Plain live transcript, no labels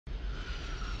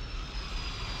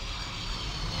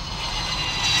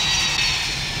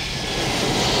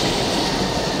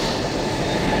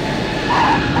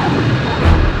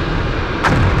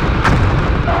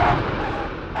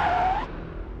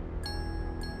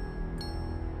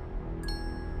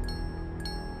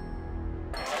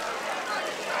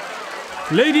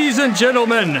Ladies and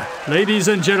gentlemen,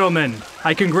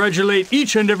 I congratulate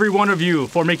each and every one of you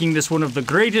for making this one of the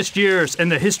greatest years in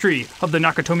the history of the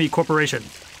Nakatomi Corporation.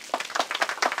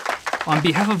 On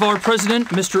behalf of our president,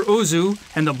 Mr. Ozu,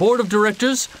 and the board of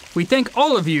directors, we thank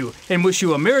all of you and wish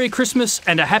you a Merry Christmas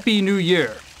and a Happy New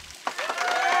Year.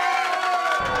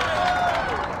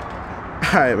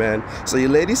 All right, man. So your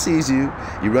lady sees you,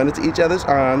 you run into each other's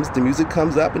arms, the music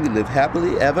comes up, and you live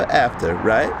happily ever after,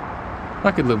 right?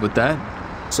 I could live with that.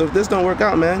 So if this don't work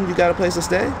out, man, you got a place to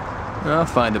stay? I'll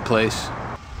find a place.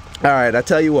 All right, I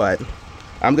tell you what.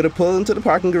 I'm gonna pull into the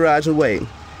parking garage and wait.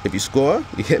 If you score,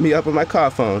 you hit me up on my car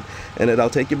phone, and then I'll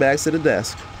take your bags to the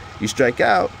desk. You strike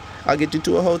out, I'll get you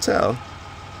to a hotel.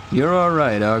 You're all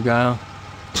right, Argyle.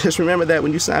 Just remember that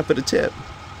when you sign for the tip.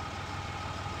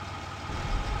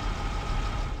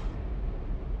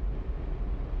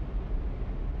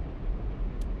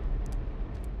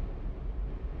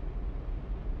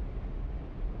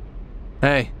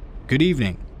 Hey. Good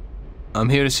evening. I'm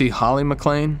here to see Holly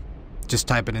McLean. Just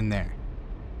type it in there.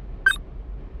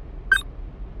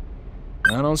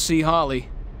 I don't see Holly.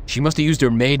 She must have used her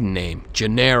maiden name,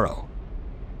 Gennaro.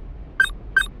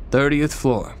 30th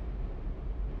floor.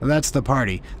 Well, that's the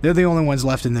party. They're the only ones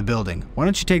left in the building. Why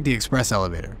don't you take the express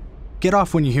elevator? Get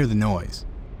off when you hear the noise.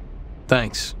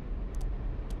 Thanks.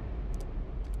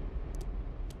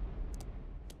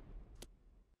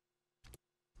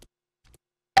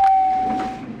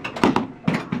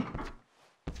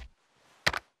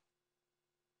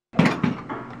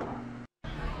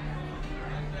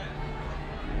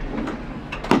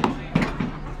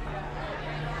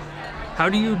 How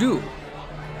do you do?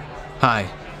 Hi,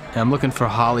 I'm looking for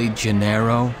Holly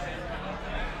Gennaro.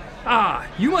 Ah,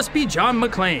 you must be John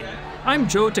McClane. I'm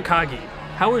Joe Takagi.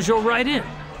 How was your ride in?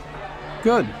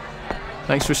 Good.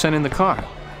 Thanks for sending the car.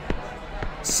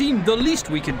 Seemed the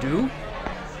least we could do.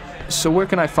 So where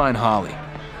can I find Holly?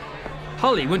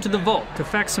 Holly went to the vault to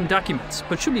fax some documents,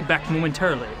 but she'll be back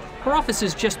momentarily. Her office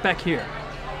is just back here.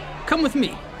 Come with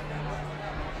me.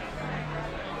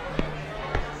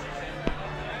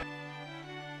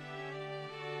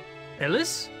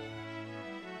 Ellis?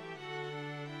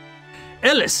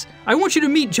 Ellis, I want you to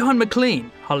meet John McClane,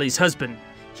 Holly's husband.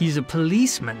 He's a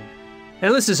policeman.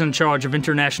 Ellis is in charge of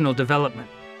international development.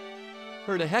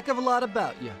 Heard a heck of a lot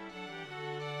about you.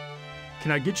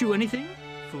 Can I get you anything?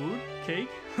 Food?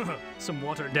 Cake? Some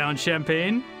watered-down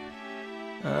champagne?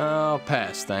 I'll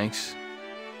pass, thanks.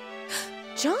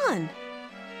 John!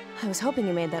 I was hoping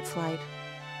you made that flight.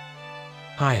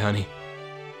 Hi, honey.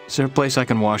 Is there a place I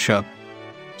can wash up?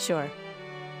 Sure.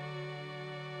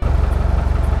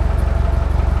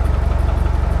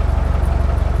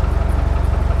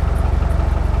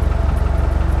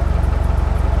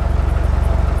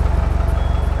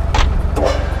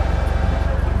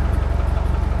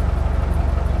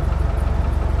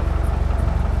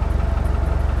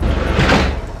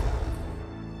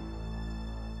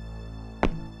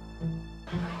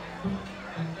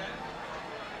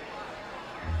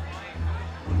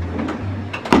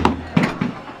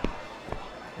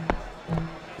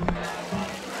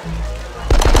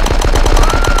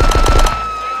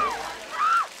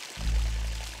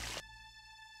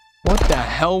 What the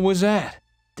hell was that?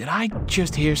 Did I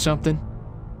just hear something?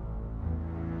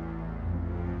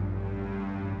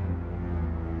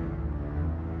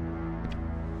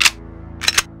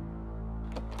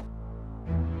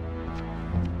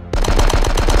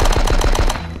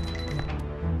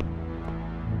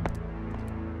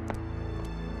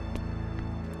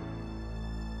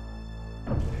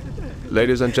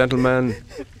 Ladies and gentlemen,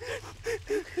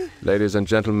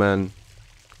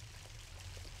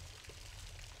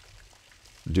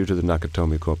 due to the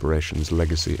Nakatomi Corporation's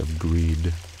legacy of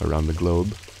greed around the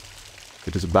globe,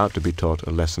 it is about to be taught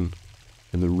a lesson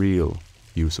in the real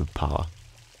use of power.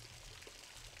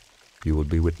 You will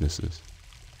be witnesses.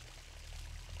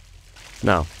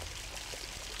 Now,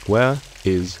 where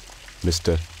is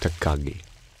Mr. Takagi,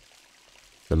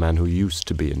 the man who used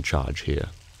to be in charge here?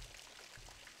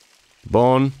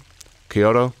 Born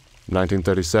Kyoto,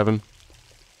 1937.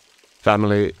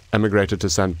 Family emigrated to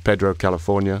San Pedro,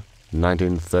 California,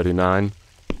 1939.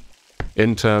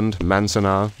 Interned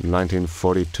Manzanar,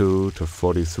 1942 to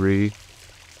 43.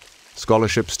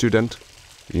 Scholarship student,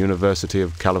 University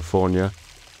of California,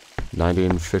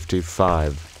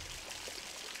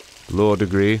 1955. Law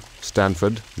degree,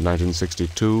 Stanford,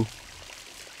 1962.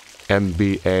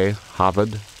 MBA,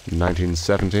 Harvard,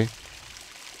 1970.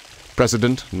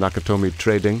 President, Nakatomi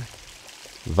Trading.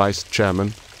 Vice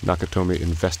Chairman, Nakatomi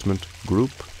Investment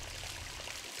Group.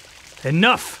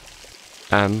 Enough!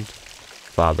 And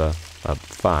father of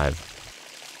 5.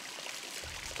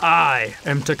 I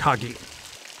am Takagi.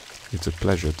 It's a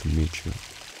pleasure to meet you.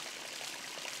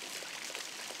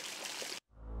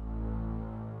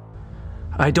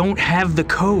 I don't have the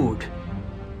code.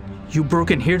 You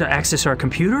broke in here to access our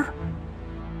computer?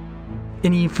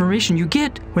 Any information you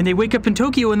get, when they wake up in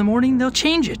Tokyo in the morning, they'll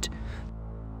change it.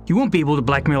 You won't be able to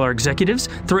blackmail our executives,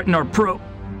 threaten our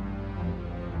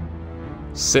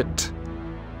Sit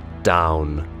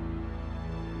down,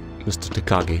 Mr.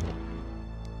 Takagi.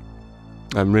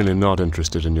 I'm really not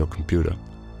interested in your computer.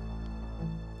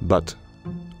 But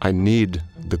I need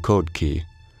the code key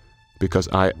because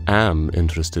I am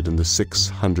interested in the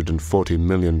 $640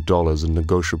 million in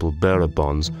negotiable bearer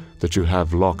bonds that you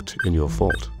have locked in your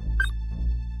vault.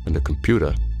 And the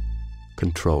computer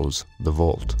controls the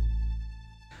vault.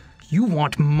 You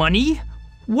want money?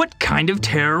 What kind of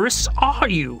terrorists are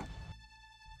you?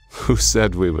 Who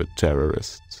said we were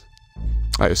terrorists?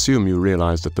 I assume you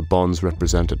realize that the bonds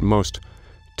represent at most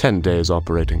 10 days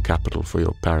operating capital for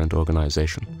your parent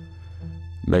organization,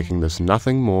 making this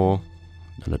nothing more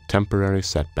than a temporary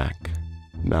setback.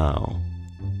 Now,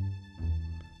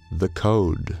 the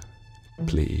code,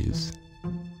 please.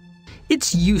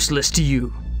 It's useless to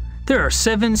you. There are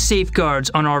 7 safeguards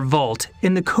on our vault,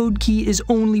 and the code key is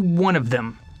only one of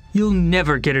them. You'll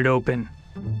never get it open.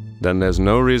 Then there's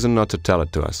no reason not to tell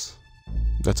it to us.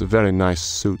 That's a very nice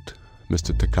suit,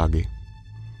 Mr. Takagi.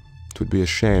 It would be a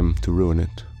shame to ruin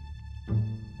it.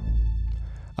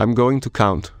 I'm going to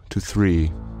count to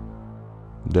 3.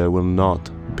 There will not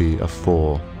be a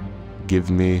 4. Give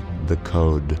me the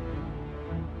code.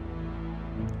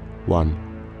 1,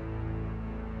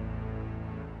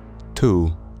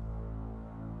 2,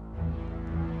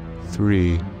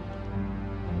 3.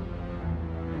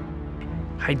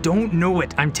 I don't know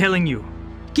it, I'm telling you.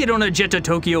 Get on a jet to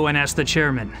Tokyo and ask the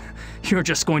chairman. You're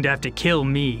just going to have to kill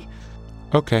me.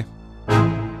 Okay.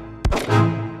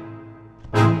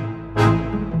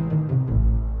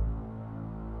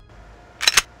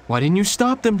 Why didn't you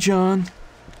stop them, John?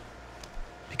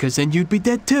 Because then you'd be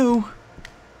dead too.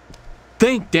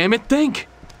 Think, damn it, think!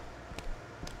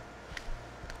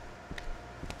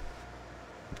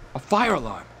 A fire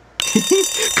alarm.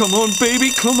 Come on,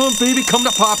 baby, come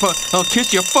to Papa. I'll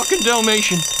kiss your fucking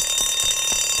Dalmatian.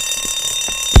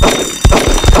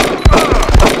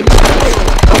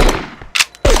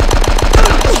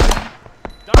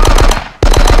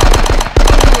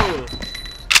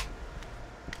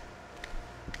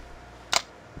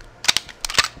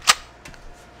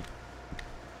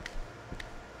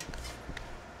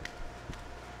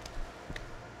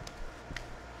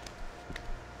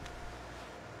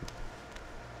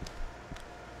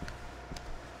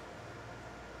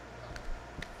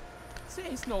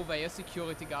 There's no way a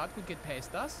security guard could get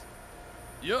past us.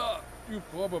 Yeah, you're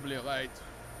probably right.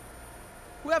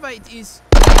 Whoever it is.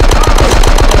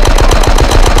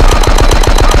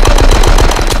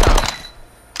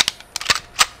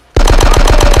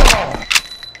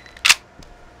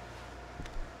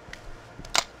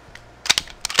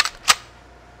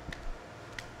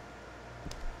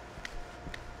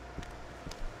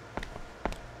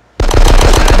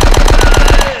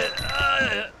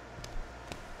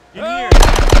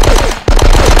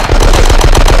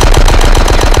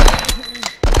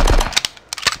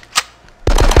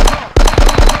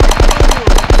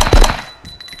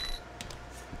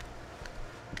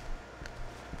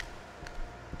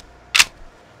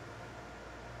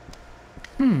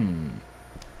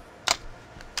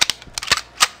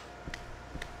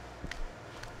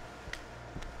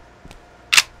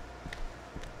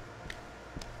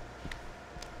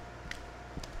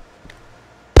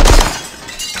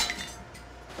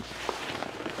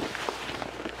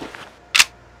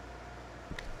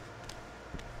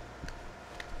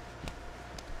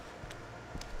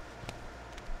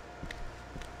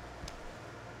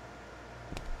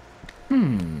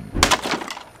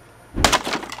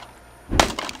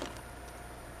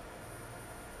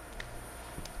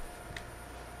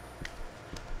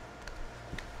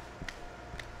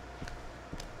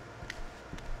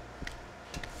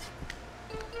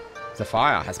 The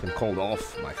fire has been called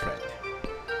off, my friend.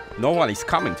 No one is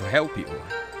coming to help you.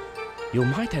 You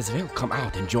might as well come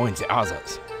out and join the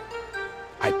others.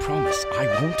 I promise I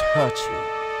won't hurt you.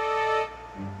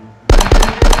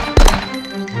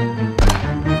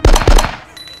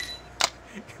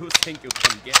 You think you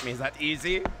can get me that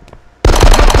easy?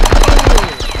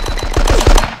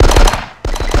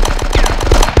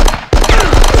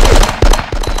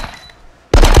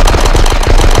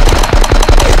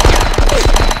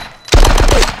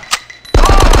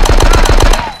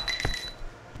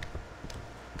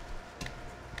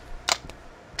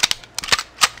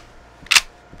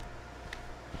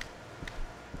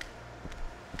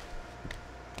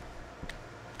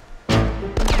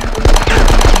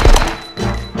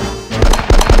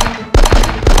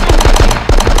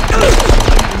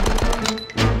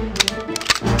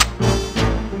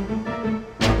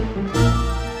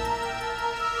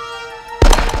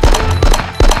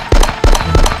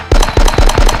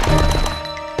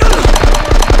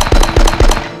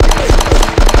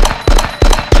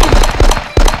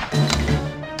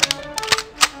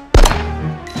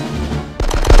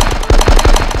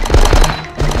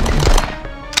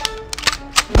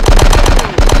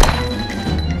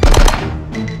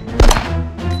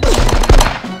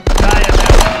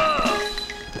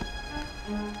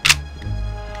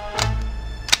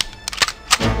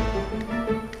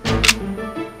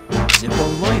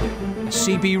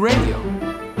 CB radio.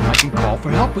 I can call for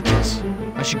help with this.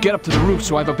 I should get up to the roof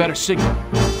so I have a better signal.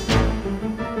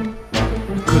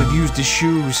 I could have used his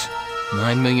shoes.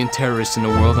 9 million terrorists in the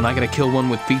world, and I gotta kill one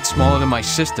with feet smaller than my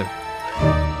sister.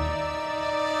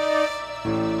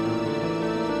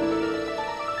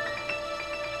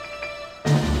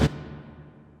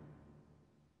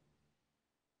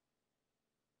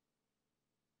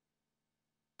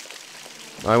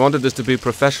 I wanted this to be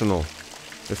professional,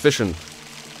 efficient,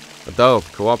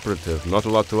 adult, cooperative, not a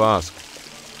lot to ask.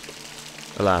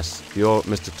 Alas, your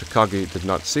Mr. Takagi did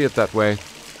not see it that way,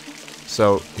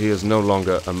 so he is no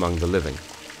longer among the living.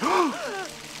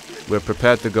 We're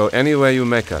prepared to go anywhere you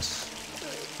make us.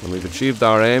 When we've achieved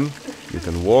our aim, you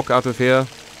can walk out of here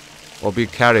or be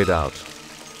carried out.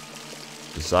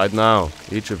 Decide now,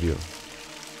 each of you.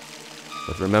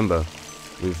 But remember,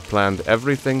 we've planned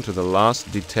everything to the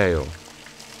last detail.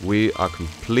 We are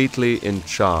completely in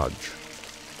charge.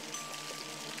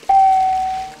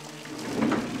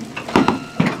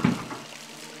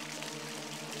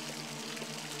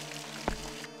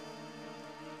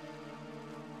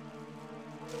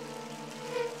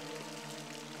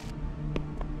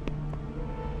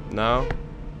 Now,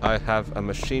 I have a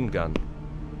machine gun.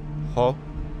 Ho,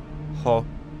 ho,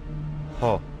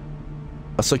 ho.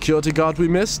 A security guard we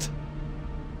missed?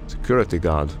 Security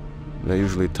guard. They're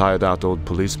usually tired-out old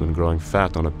policemen growing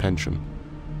fat on a pension.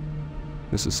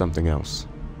 This is something else.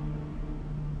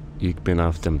 Ich bin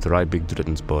auf dem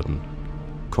Dreibig-Drittensboden.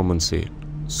 Kommen Sie.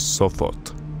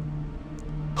 Sofort.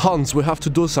 Hans, we have to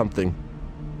do something.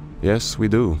 Yes, we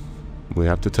do. We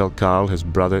have to tell Karl his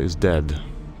brother is dead.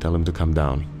 Tell him to come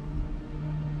down.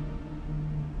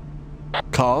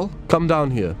 Karl, come down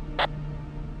here.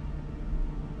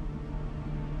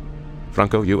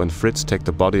 Franco, you and Fritz take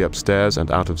the body upstairs and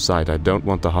out of sight. I don't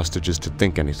want the hostages to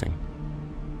think anything.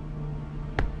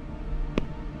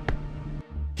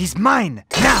 He's mine,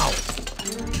 now!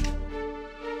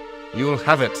 You'll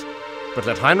have it. But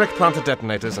let Heinrich plant the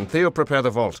detonators and Theo prepare the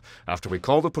vault. After we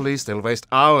call the police, they'll waste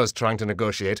hours trying to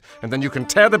negotiate, and then you can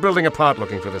tear the building apart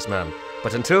looking for this man.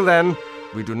 But until then,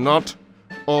 we do not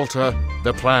alter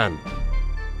the plan.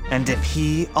 And if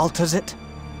he alters it?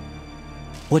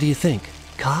 What do you think?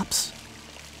 Cops?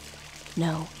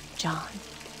 No, John.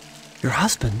 Your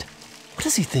husband? What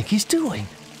does he think he's doing?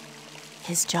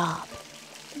 His job.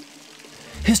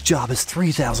 His job is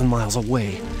 3,000 miles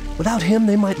away. Without him,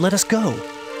 they might let us go.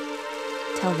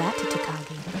 Tell that to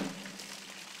Takagi.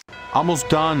 Almost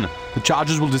done. The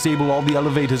charges will disable all the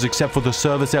elevators except for the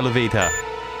service elevator.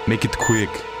 Make it quick.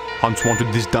 Hans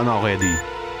wanted this done already.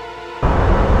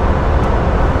 I'm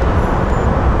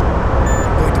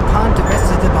going to pawn the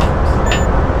rest of the bombs.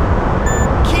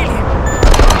 Kill him!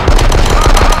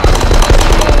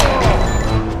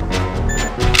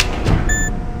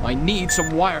 I need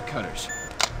some wire cutters.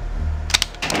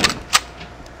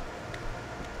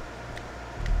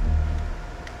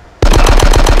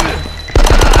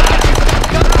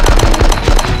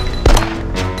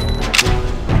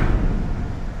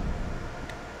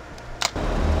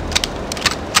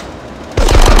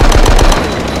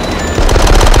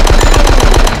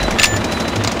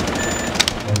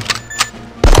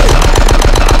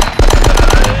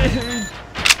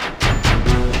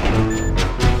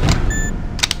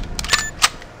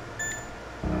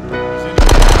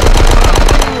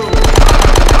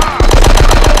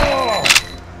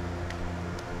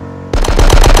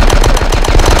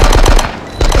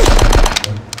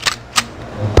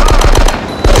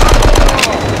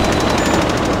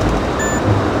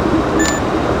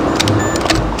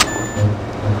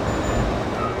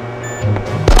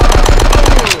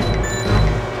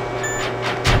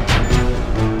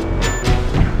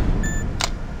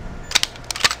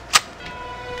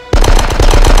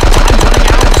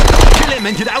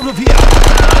 And get out of here!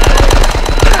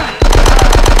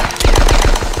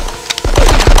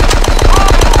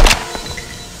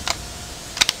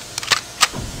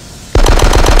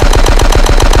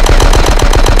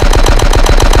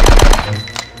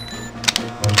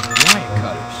 Wire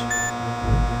cutters.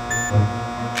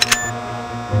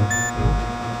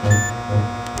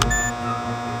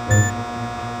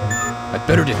 I'd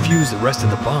better defuse the rest of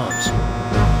the bombs.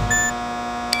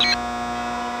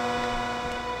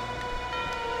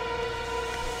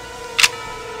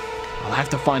 I'll have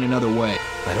to find another way.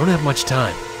 I don't have much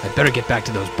time. I'd better get back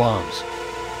to those bombs.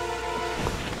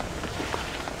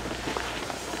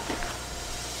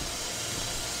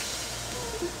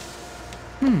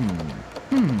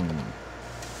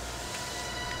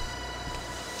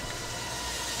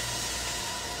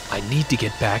 I need to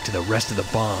get back to the rest of the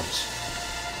bombs.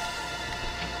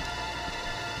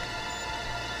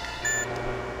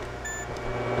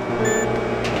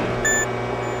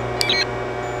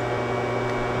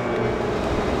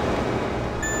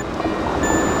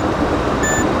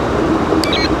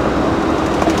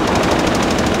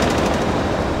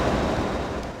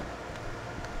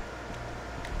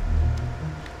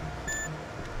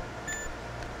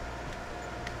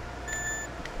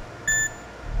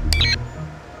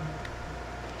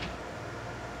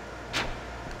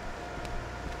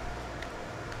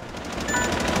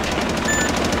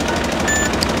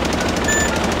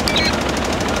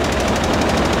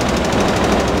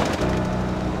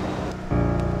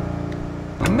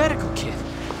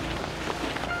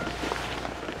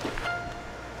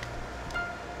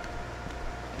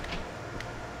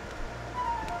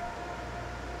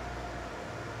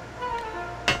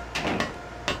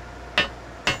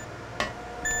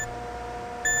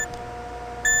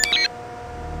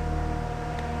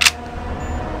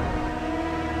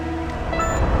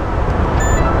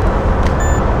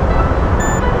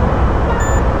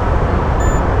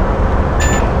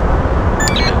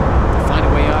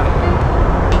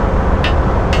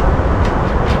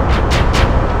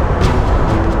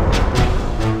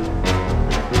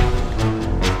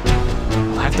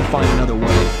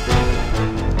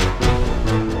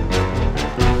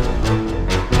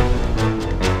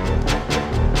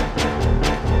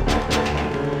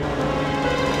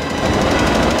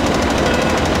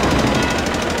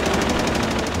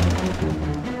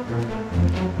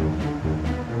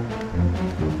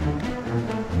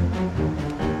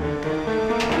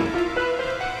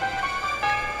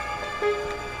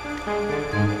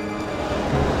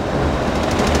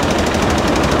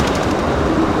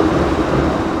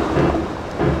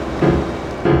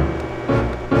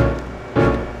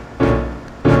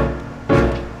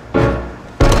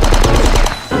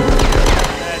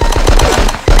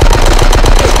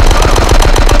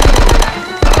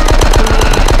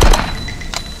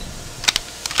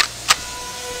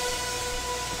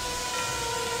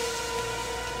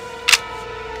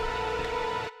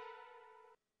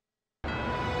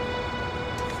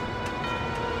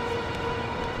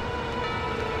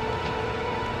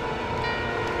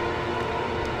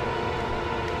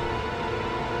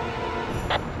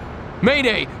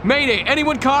 Mayday! Mayday!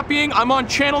 Anyone copying? I'm on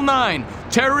Channel 9.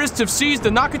 Terrorists have seized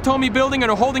the Nakatomi building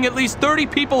and are holding at least 30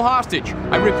 people hostage.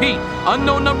 I repeat,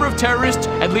 unknown number of terrorists,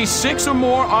 at least 6 or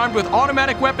more armed with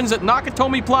automatic weapons at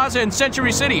Nakatomi Plaza in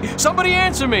Century City. Somebody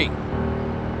answer me!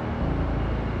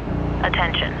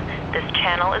 Attention. This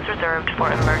channel is reserved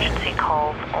for emergency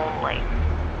calls only.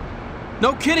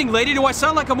 No kidding, lady. Do I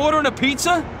sound like I'm ordering a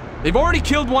pizza? They've already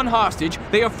killed one hostage.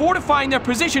 They are fortifying their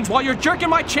positions while you're jerking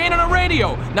my chain on a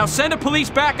radio. Now send a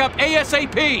police backup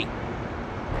ASAP.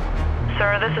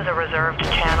 Sir, this is a reserved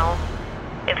channel.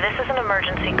 If this is an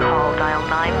emergency call, dial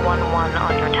 911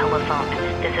 on your telephone.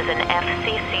 This is an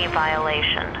FCC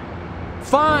violation.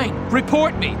 Fine.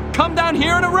 Report me. Come down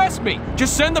here and arrest me.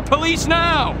 Just send the police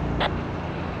now.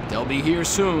 They'll be here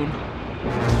soon.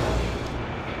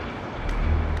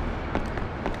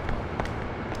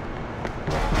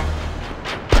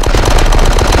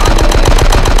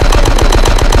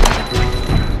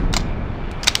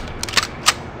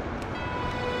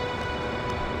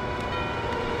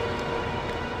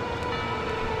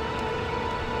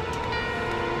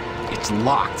 It's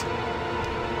locked.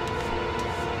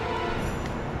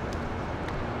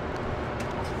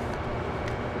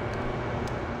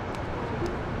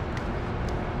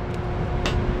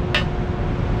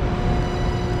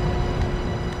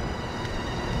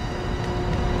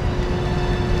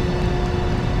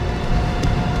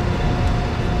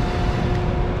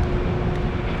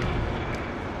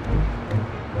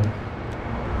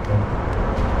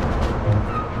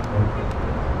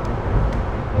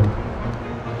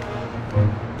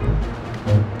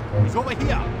 He's over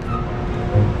here.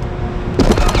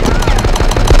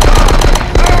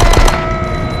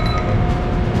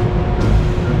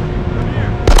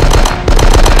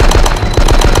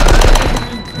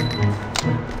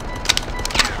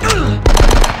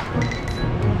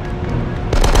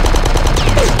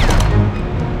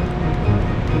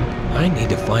 I need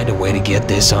to find a way to get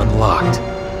this unlocked.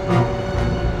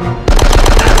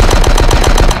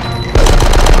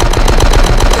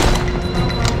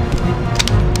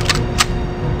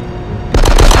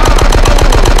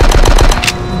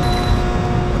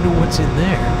 What's in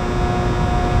there?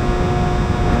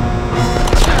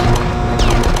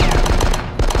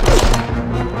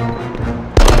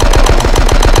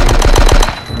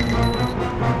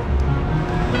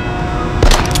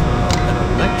 An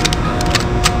electric panel.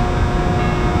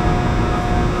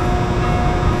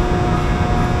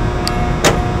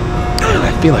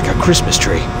 I feel like a Christmas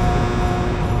tree.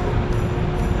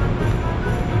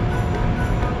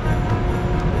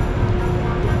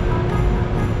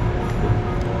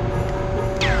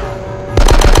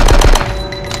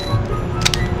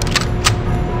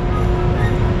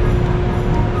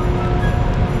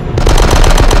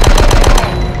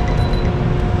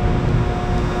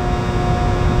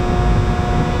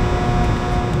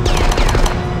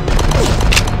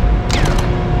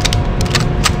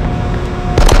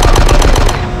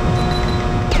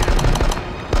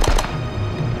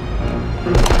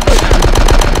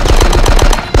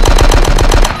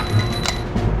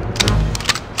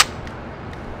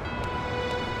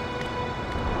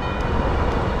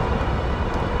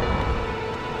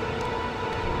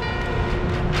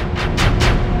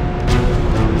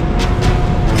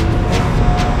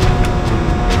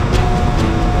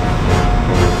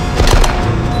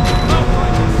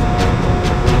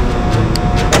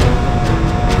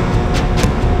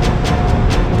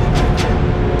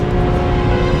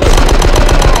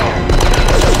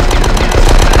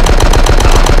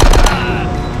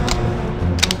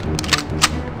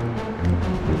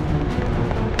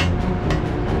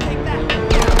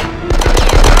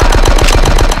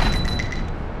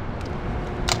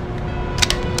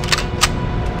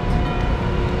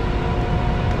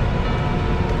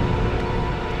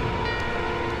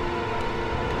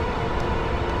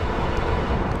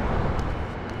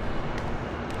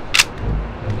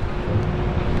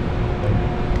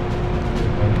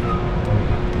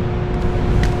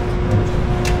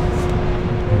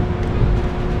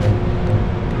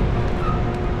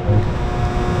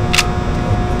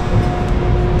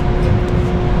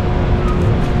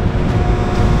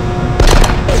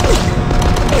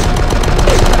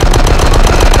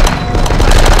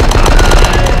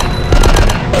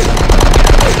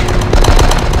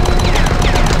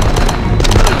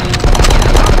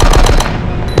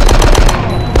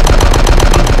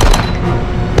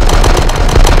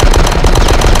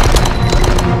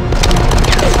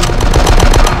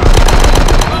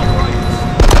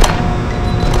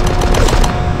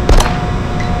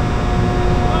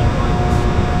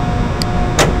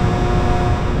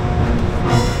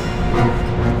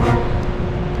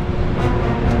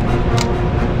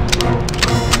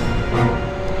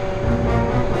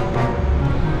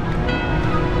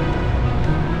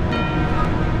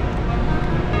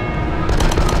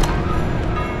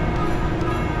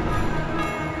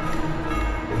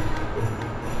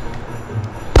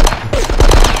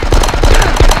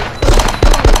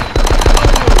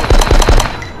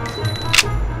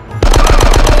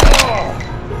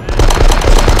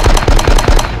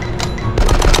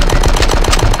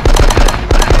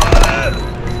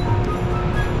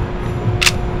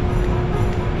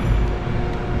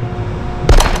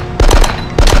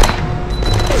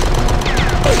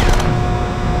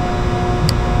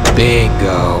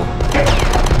 Bingo.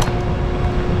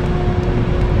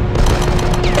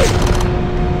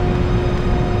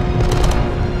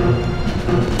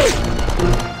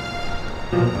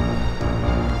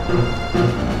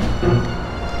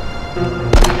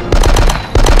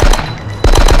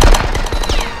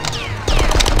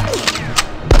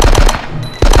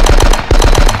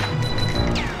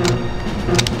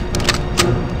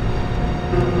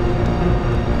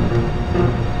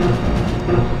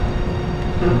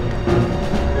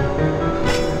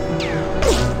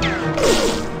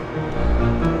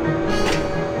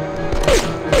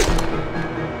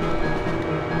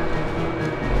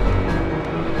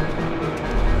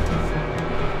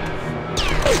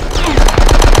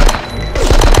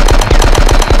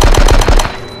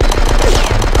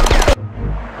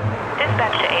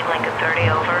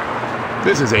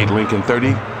 This is 8 Lincoln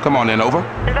 30. Come on in, over.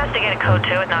 Investigate code 2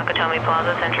 at Nakatomi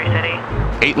Plaza, Century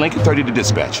City. 8 Lincoln 30 to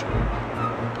dispatch.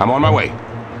 I'm on my way.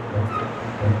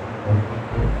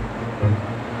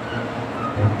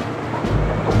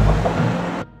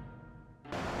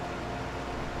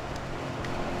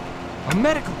 A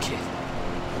medical kit.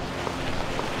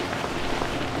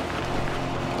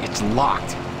 It's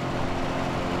locked.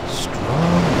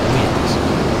 Strong winds.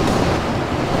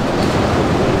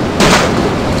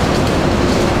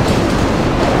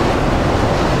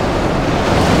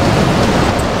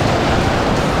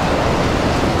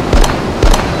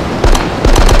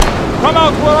 Come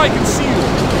out where I can see you!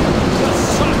 The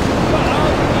sun!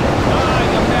 Die,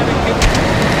 American!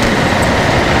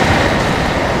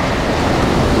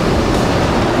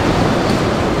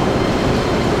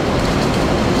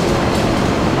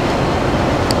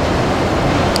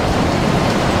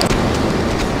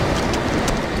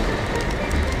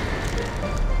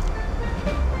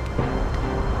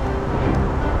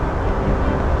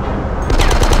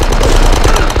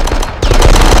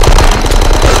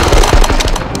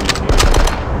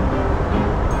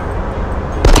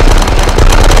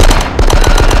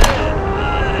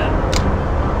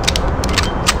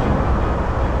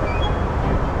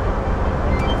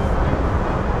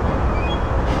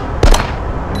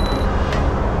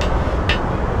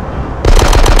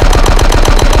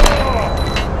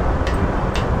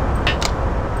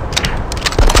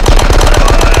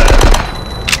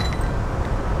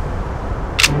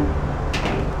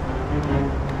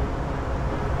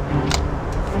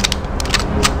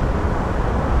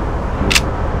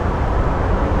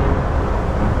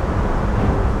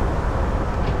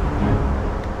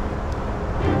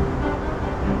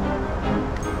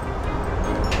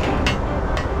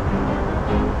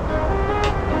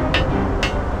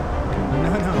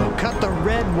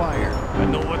 I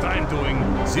know what I'm doing.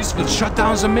 This will shut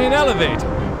down the main elevator.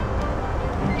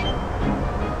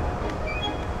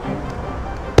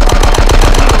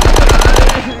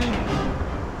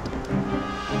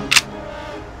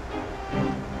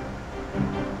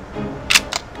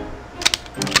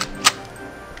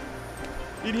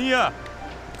 In here.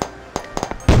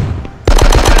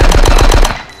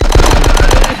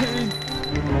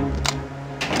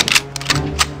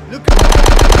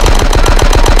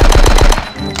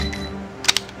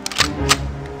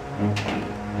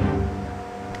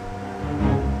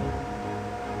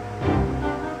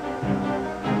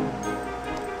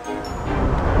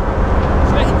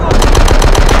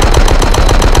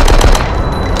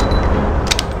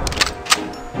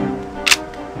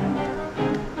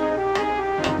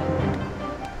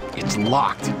 It's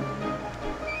locked.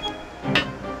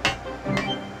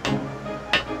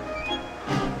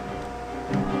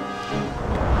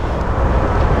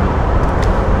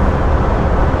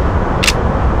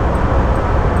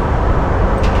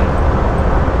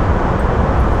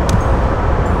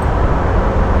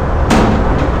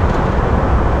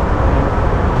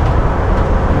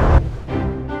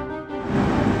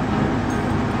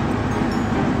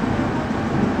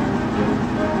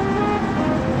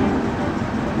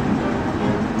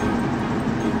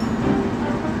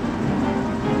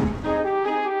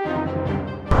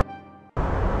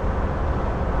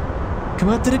 Come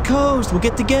out to the coast. We'll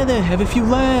get together, have a few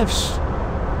laughs.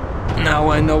 Now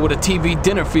I know what a TV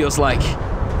dinner feels like.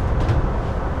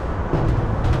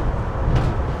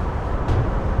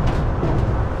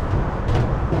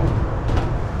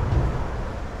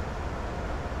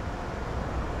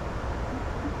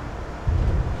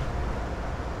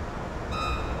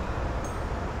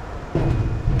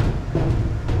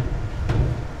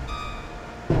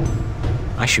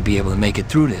 I should be able to make it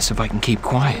through this if I can keep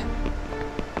quiet.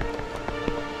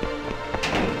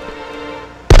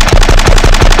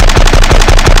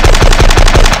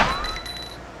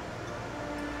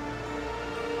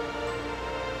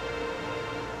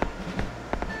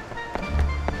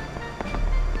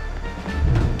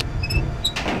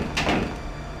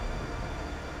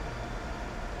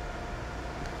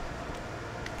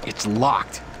 It's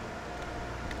locked.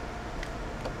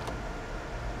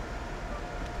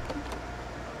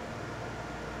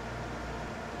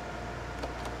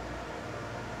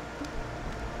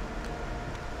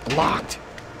 Locked.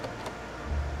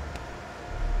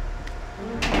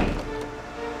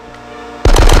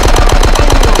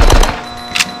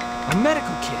 A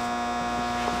medical kit.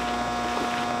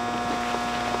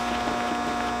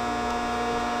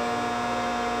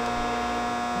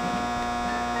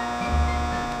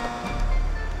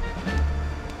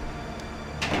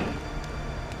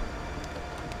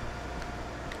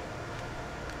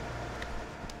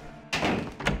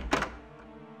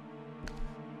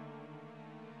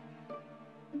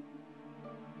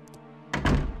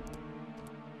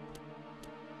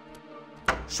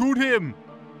 Shoot him!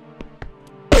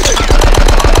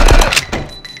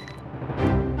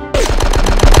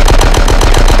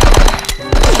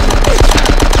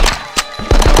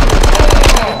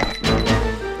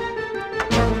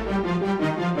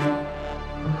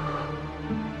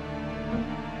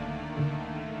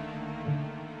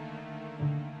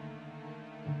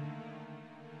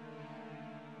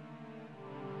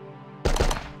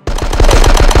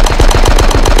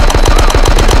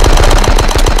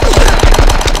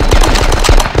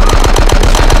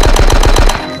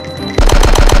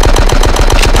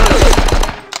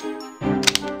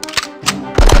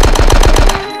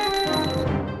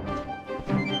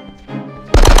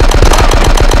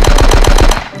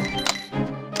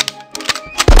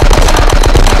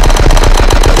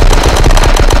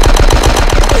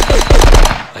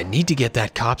 I need to get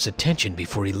that cop's attention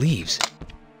before he leaves.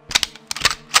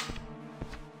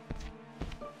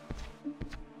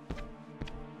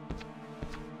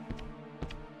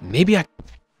 Maybe I...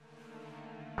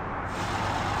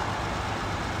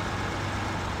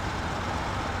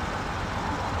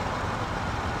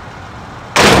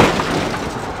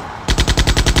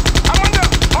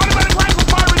 Automatic rifle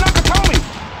fire in Nakatomi!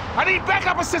 I need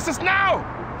backup assistance now!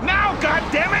 Now,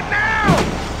 goddammit, now!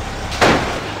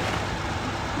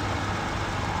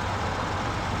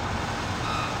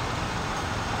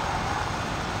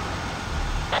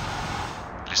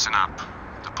 Listen up.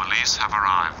 The police have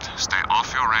arrived. Stay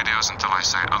off your radios until I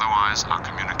say otherwise. Our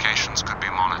communications could be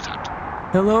monitored.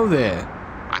 Hello there.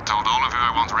 I told all of you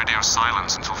I want radio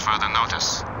silence until further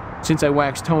notice. Since I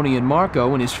waxed Tony and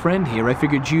Marco and his friend here, I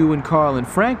figured you and Carl and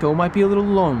Franco might be a little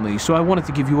lonely, so I wanted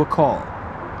to give you a call.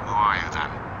 Who are you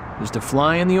then? Just a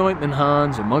fly in the ointment,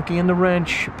 Hans, a monkey in the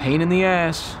wrench, a pain in the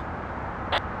ass.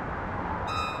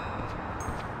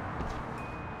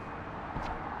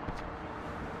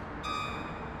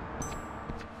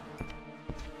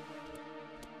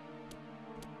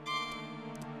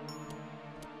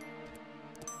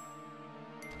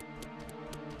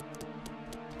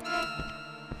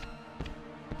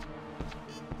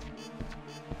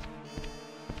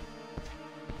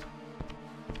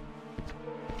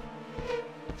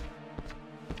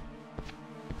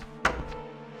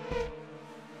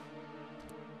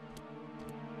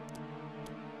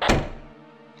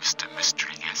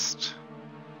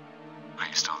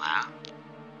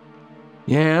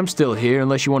 Yeah, I'm still here,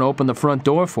 unless you want to open the front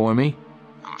door for me.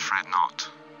 I'm afraid not.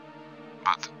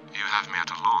 But you have me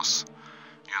at a loss.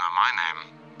 You know my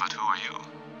name, but who are you?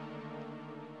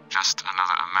 Just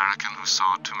another American who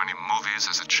saw too many movies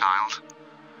as a child?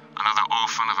 Another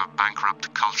orphan of a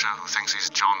bankrupt culture who thinks he's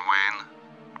John Wayne,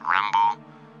 Rambo,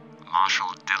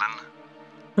 Marshall Dillon?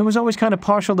 I was always kind of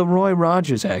partial to Roy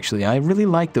Rogers, actually. I really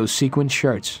like those sequin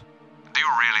shirts. Do you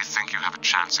really think you have a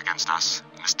chance against us,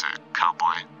 Mr.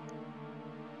 Cowboy?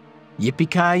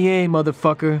 Yippee-ki-yay,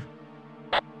 motherfucker.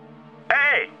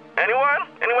 Hey, anyone?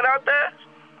 Anyone out there?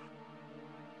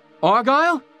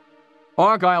 Argyle?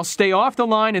 Argyle, stay off the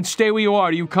line and stay where you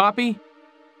are. Do you copy?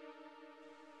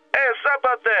 Hey, what's up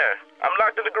out there? I'm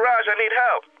locked in the garage. I need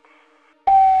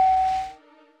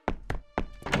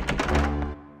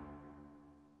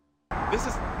help. This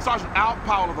is Sergeant Al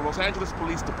Powell of the Los Angeles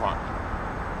Police Department.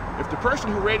 If the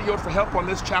person who radioed for help on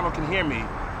this channel can hear me,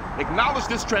 acknowledge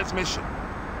this transmission.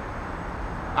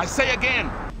 I say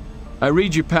again. I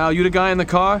read you, pal. You the guy in the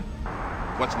car?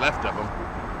 What's left of him.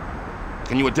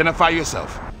 Can you identify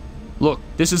yourself? Look,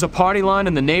 this is a party line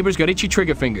and the neighbors got itchy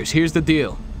trigger fingers. Here's the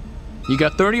deal. You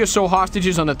got 30 or so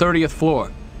hostages on the 30th floor.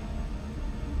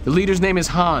 The leader's name is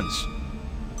Hans.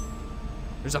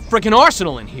 There's a frickin'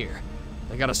 arsenal in here.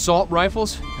 They got assault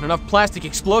rifles and enough plastic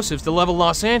explosives to level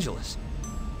Los Angeles.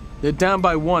 They're down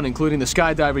by one, including the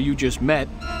skydiver you just met.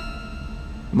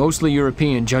 Mostly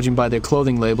European, judging by their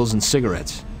clothing labels and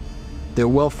cigarettes. They're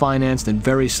well-financed and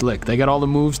very slick. They got all the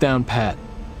moves down pat.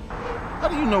 How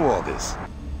do you know all this?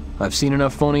 I've seen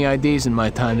enough phony IDs in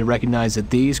my time to recognize that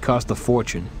these cost a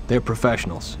fortune. They're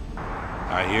professionals.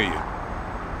 I hear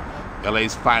you.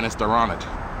 LA's finest are on it.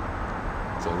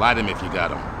 So light him if you got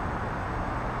him.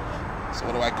 So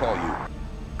what do I call you?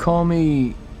 Call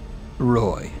me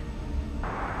Roy.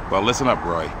 Well, listen up,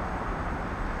 Roy.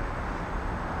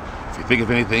 If you think of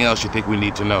anything else you think we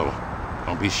need to know,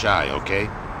 don't be shy, okay?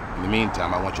 In the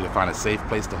meantime, I want you to find a safe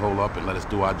place to hole up and let us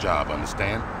do our job,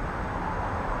 understand?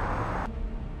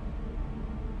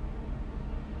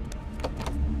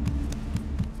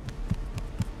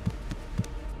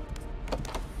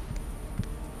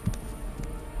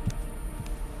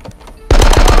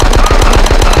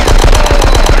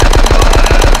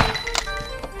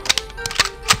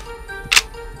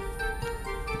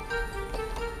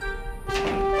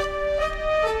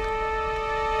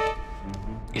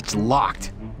 It's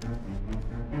locked.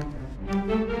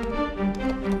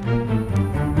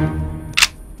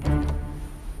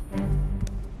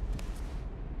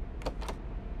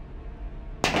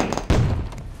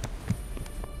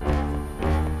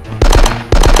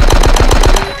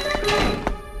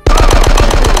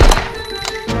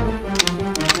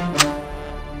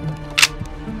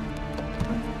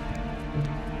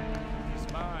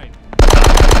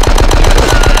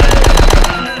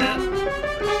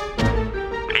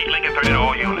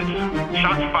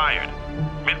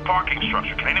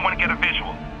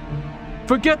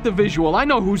 Forget the visual. I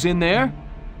know who's in there.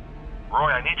 Roy,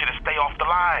 I need you to stay off the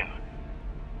line.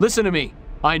 Listen to me.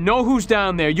 I know who's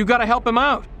down there. You gotta help him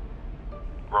out.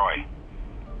 Roy,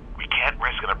 we can't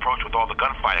risk an approach with all the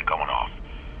gunfire going off.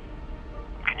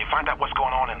 Can you find out what's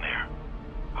going on in there?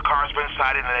 A car's been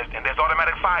sighted and there's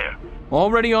automatic fire.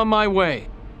 Already on my way.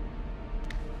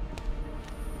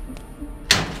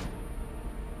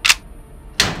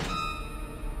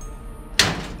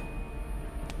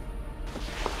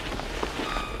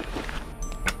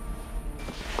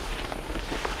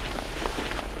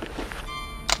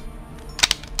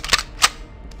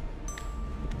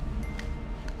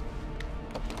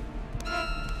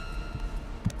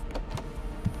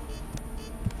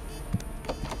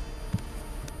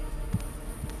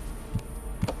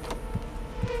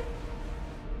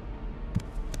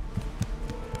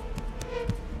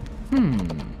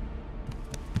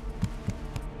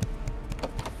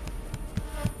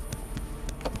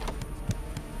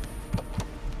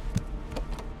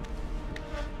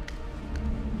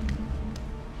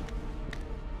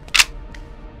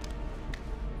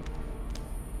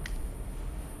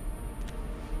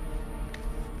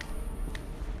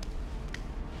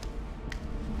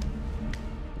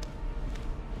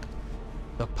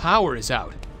 The power is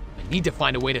out. I need to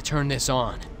find a way to turn this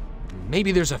on.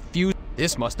 Maybe there's a fuse.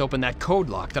 This must open that code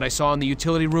lock that I saw on the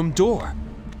utility room door.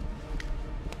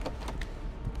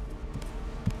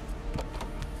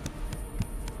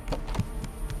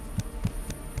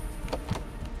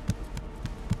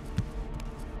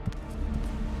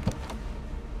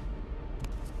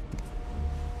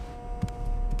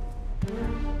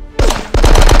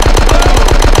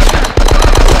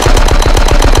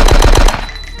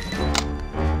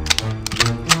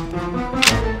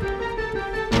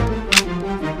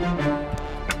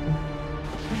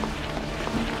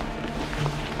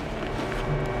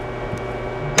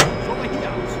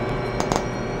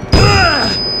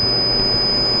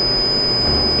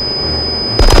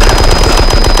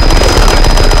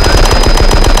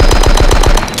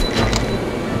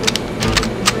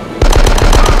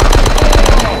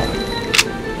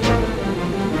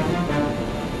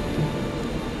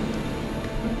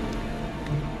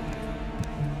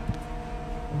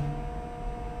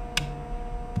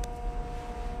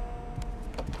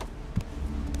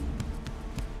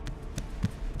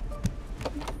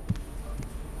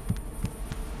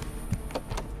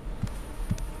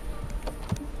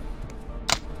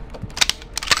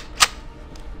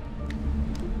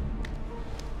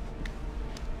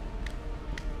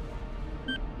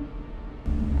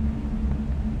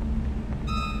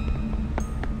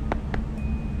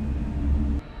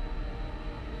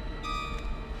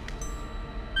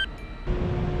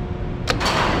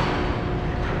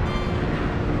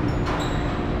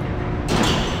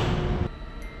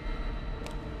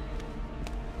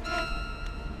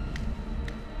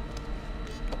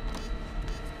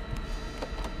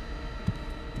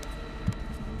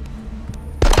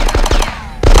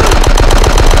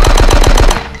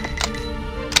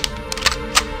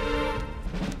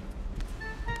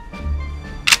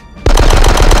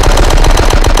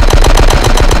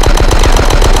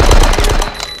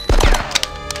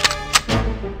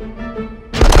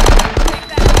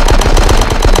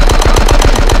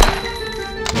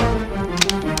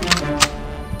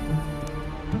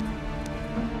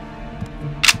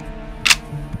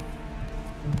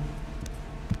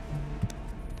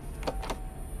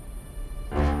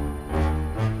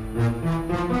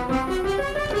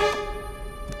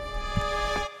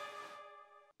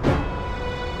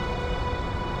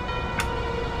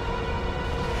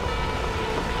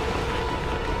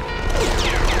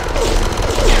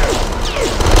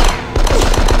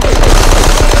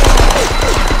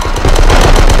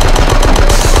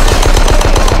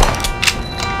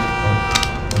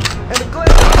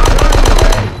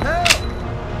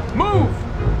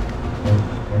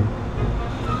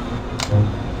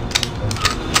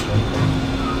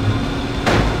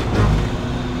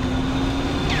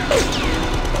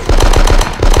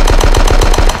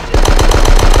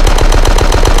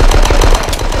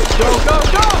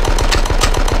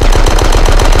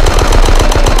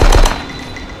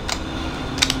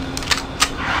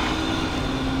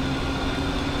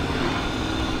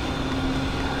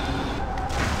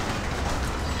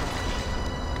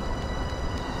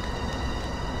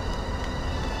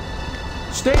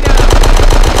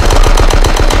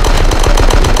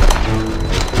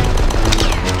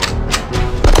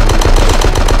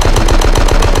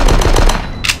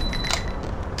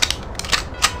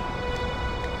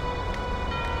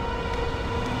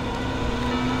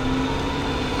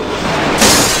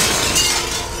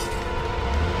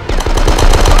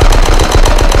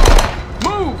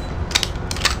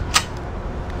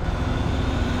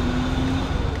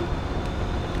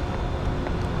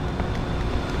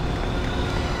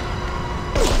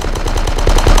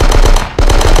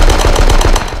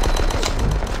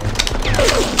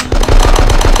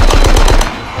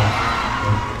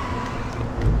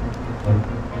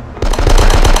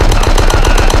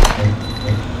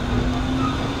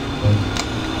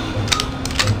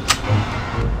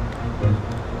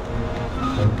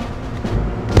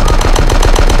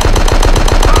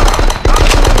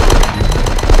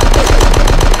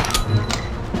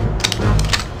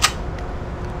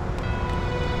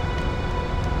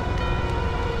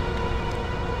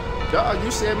 Dog,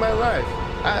 you saved my life.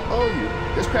 I owe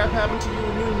you. This crap happened to you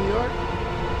when you were in New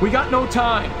York? We got no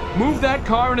time. Move that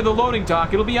car into the loading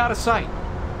dock. It'll be out of sight.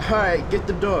 All right, get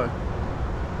the door.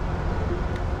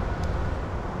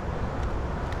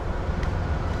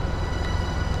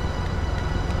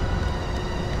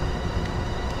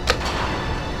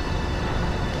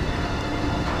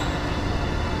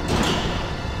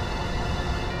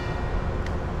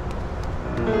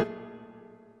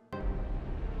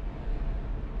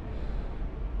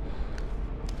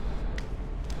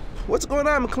 What's going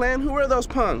on, McClan? Who are those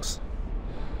punks?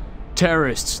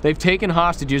 Terrorists. They've taken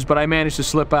hostages, but I managed to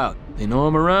slip out. They know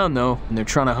I'm around, though, and they're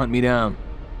trying to hunt me down.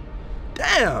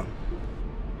 Damn!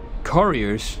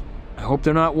 Couriers? I hope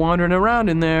they're not wandering around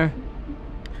in there.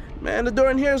 Man, the door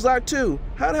in here is locked, too.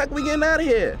 How the heck are we getting out of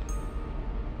here?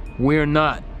 We're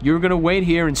not. You're gonna wait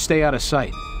here and stay out of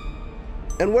sight.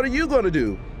 And what are you gonna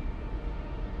do?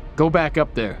 Go back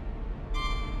up there.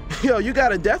 Yo, you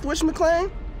got a death wish,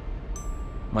 McClan?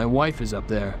 My wife is up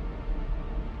there.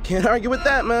 Can't argue with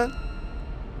that, man.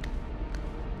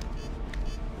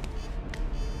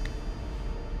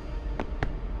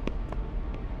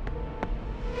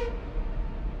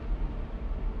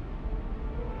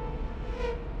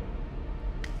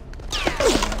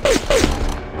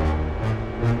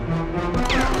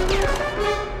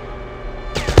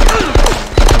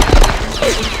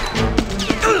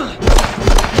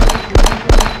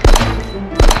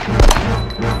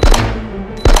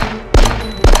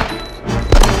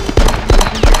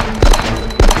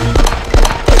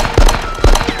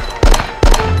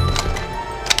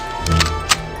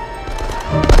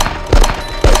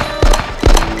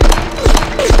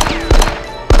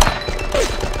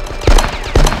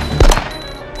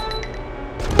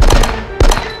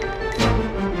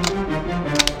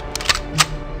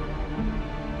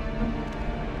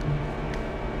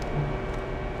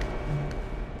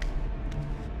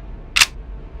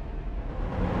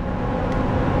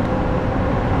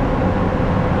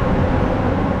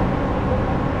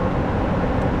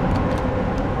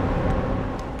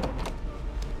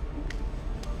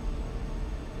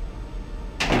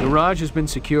 The garage has been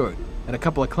secured, and a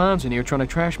couple of clowns in here trying to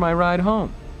trash my ride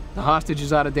home. The hostage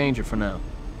is out of danger for now.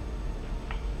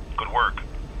 Good work.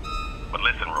 But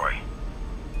listen, Roy.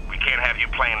 We can't have you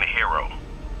playing the hero.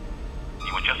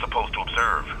 You were just supposed to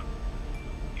observe.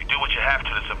 You do what you have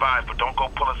to survive, but don't go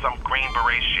pulling some Green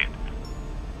Beret shit.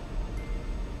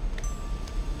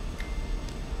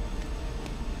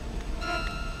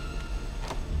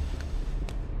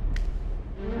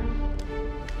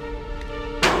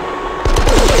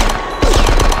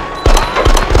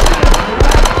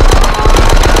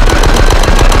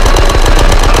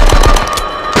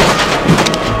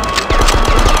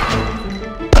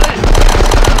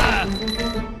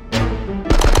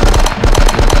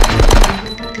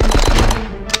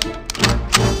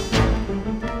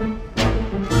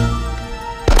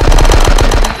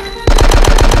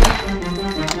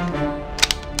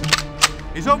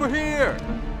 He's over here!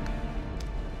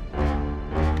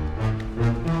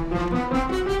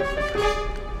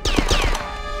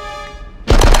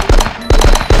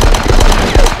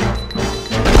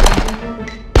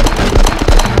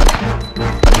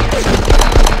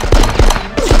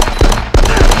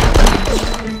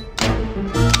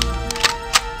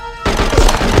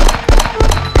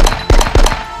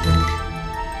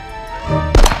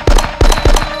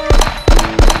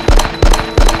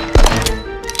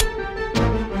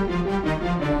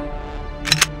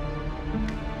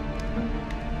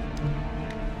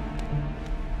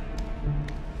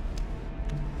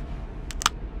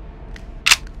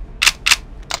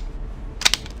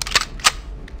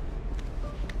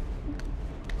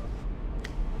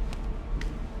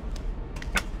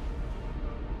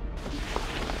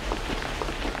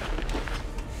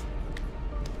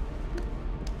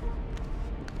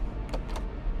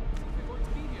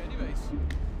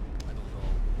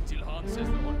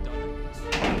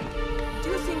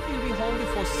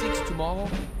 6 tomorrow?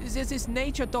 There's this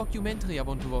nature documentary I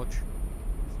want to watch.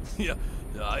 Yeah,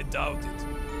 I doubt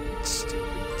it.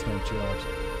 Stupid temp jobs.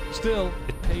 Still,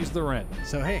 it pays the rent.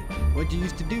 So hey, what'd you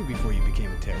used to do before you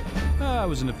became a terrorist? I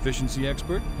was an efficiency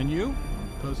expert. And you?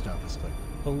 Post office clerk.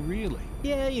 Oh, really?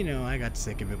 Yeah, you know, I got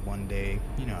sick of it one day.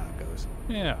 You know how it goes.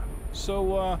 Yeah.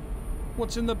 So,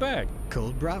 what's in the bag?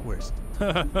 Cold bratwurst.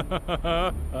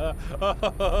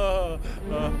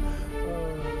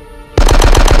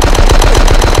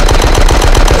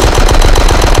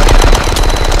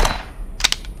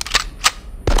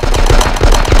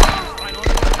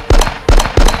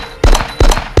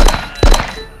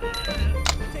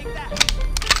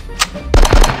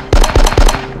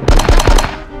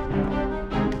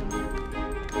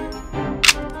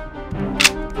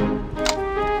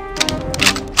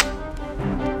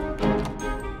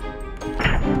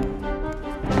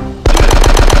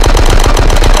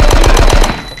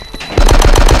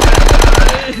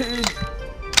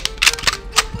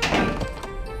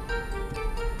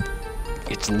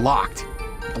 It's locked.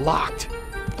 Locked.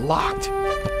 Locked.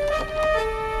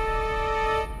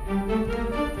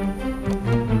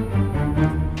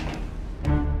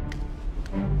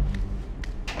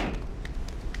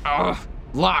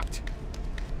 Locked.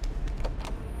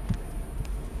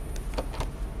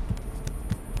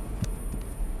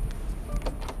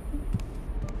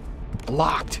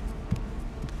 Locked.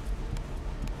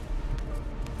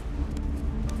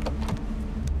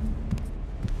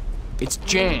 It's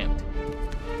jammed.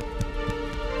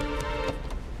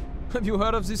 Have you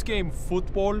heard of this game,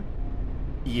 football?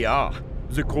 Yeah,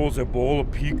 they call the ball a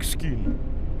pigskin.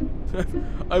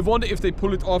 I wonder if they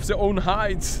pull it off their own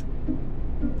hides.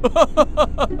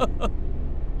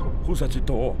 Who's at the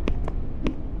door?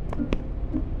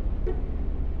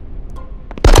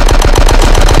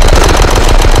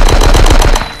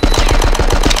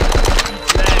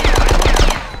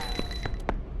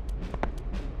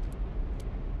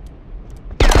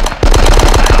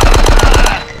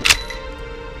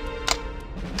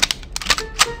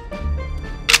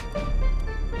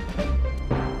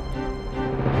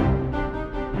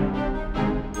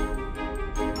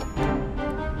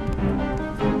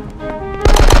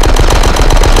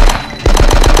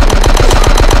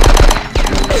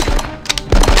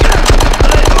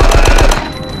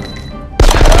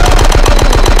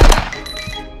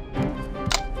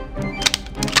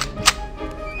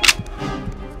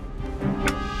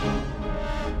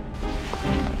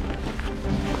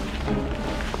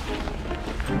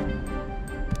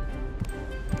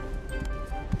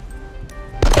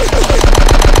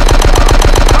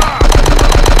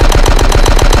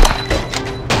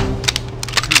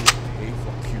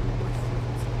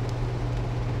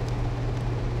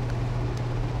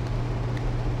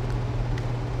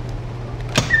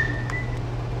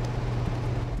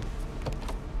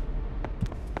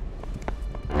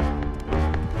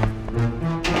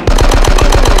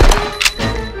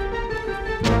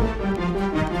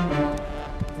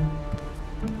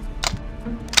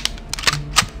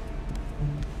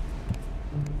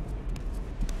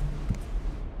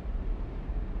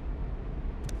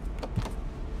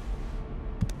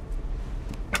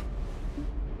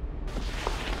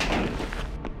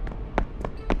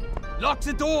 Lock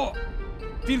the door!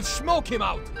 We'll smoke him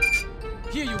out!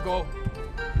 Here you go.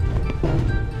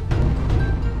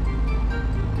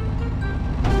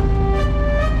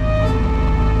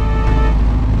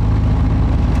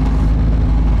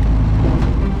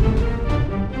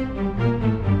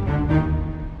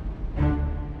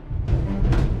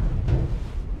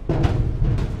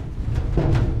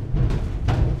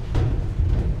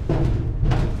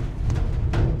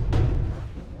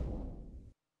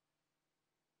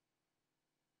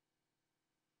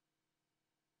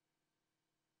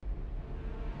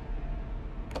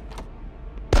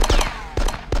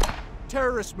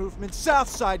 Terrorist movement,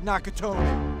 Southside Nakatomi.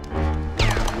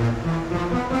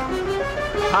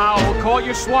 How? Call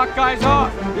your SWAT guys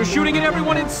off! You're shooting at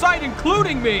everyone in sight,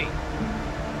 including me!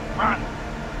 Run!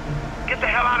 Get the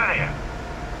hell out of there!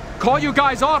 Call you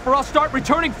guys off or I'll start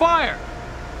returning fire!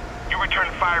 You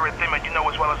return fire at them and you know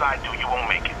as well as I do you won't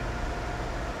make it.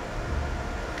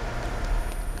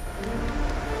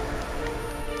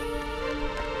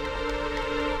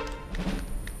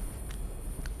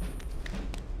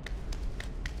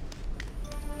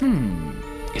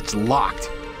 It's locked.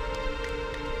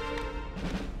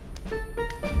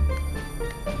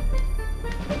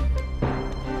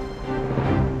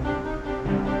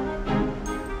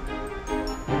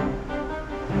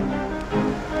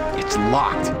 It's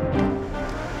locked.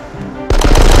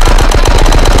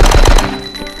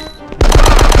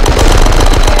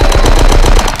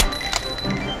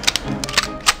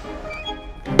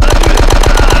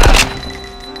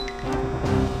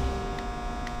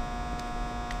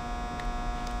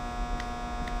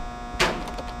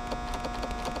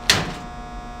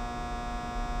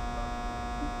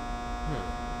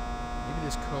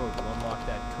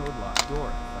 that code lock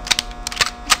door.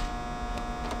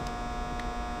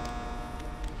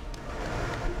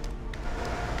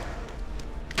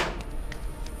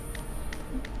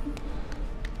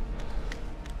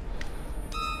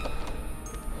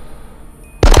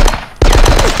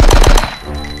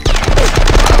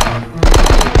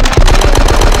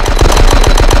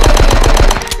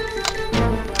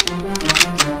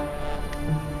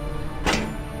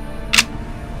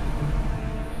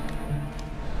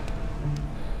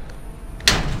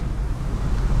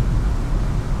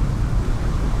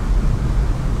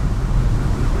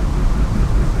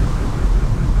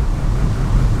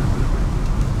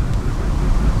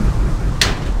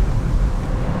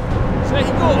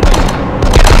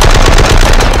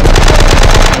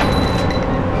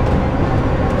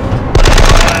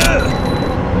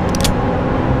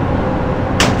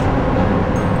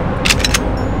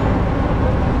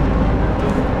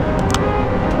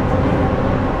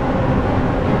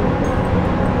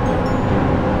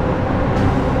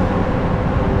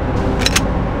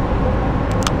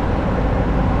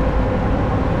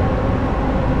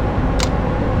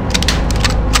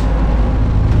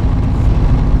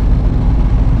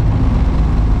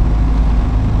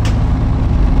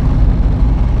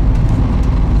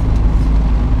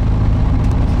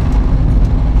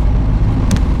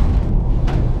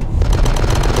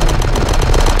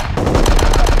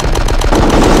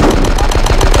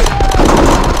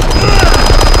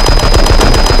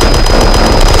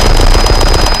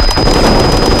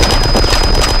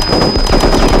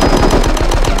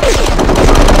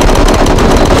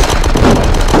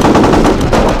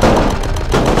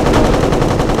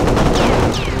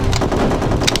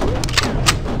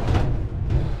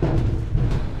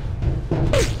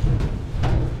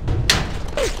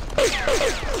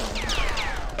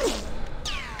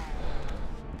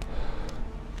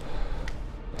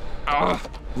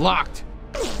 Locked.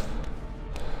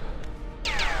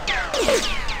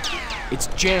 It's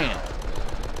jammed.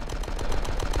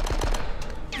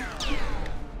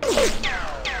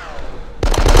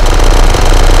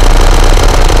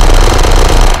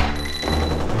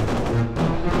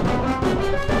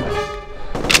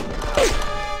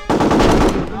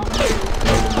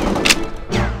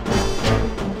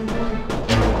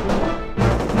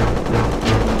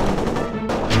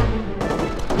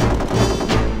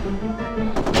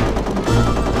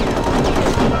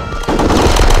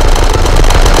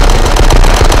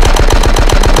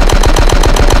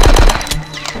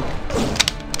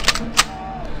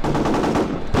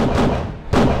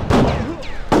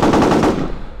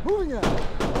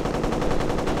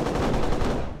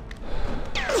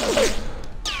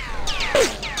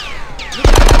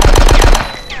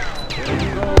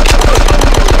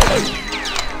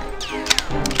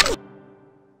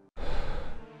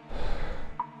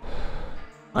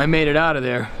 I made it out of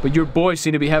there, but your boys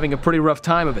seem to be having a pretty rough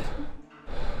time of it.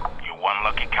 You one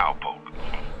lucky cowpoke.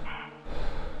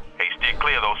 Hey, steer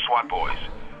clear of those SWAT boys.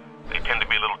 They tend to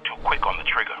be a little too quick on the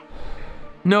trigger.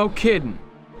 No kidding.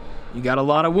 You got a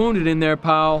lot of wounded in there,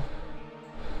 pal.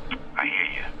 I hear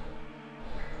you.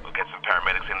 We'll get some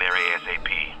paramedics in there ASAP.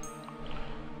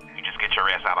 You just get your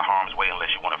ass out of harm's way unless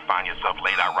you want to find yourself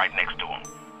laid out right next to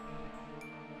them.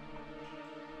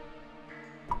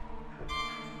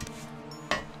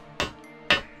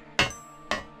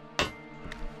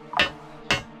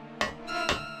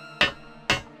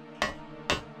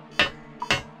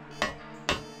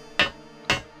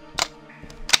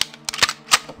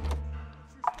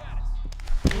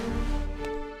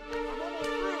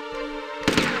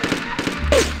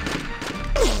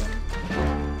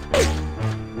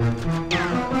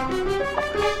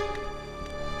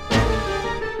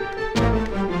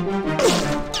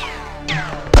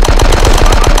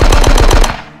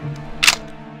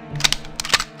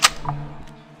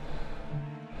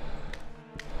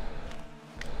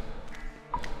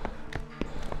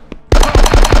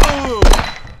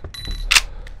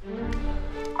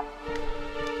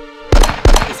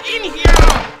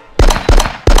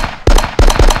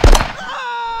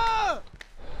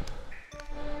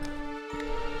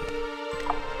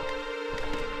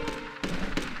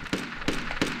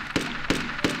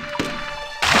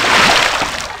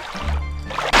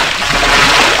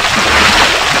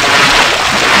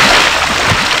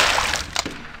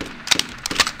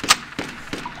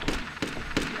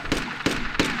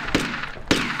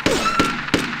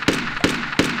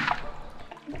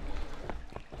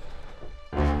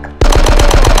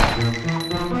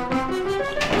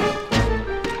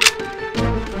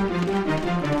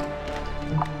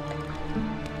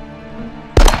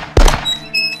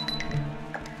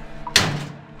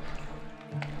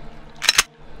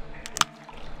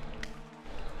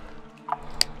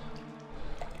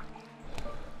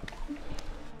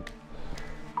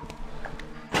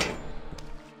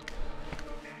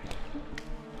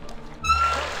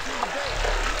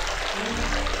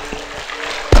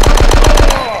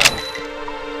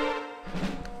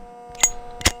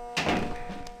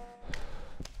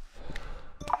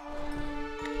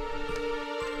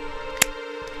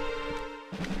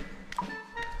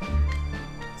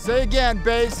 Say again,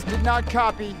 base. Did not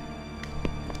copy.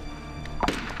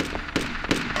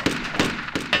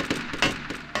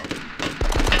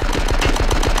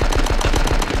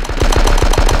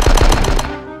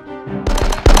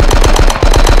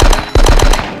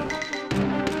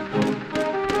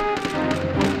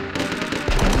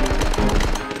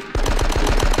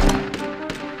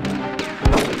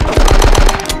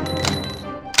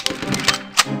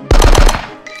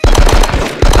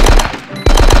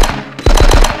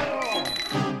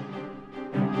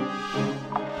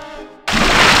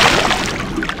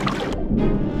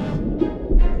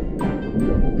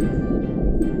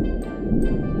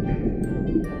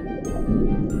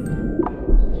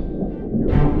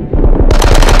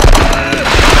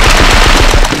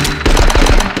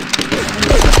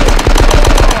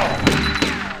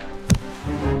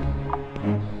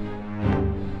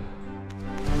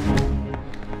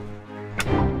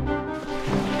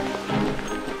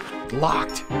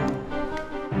 Locked.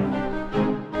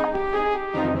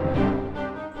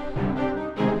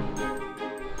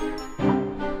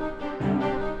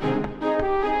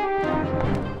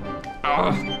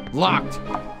 Locked.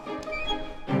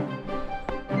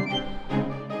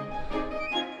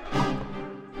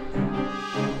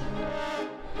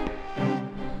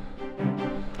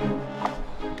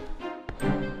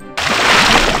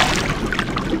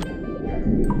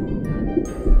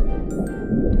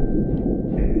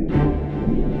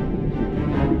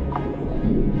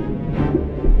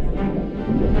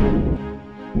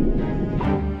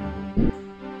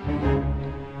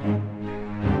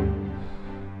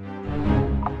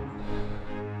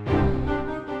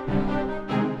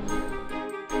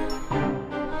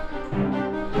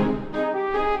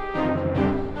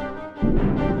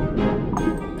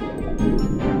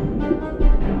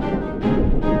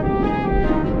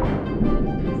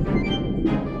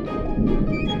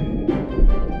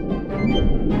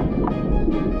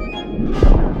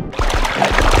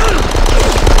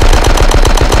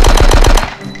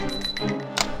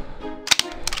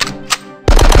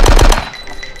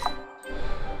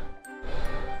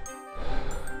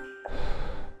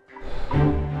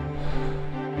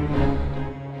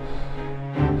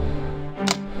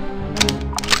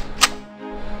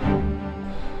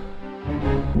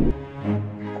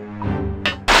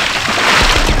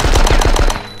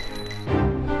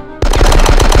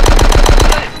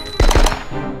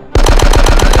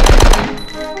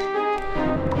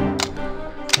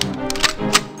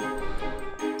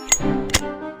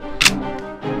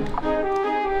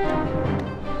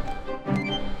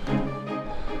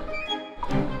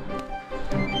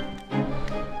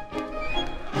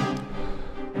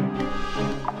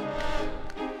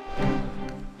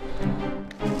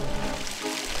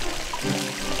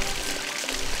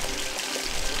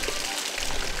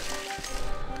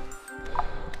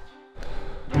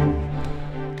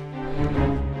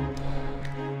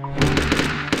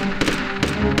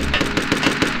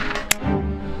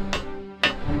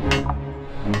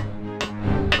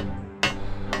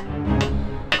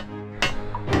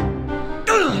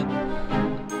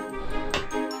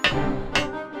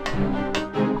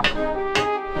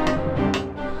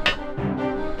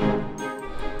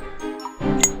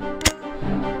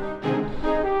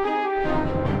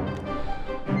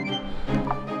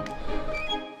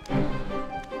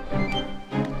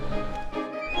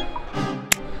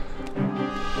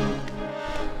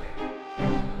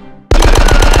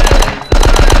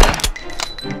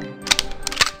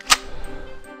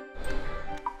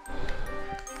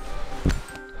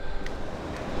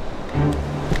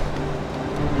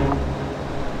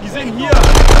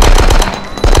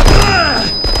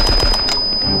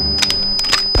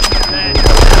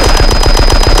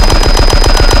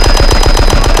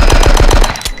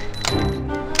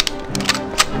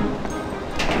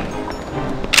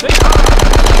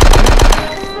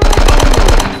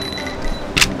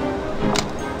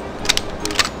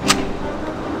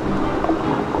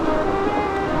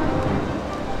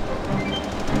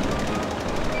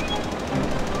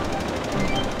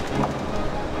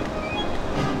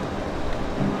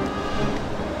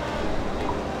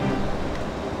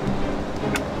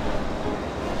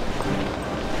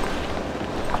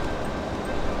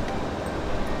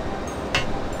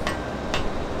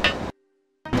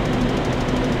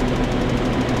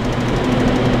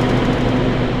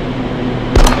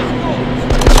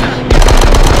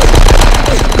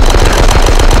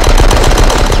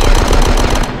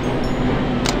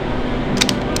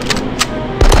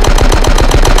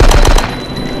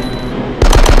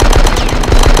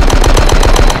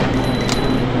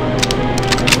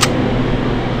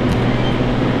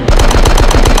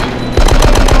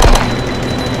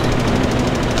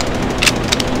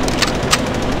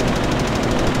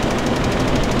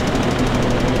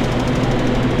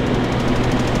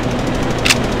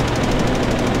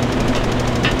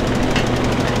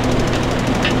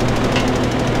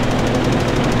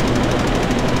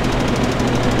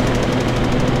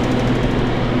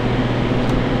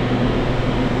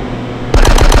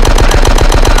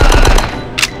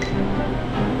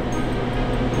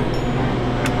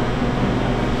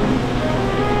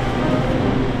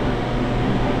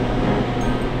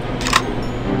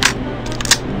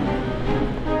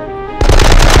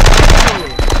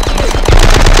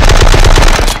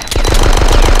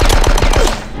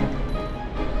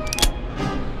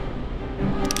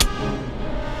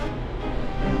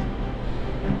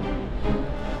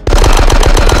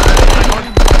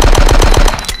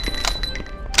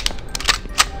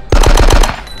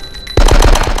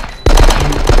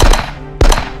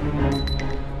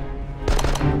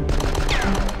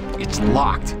 It's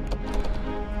locked.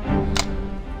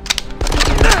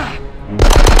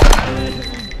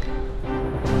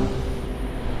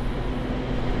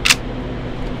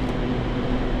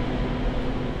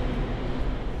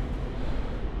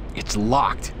 It's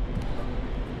locked.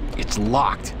 It's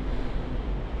locked.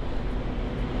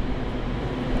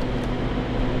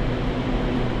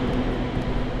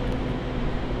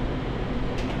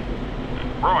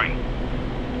 Roy,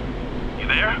 you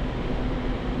there?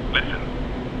 Listen,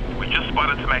 we just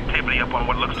spotted some activity up on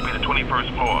what looks to be the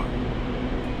 21st floor.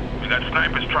 We got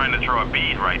snipers trying to throw a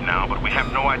bead right now, but we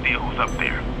have no idea who's up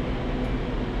there.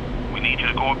 We need you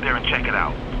to go up there and check it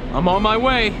out. I'm on my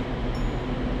way.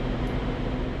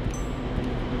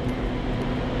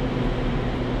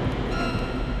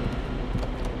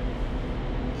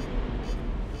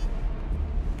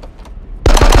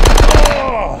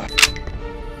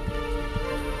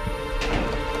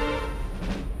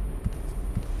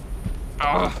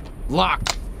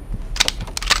 Locked.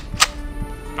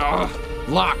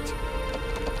 Locked.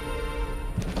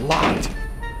 Locked.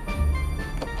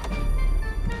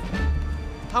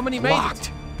 How many made Locked.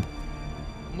 it?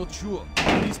 I'm not sure.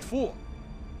 At least 4.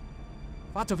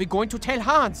 What are we going to tell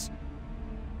Hans?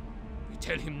 We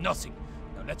tell him nothing.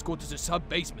 Now let's go to the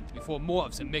sub-basement before more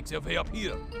of them make their way up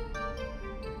here.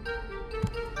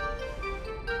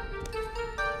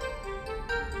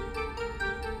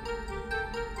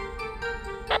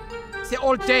 They're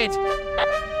all dead.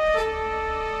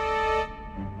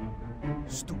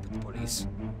 Stupid police.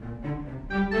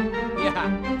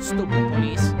 Yeah, stupid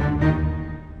police.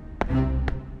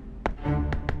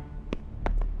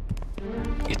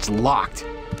 It's locked.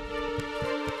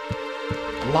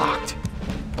 Locked.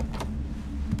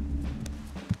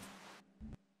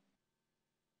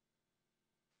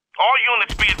 All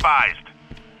units be advised.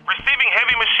 Receiving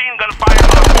heavy machine gun fire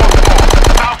from the 4th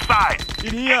floor, south side.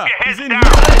 In here. Keep your heads He's in down.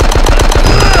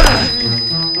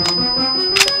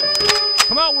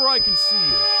 Come out where I can see you.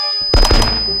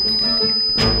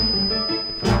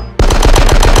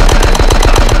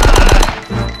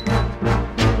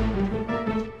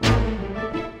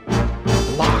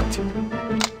 Locked.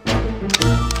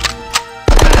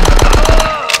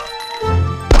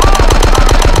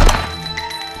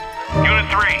 Unit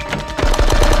 3,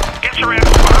 get your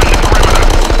asses behind the perimeter.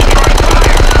 Destroying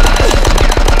fire.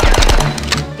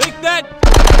 Take that!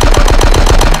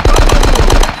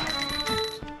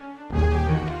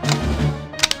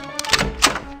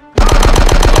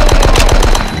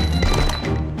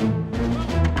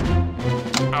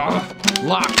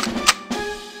 Locked.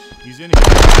 He's in here.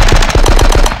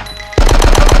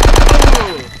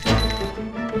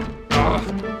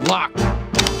 Locked.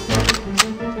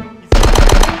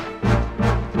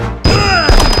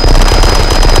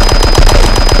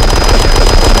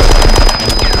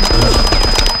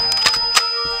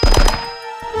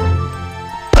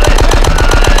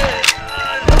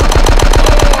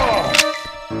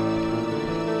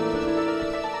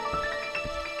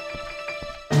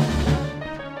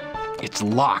 It's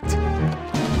locked.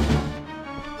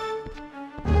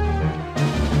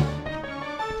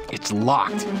 It's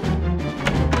locked.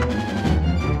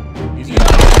 He's in here.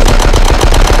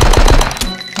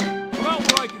 Come out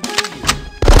where I can see you.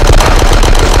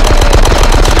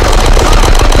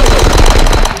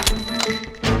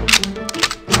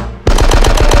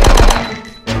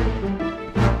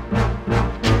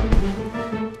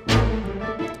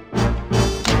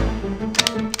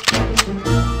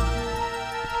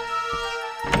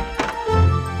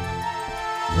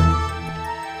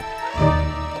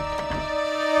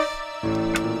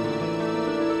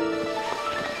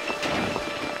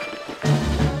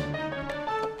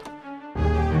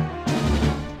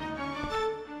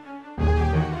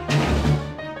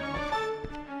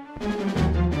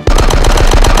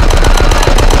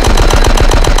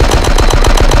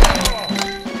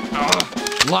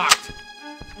 Locked.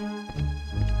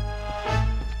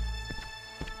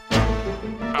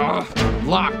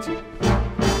 Locked.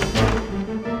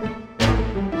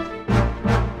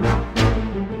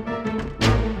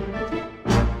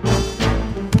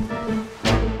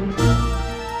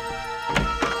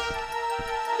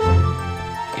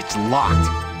 It's locked.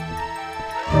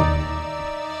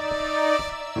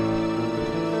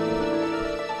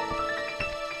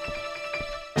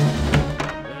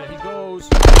 There he goes.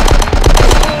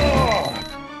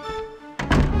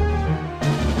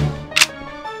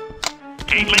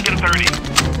 8 Lincoln 30.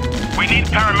 We need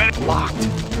paramedics. Locked.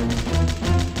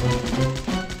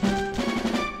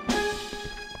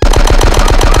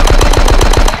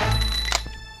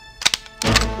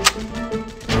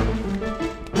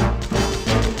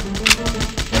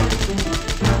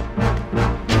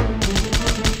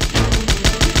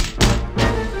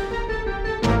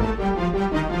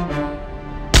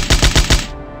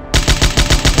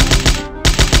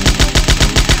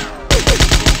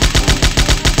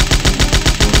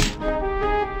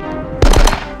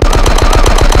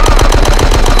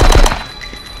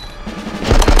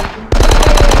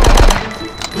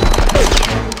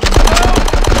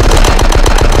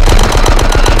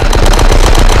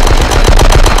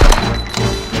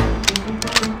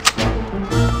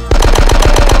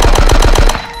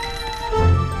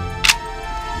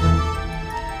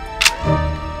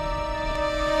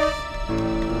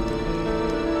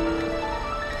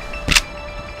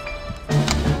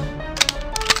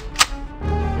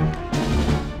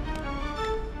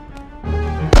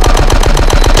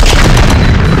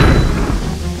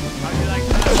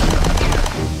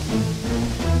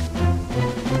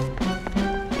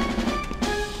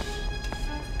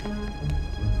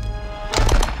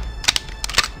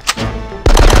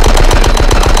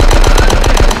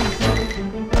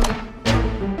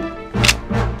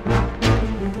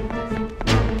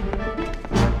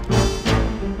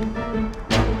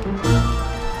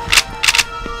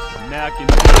 back and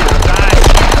die.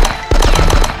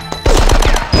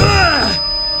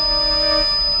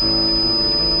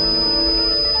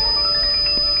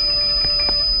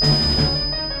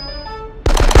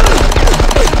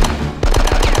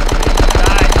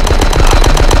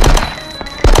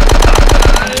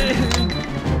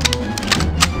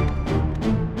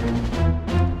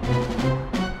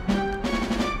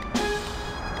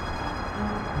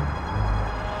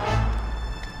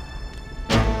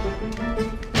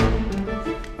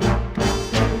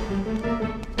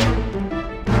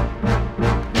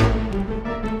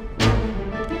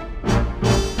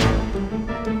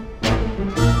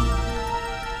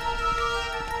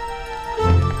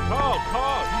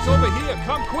 He's over here.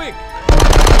 Come quick.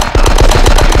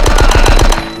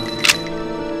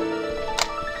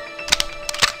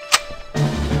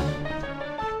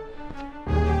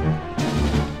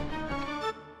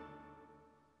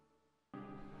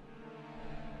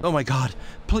 Oh my God,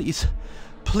 please,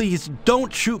 please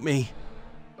don't shoot me.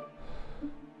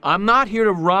 I'm not here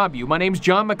to rob you. My name's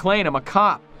John McClane. I'm a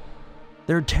cop.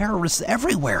 There are terrorists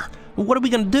everywhere. What are we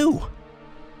gonna do?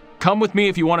 Come with me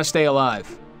if you want to stay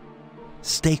alive.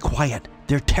 Stay quiet.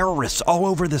 There are terrorists all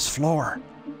over this floor.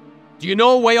 Do you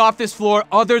know a way off this floor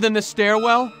other than the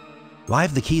stairwell? I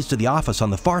have the keys to the office on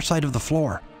the far side of the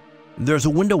floor. There's a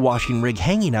window washing rig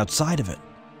hanging outside of it.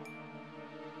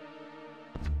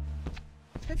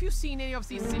 Have you seen any of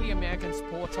these silly American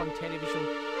sports on television?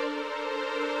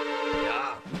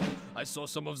 Yeah, I saw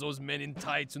some of those men in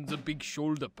tights and the big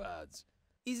shoulder pads.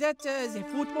 Is that the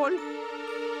football?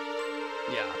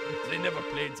 Yeah, they never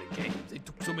played the game. They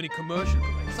took so many commercial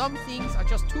breaks. Some things are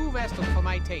just too Western for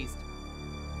my taste.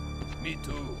 Me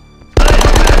too.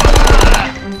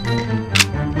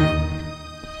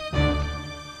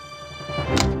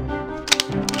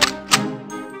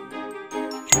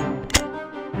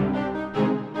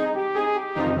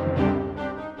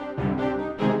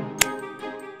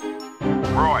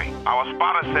 Roy, our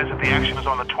spotter says that the action is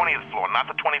on the 20th floor, not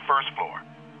the 21st floor.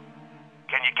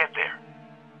 Can you get there?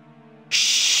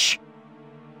 Shh.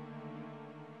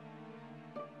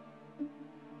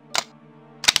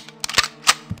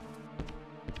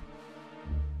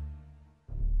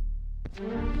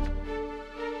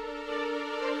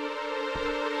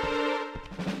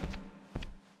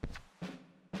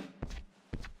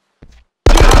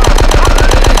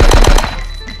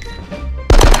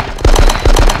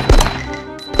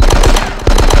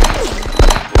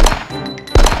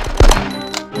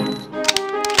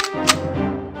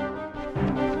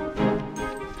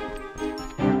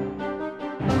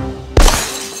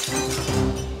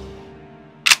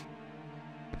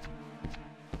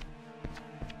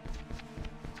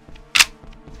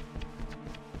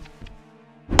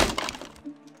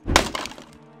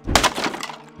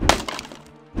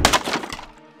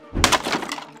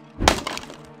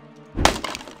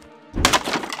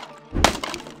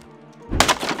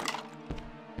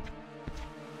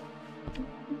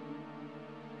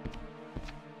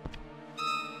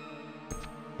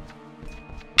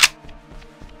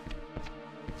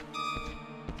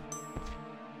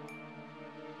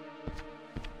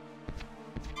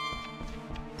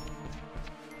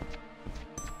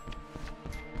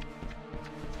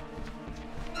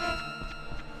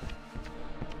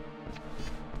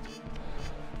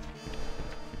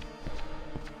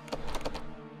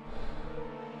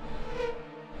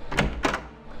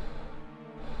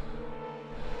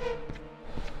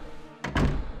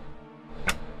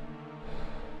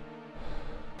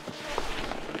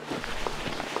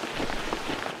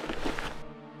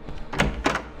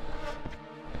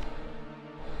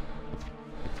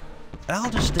 I'll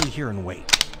just stay here and wait.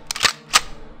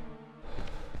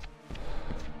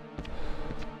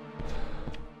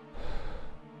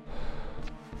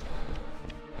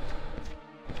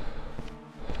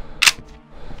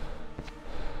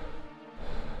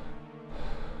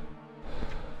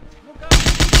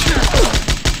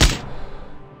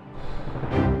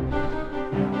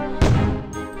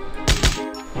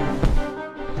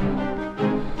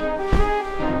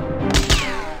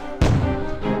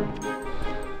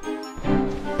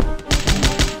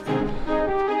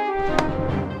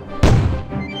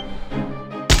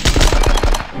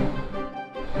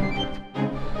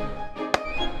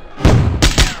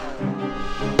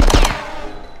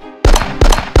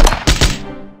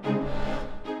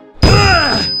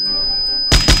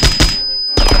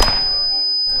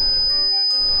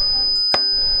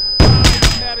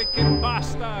 American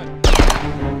bastard!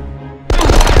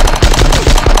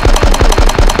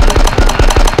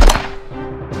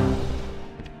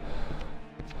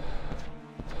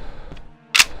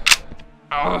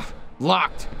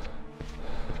 Locked.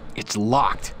 It's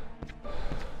locked.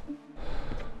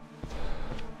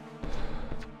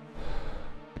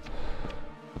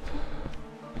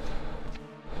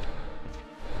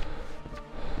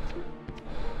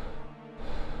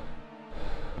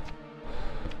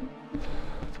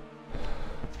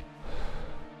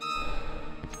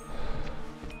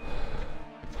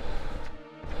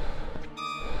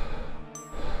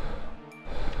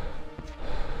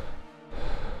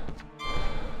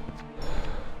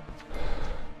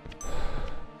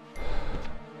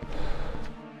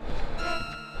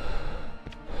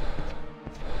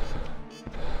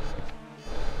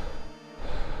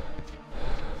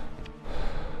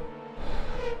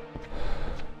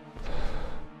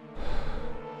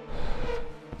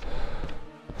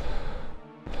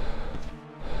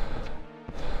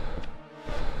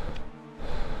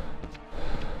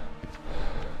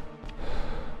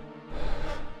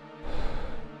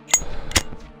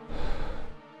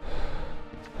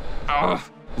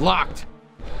 Locked.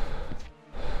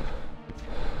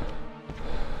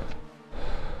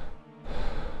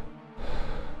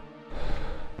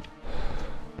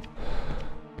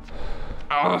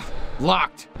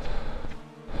 Locked.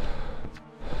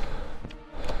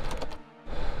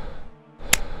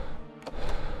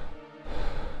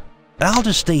 I'll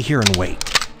just stay here and wait.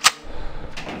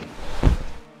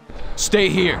 Stay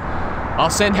here. I'll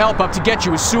send help up to get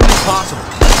you as soon as possible.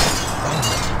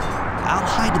 I'll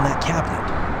hide in that cabinet.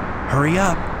 Hurry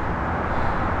up.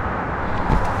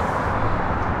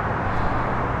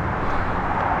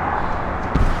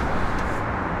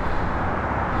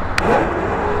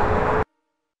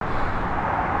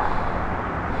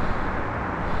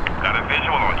 Got a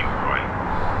visual on you, Roy.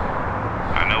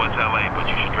 I know it's LA, but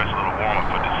you should dress a little warmer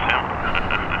for December.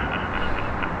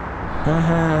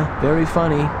 Very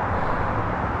funny. It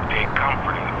ain't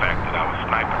comforting the fact that our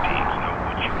sniper teams know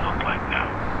what you look like now.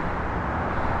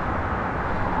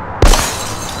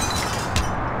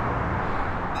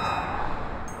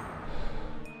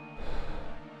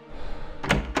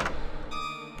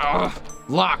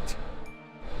 Locked.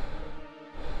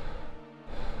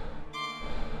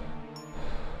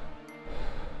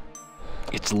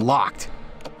 It's locked.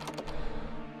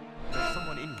 There's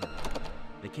someone in here.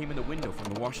 They came in the window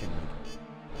from the washing rig.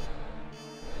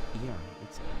 Yeah,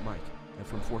 it's Mike. I'm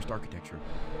from Forced Architecture.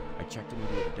 I checked into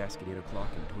at the desk at 8 o'clock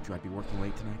and told you I'd be working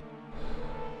late tonight.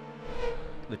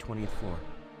 The 20th floor.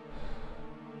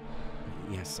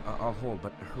 Yes, I'll hold,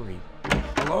 but hurry.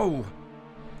 Hello?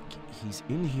 He's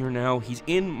in here now. He's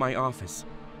in my office.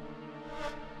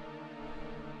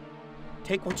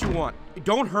 Take what you want.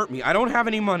 Don't hurt me. I don't have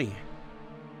any money.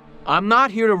 I'm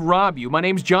not here to rob you. My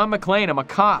name's John McClane. I'm a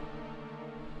cop.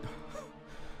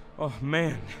 Oh,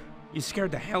 man. You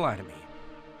scared the hell out of me.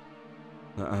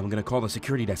 I'm gonna call the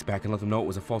security desk back and let them know it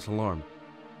was a false alarm.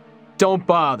 Don't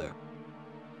bother.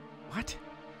 What?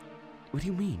 What do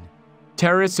you mean?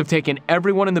 Terrorists have taken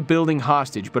everyone in the building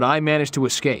hostage, but I managed to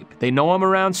escape. They know I'm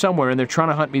around somewhere and they're trying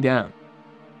to hunt me down.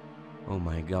 Oh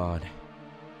my God.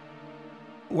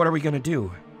 What are we gonna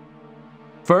do?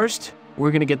 First,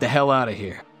 we're gonna get the hell out of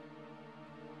here.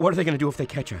 What are they gonna do if they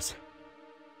catch us?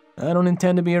 I don't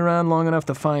intend to be around long enough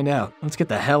to find out. Let's get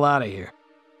the hell out of here.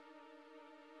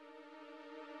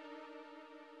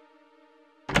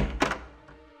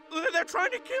 They're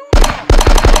trying to kill me!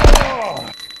 Oh!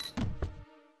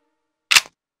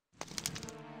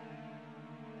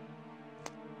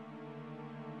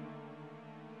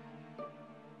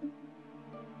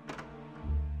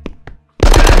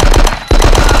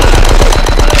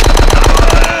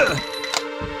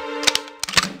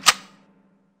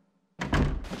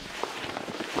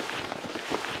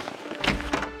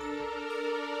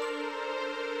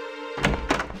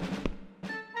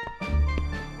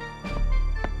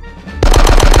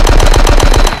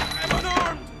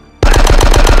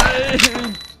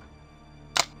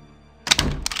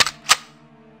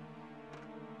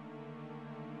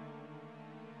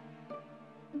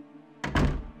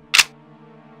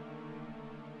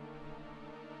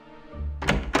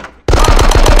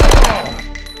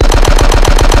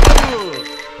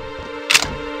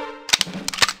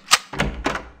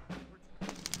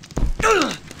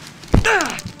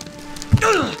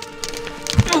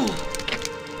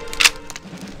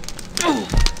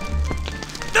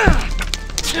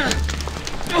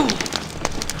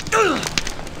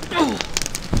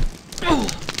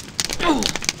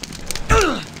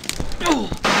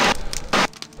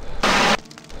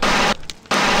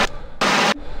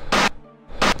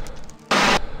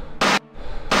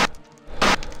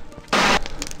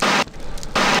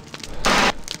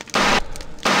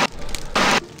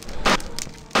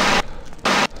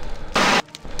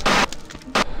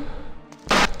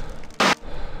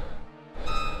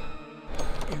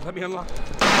 Let me unlock.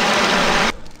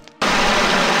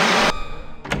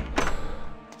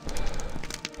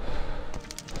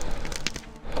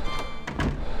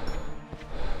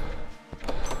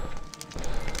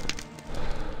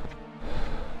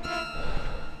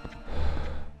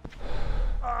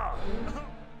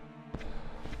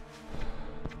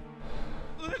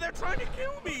 They're trying to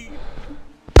kill me.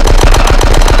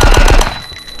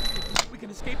 We can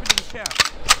escape into the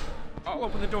shaft. I'll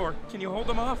open the door. Can you hold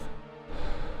them off?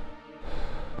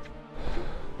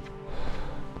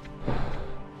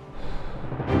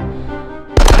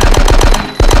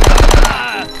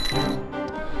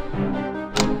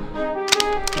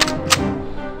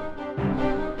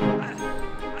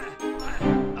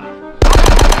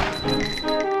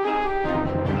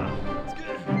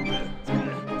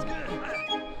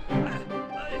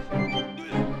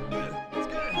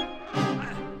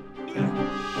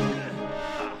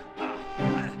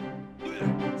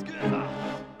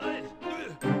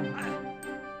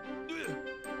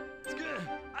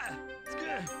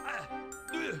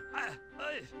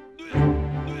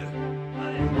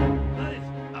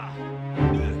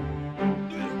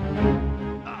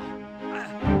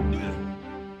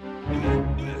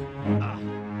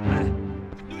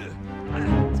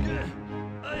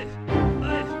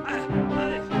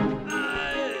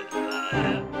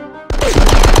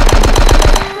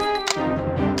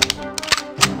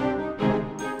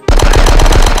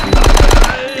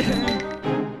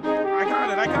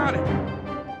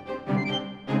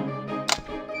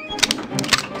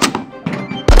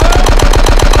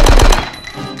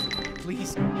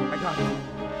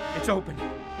 It's open.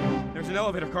 There's an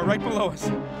elevator car right below us.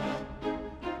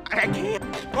 I can't.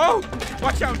 Whoa!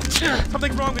 Watch out!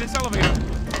 Something's wrong with this elevator.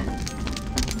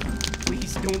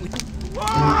 Please don't leave.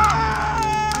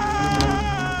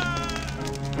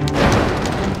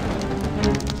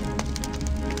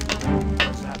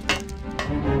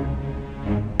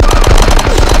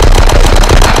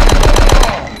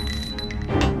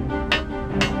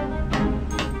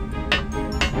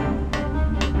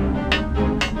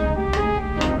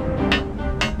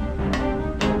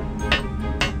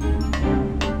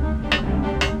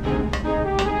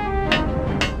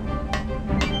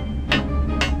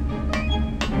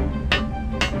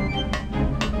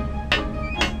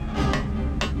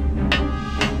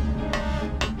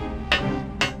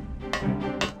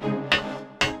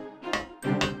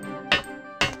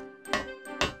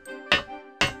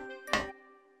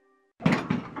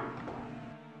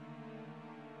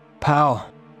 Pal,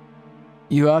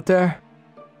 you out there?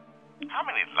 How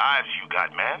many lives you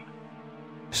got, man?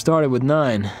 Started with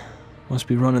 9. Must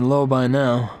be running low by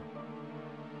now.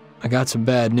 I got some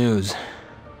bad news.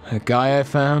 That guy I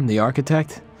found, the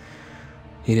architect,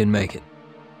 he didn't make it.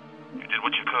 You did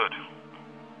what you could.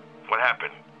 What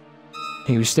happened?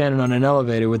 He was standing on an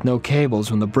elevator with no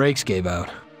cables when the brakes gave out.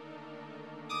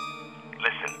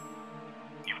 Listen,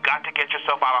 you've got to get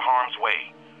yourself out of harm's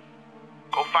way.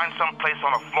 Go find some place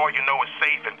on the floor you know is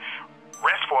safe and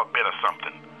rest for a bit or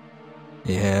something.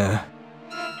 Yeah.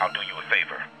 I'll do you a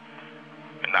favor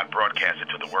and not broadcast it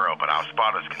to the world, but our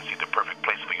spotters can see the perfect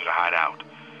place for you to hide out.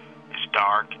 It's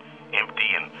dark, empty,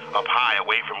 and up high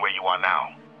away from where you are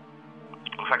now.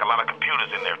 Looks like a lot of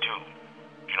computers in there, too.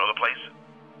 You know the place?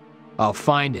 I'll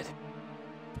find it.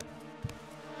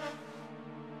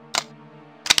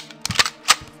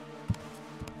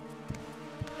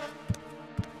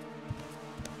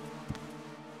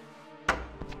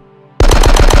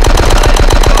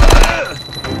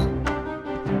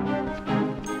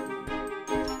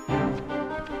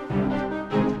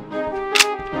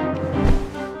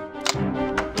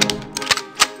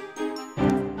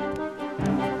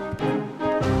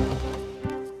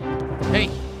 Hey,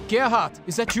 Gerhard,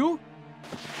 is that you?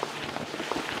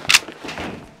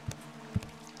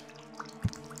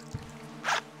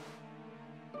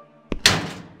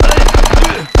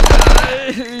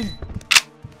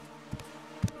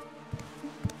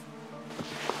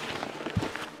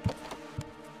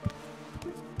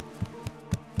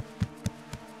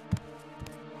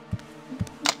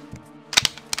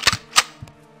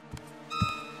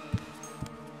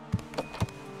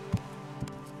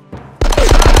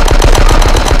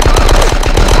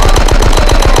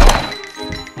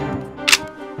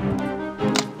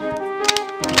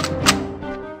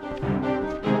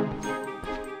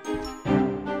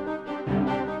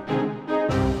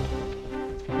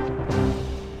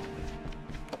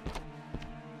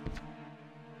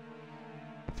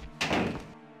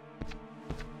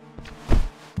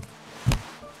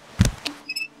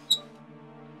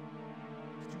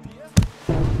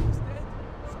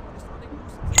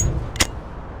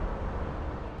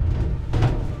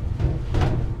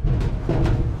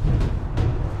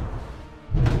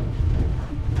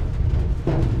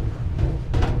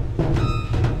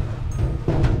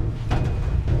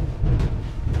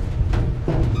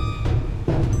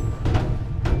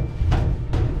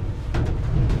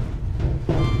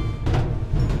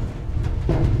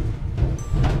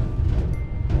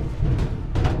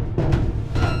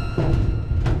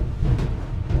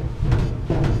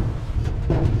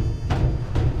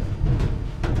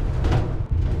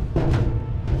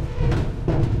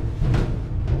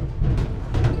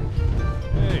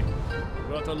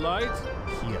 Light?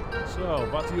 Here. So,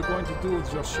 what are you going to do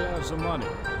with your shares of money?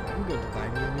 I'm going to buy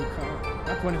me a new car.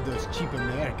 Not one of those cheap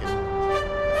American ones.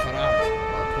 Ferrari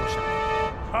or Porsche.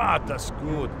 Ah, that's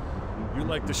good. You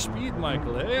like the speed,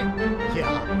 Michael, eh?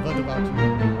 Yeah, what about you?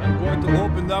 I'm going to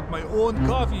open up my own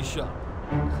coffee shop.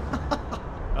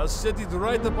 I'll set it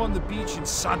right up on the beach in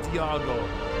Santiago,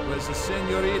 where the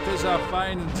senoritas are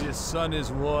fine and the sun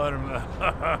is warm.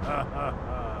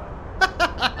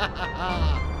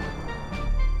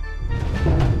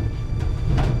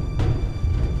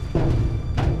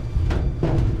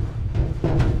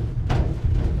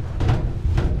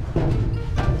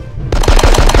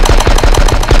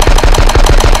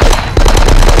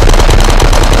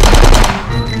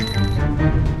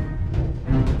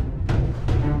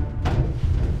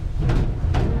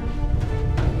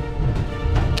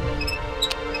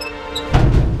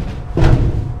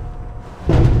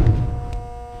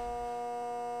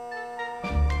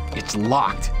 It's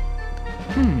locked.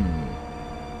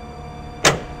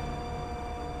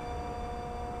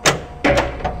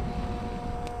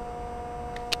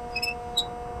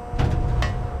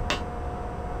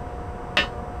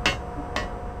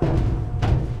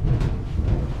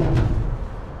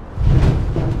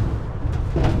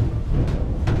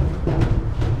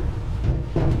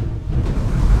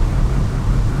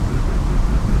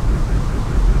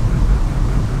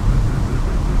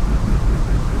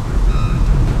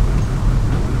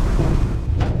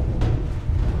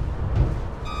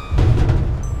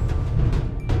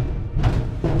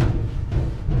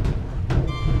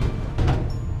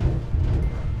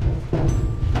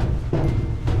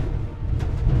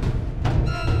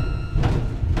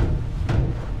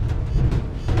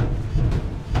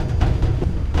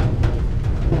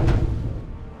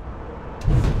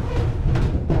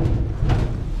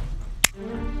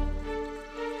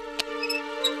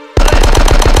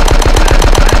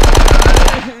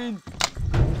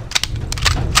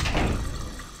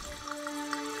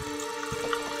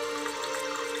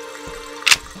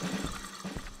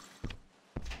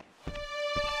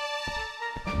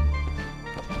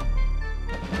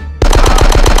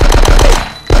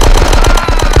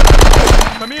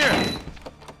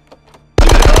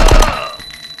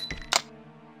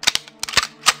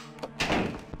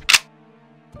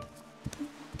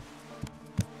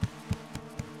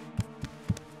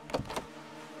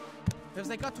 Have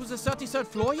they got to the 33rd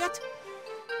floor yet?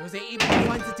 Were they able to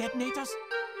find the detonators?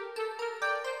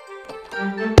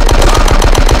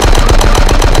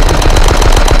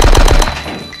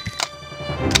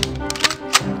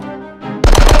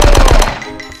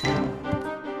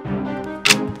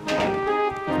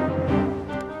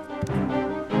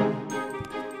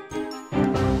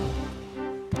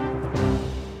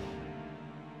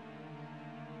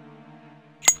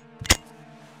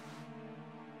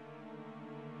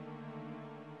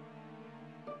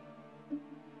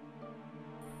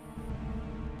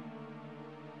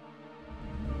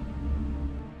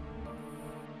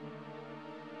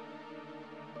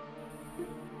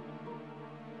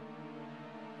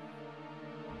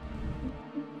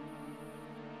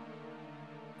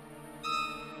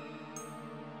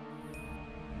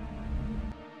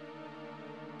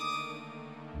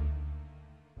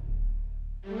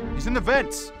 He's in the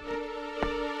vents.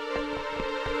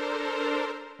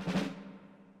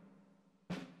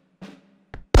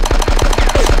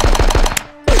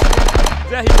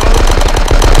 There he goes.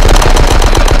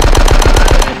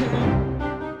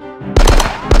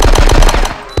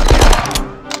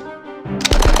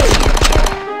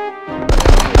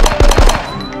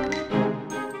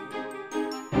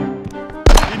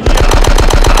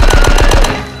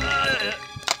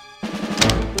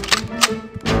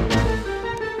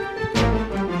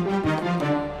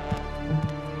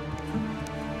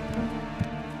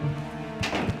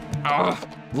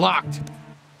 Locked.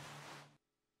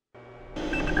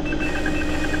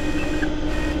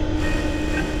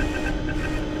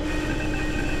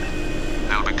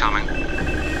 They'll be coming.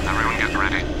 Everyone get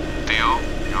ready. Theo,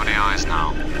 you're the eyes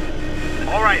now.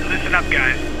 Alright, listen up,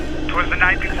 guys. 'Twas the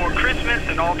night before Christmas,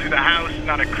 and all through the house,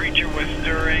 not a creature was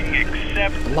stirring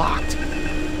except... Locked.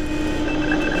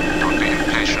 Don't be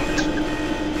impatient.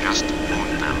 Just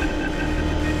wound them.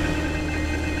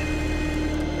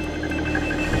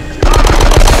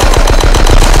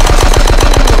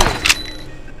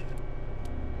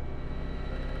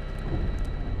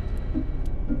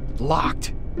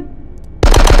 Locked.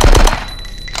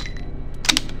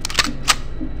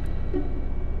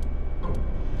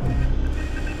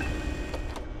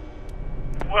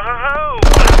 Whoa!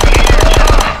 What a weird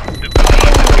shot. The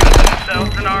police have got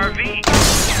themselves an RV.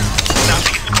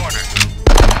 Southeast corner.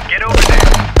 Get over there.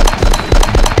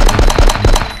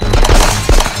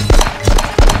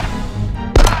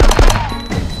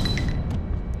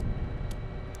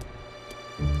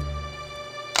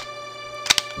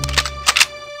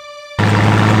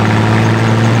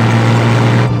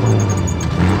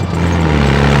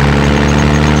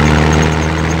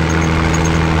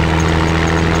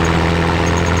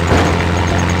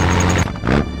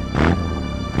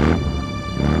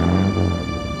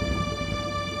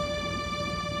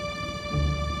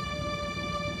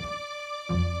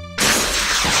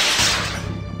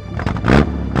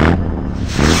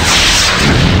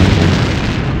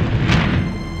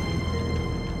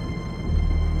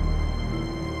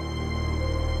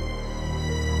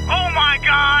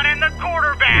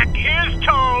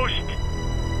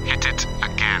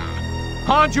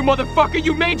 You motherfucker,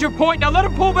 you made your point, now let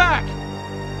him pull back!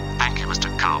 Thank you, Mr.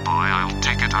 Cowboy. I'll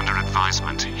take it under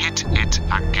advisement. Hit it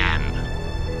again.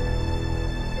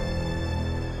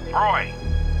 Roy,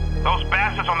 those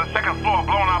bastards on the second floor are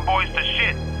blowing our boys to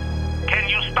shit. Can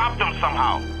you stop them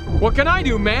somehow? What can I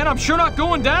do, man? I'm sure not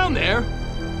going down there.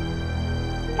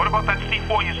 What about that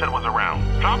C4 you said was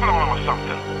around? Drop it on him or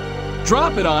something.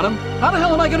 Drop it on him? How the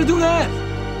hell am I gonna do that?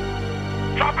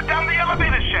 Drop it down the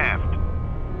elevator shaft.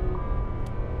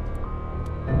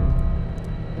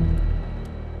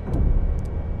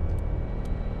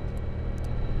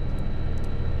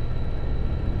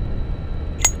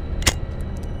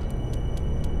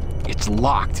 It's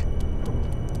locked.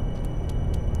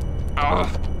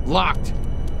 Locked.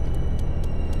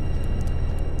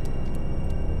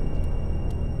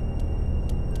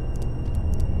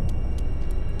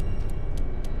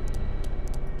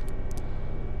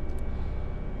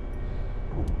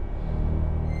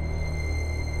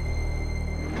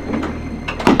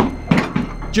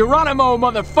 Geronimo,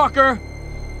 motherfucker!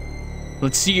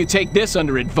 Let's see you take this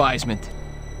under advisement.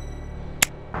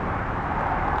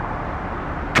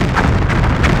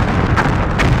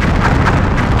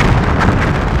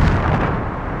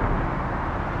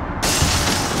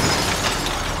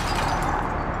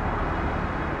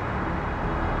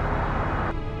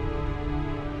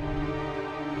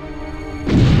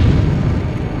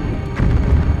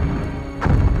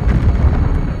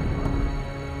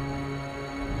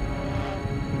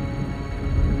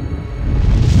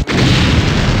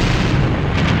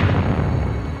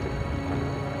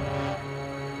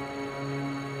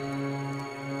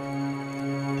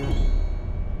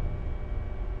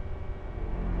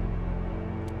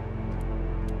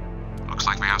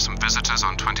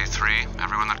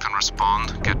 Everyone that can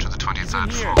respond, get to the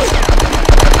 23rd floor.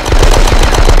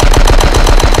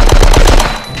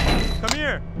 Come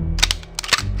here.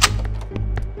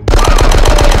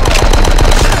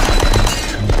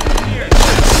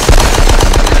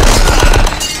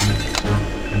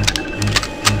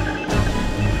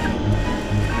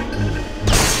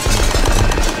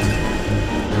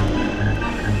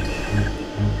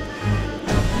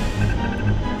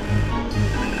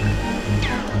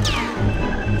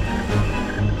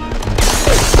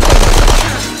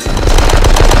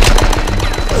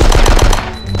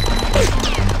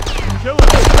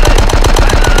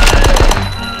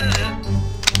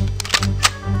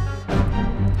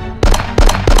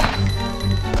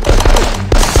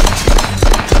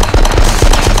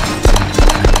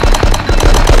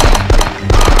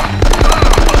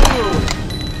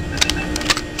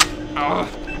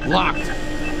 Locked.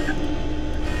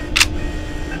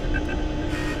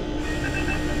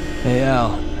 Hey,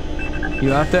 Al.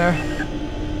 You out there?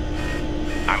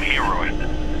 I'm here, Roy.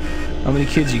 How many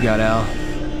kids you got, Al?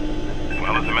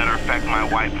 Well, as a matter of fact, my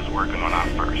wife is working on our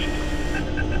first.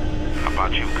 How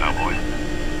about you, cowboy?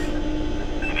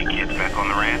 Any kids back on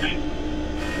the ranch?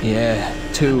 Yeah,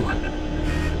 2.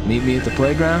 Meet me at the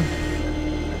playground?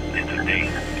 It's a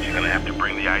date, but you're gonna have to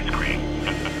bring the ice cream.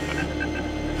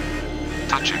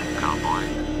 Touching, cowboy.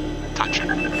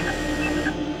 Touching.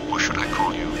 Or should I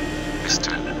call you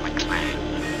Mr. McLean?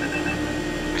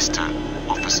 Mr.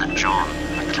 Officer John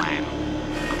McLean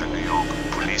of the New York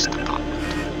Police Department.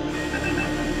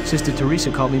 Sister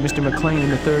Teresa called me Mr. McLean in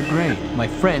the 3rd grade. My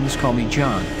friends call me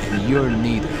John, and you're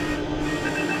neither.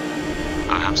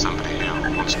 I have somebody here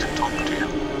who wants to talk to you.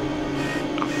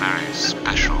 A very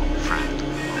special friend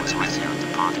who was with you at the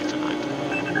party tonight.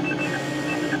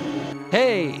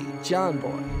 Hey, John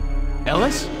boy.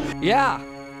 Ellis? Yeah,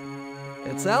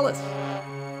 it's Ellis.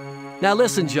 Now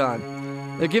listen, John.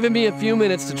 They're giving me a few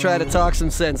minutes to try to talk some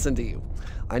sense into you.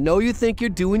 I know you think you're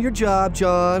doing your job,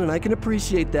 John, and I can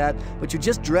appreciate that, but you're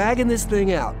just dragging this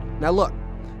thing out. Now look,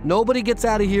 nobody gets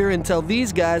out of here until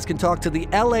these guys can talk to the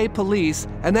LA police,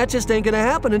 and that just ain't gonna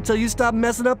happen until you stop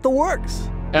messing up the works.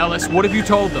 Ellis, what have you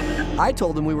told them? I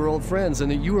told them we were old friends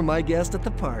and that you were my guest at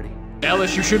the party.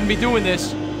 Ellis, you shouldn't be doing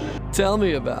this. Tell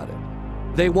me about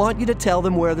it. They want you to tell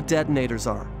them where the detonators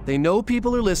are. They know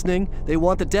people are listening. They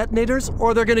want the detonators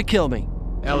or they're gonna kill me.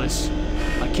 Ellis,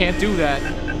 I can't do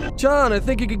that. John, I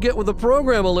think you could get with the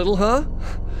program a little, huh?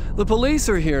 The police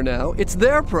are here now. It's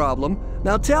their problem.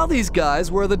 Now tell these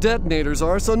guys where the detonators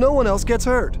are so no one else gets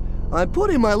hurt. I'm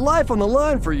putting my life on the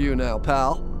line for you now,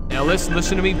 pal. Ellis,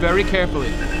 listen to me very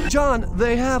carefully. John,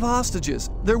 they have hostages.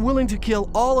 They're willing to kill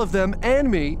all of them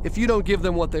and me if you don't give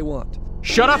them what they want.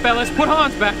 Shut up, Ellis. Put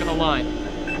Hans back on the line.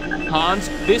 Hans,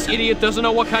 this idiot doesn't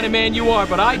know what kind of man you are,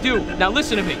 but I do. Now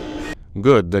listen to me.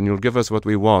 Good, then you'll give us what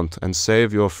we want and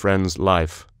save your friend's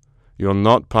life. You're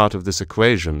not part of this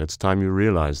equation. It's time you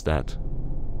realize that.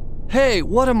 Hey,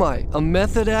 what am I, a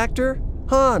method actor?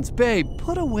 Hans, babe,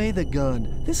 put away the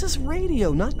gun. This is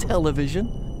radio, not television.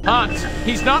 Hans,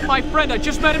 he's not my friend. I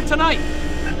just met him tonight.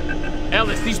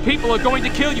 Ellis, these people are going to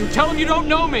kill you. Tell them you don't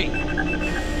know me.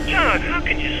 John, how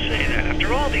can you say that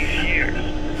after all these years?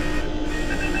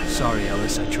 Sorry,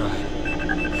 Ellis, I tried.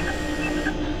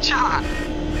 John!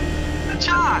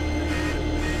 John!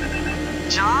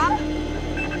 John?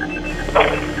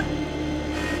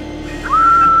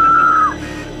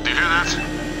 Do you hear that?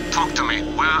 Talk to me.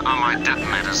 Where are my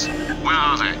detonators? Where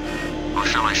are they? Or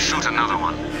shall I shoot another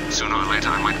one? Sooner or later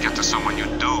I might get to someone you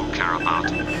do care about.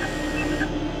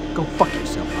 Go fuck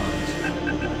yourself, Hans.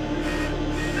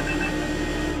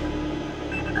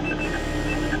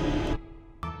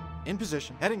 In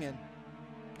position, heading in.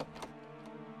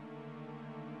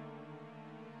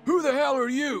 Who the hell are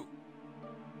you?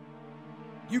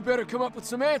 You better come up with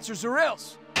some answers or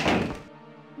else.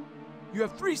 You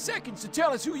have 3 seconds to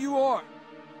tell us who you are.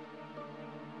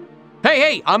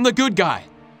 Hey, I'm the good guy.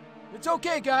 It's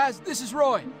okay, guys. This is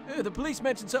Roy. The police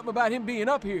mentioned something about him being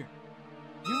up here.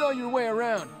 You know your way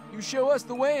around. You show us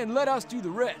the way and let us do the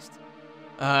rest.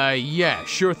 Yeah,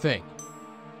 sure thing.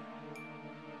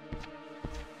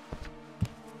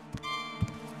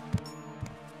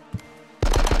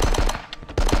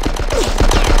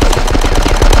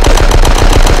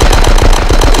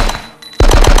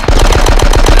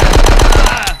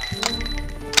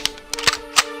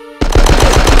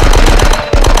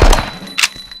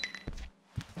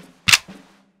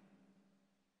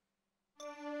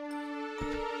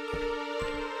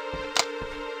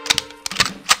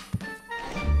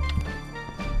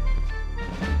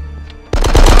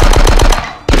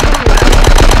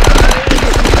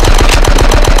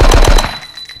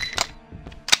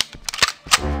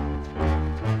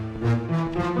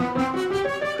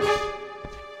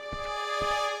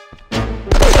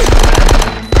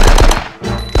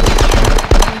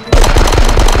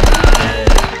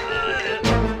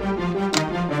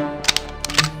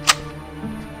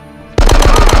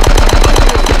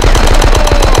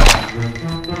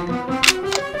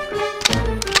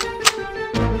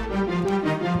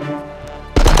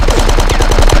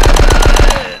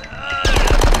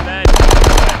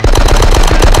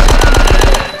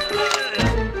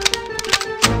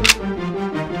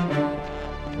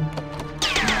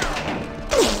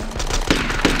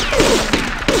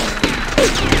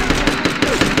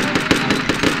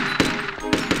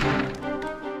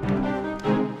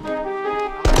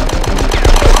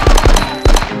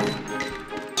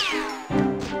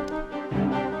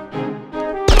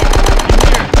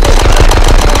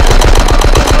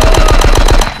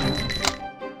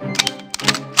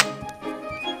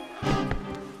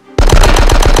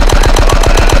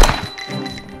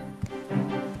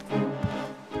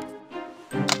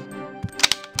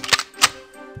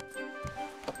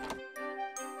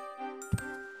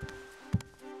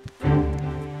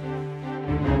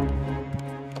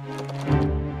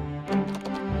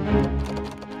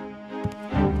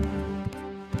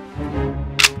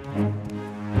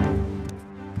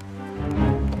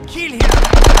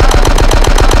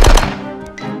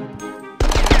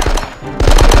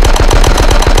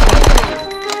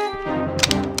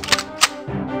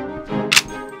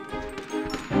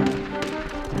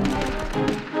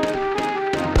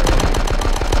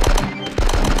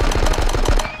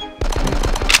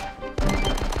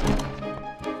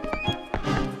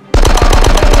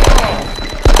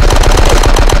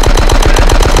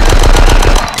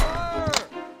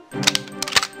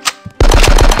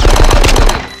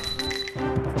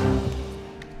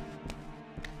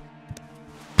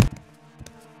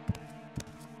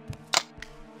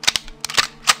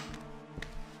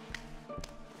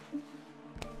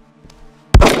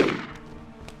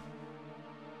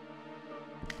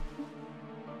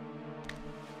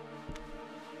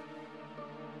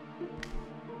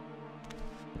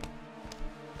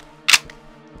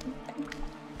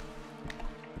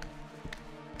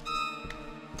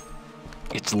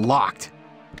 It's locked.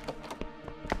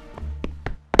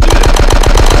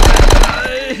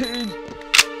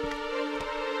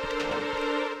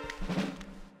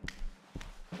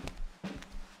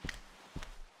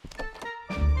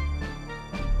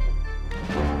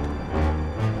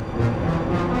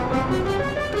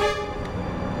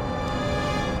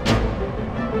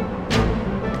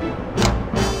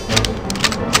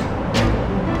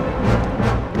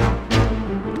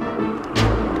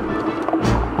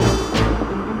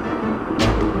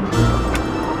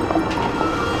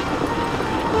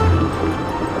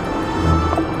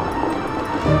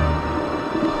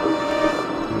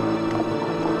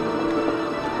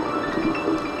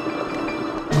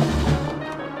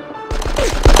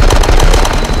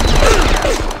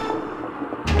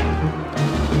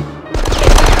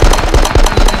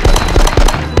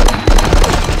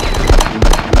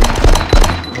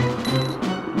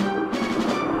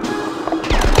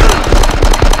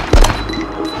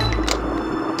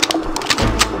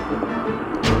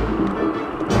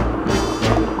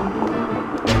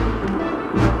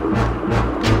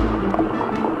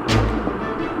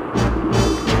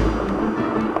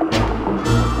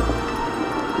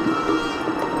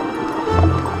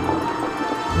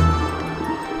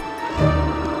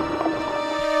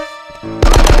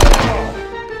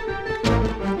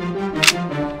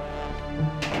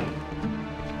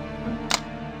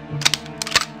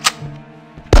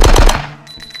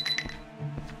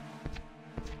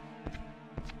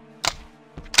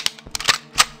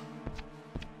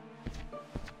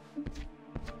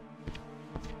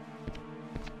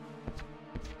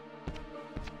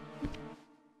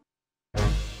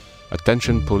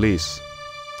 Attention police.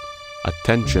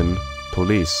 Attention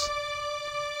police.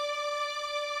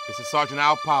 This is Sergeant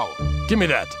Al Powell. Give me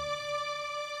that.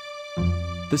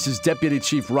 This is Deputy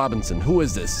Chief Robinson. Who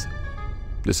is this?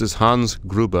 This is Hans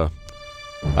Gruber.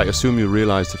 I assume you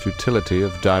realize the futility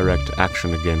of direct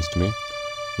action against me.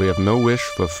 We have no wish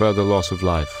for further loss of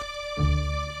life.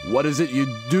 What is it you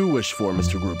do wish for,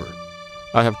 Mr. Gruber?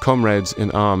 I have comrades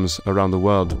in arms around the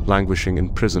world languishing in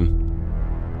prison.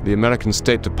 The American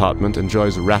State Department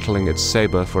enjoys rattling its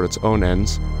saber for its own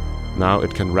ends. Now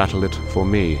it can rattle it for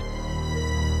me.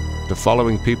 The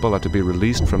following people are to be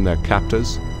released from their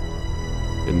captors.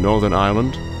 In Northern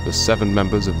Ireland, the 7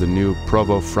 members of the new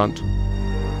Provo Front.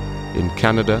 In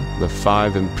Canada, the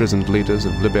 5 imprisoned leaders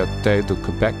of Liberté de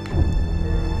Quebec.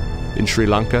 In Sri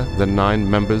Lanka, the 9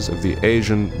 members of the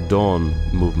Asian Dawn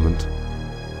movement.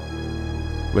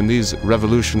 When these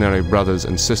revolutionary brothers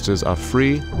and sisters are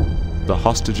free, the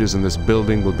hostages in this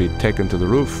building will be taken to the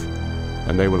roof,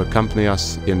 and they will accompany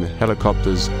us in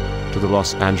helicopters to the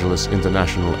Los Angeles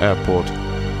International Airport,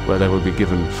 where they will be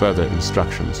given further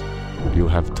instructions. You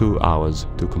have 2 hours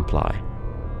to comply.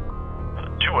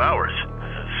 2 hours?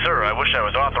 Sir, I wish I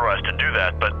was authorized to do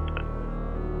that, but...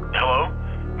 Hello?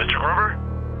 Mr. Gruber?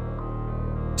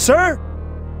 Sir?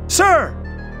 Sir!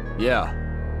 Yeah.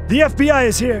 The FBI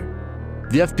is here.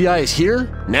 The FBI is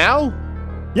here? Now?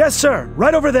 Yes, sir.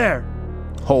 Right over there.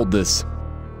 Hold this.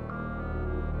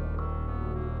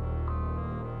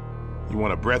 You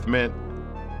want a breath mint?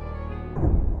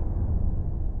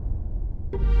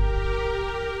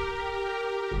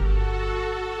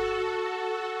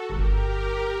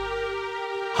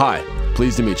 Hi,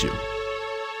 pleased to meet you.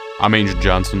 I'm Agent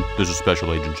Johnson. This is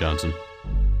Special Agent Johnson.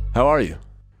 How are you?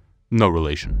 No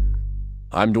relation.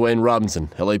 I'm Dwayne Robinson,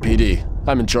 LAPD.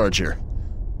 I'm in charge here.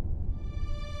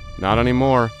 Not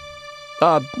anymore.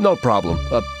 No problem.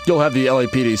 You'll have the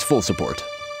LAPD's full support.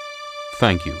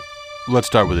 Thank you. Let's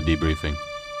start with a debriefing.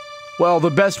 Well,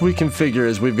 the best we can figure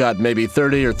is we've got maybe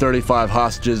 30 or 35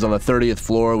 hostages on the 30th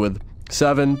floor with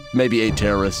 7, maybe 8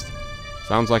 terrorists.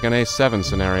 Sounds like an A7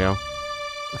 scenario.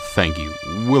 Thank you.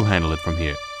 We'll handle it from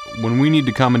here. When we need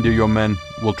to commandeer your men,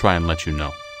 we'll try and let you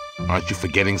know. Aren't you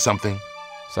forgetting something?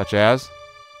 Such as?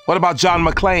 What about John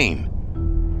McClane?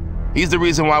 He's the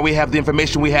reason why we have the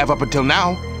information we have up until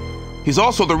now. He's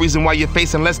also the reason why you're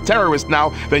facing less terrorists now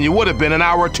than you would have been an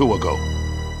hour or 2 ago.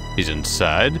 He's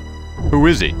inside? Who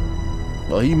is he?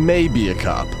 Well, he may be a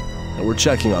cop, and we're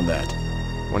checking on that.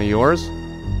 One of yours?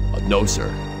 No,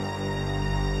 sir.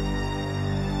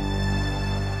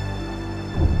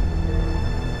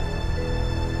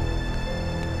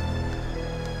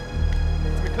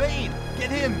 McClane,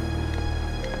 get him!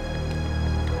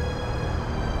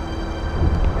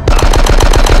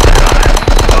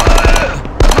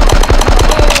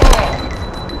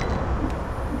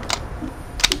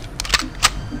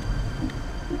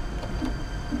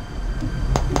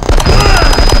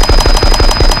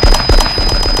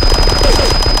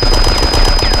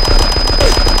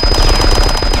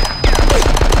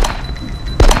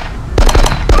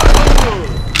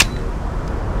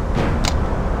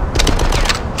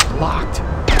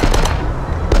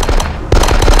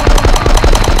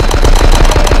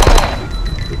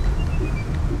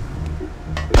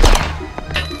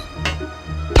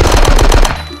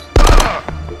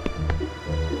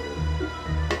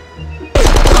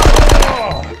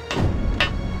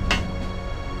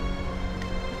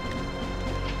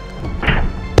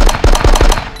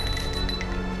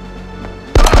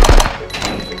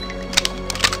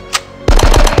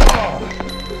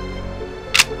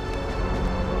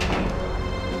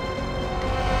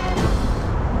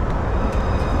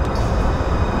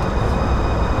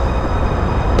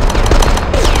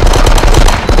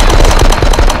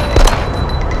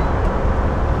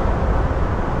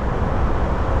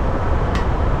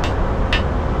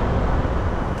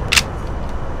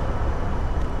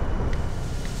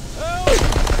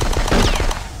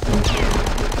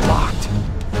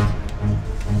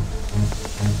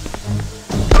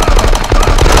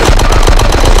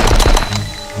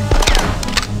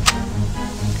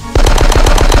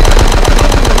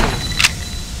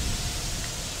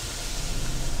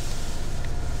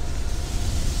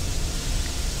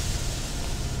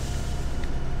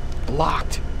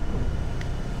 Locked.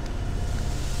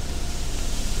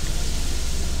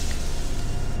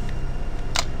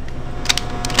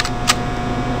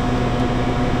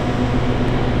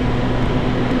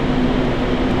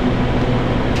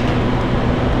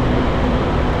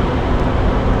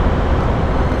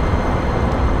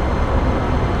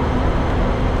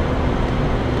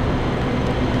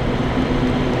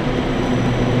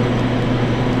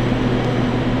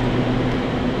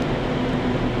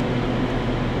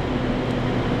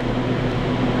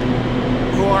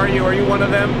 Are you one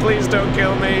of them? Please don't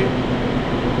kill me.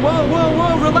 Whoa, whoa,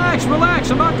 whoa, relax,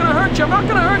 relax. I'm not gonna hurt you. I'm not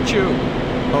gonna hurt you.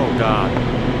 Oh, God.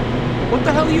 What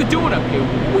the hell are you doing up here?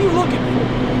 What were you looking for?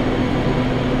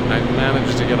 I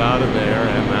managed to get out of there,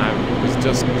 and I was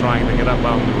just trying to get up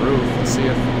on the roof and see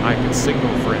if I could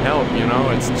signal for help, you know?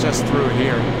 It's just through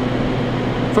here.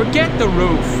 Forget the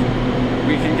roof.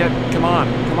 We can get... Come on,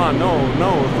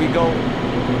 no, if we go...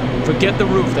 Forget the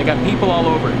roof. They got people all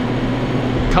over it.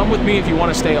 Come with me if you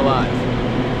want to stay alive.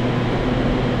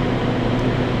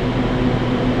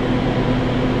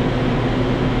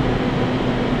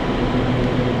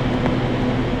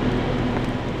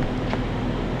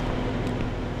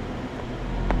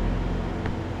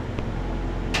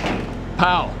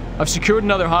 Pal, I've secured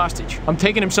another hostage. I'm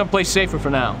taking him someplace safer for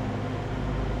now.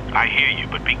 I hear you,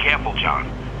 but be careful,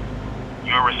 John.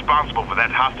 You're responsible for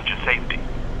that hostage's safety.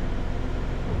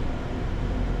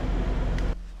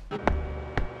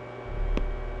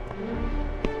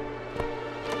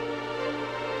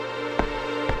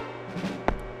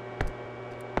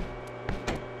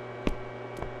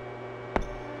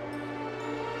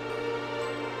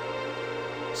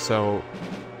 So,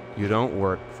 you don't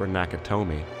work for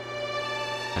Nakatomi,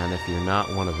 and if you're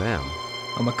not one of them...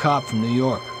 I'm a cop from New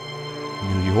York.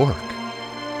 New York?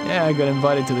 Yeah, I got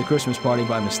invited to the Christmas party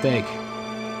by mistake.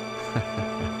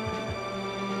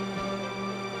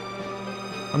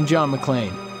 I'm John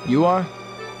McClane. You are?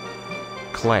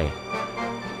 Clay.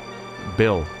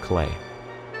 Bill Clay.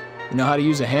 You know how to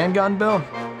use a handgun, Bill?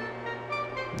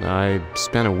 I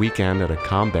spent a weekend at a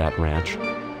combat ranch.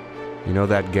 You know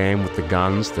that game with the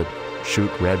guns that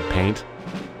shoot red paint?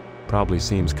 Probably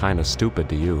seems kinda stupid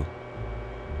to you.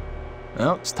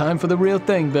 Well, it's time for the real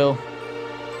thing, Bill.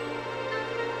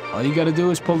 All you gotta do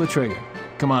is pull the trigger.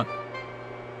 Come on.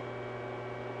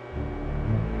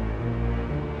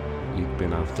 Ich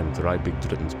bin auf dem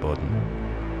 3-Big-Drittensboden.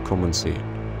 Kommen Sie.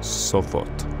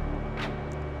 Sofort.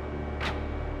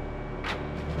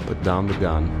 Put down the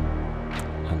gun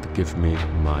and give me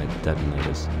my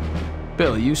detonators.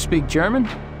 Bill, you speak German?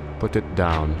 Put it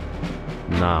down.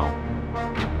 Now.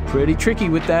 Pretty tricky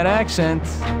with that accent.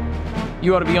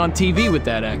 You ought to be on TV with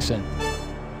that accent.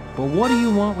 But what do you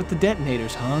want with the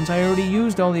detonators, Hans? I already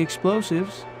used all the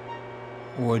explosives.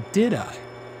 Or did I?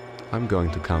 I'm going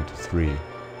to count to 3.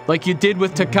 Like you did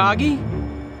with Takagi?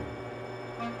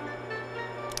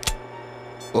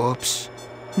 Oops.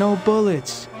 No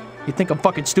bullets. You think I'm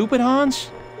fucking stupid, Hans?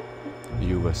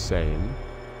 You were saying?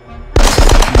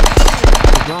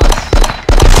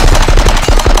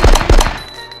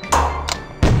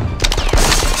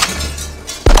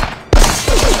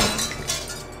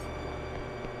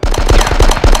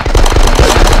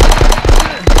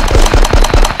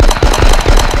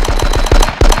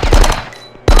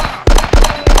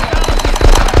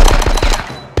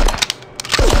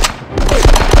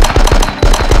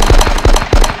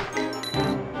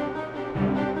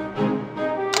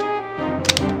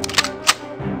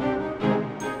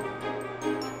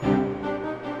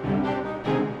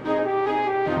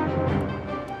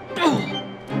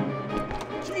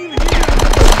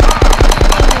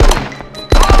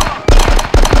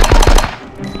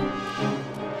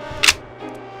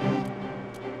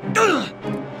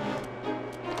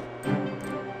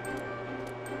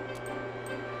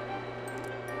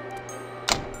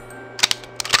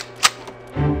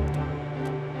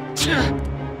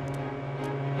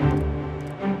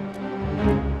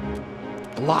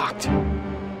 Blocked.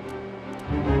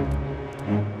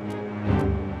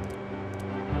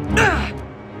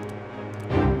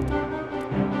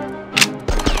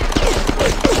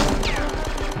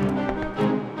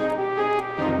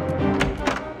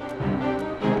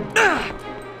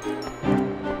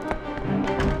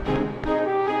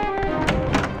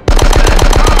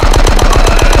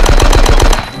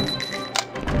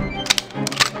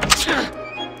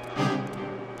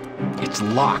 It's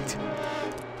locked.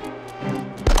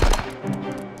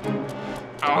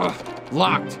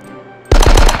 Locked.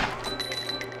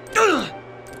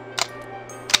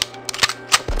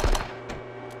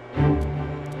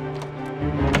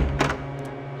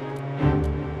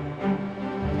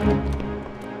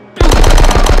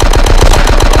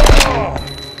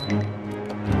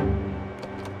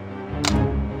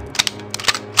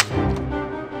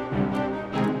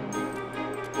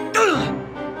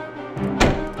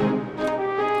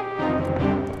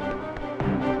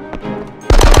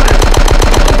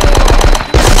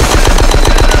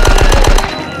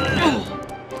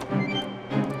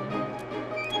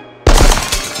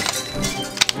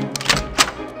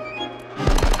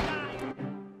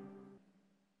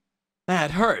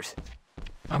 That hurt.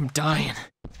 I'm dying.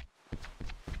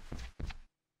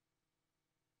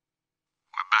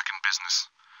 We're back in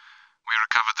business. We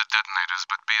recovered the detonators,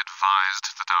 but be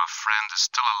advised that our friend is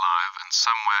still alive and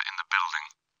somewhere in the building.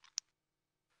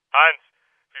 Hans,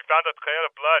 we found a trail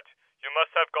of blood. You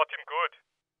must have got him good.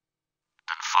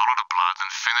 Then follow the blood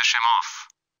and finish him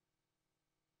off.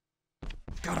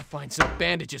 Gotta find some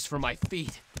bandages for my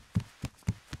feet.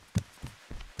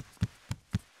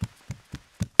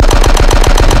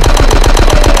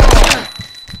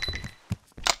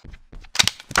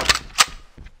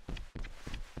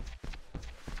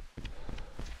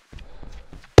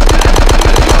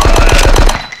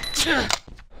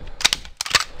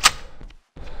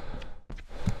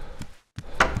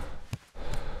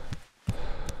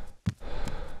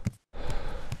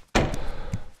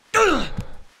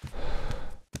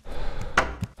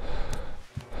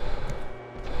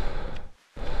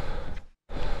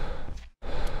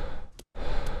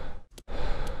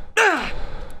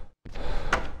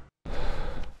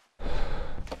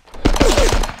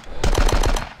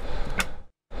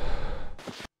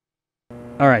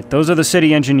 Alright, those are the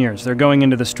city engineers. They're going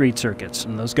into the street circuits.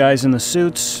 And those guys in the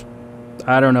suits,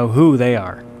 I don't know who they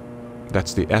are.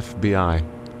 That's the FBI.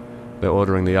 They're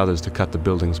ordering the others to cut the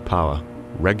building's power.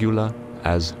 Regular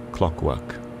as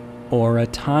clockwork. Or a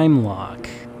time lock.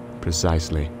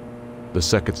 Precisely. The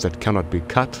circuits that cannot be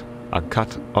cut are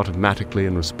cut automatically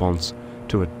in response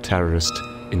to a terrorist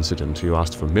incident. You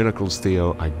asked for miracles,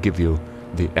 Theo. I give you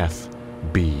the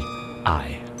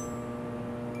FBI.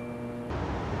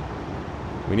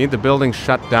 We need the building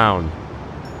shut down.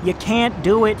 You can't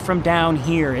do it from down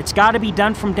here. It's got to be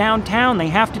done from downtown. They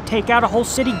have to take out a whole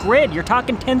city grid. You're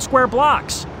talking 10 square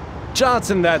blocks.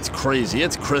 Johnson, that's crazy.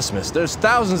 It's Christmas. There's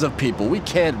thousands of people. We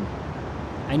can't...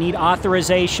 I need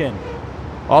authorization.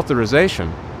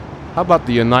 Authorization? How about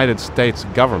the United States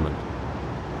government?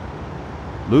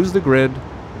 Lose the grid,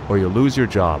 or you'll lose your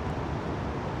job.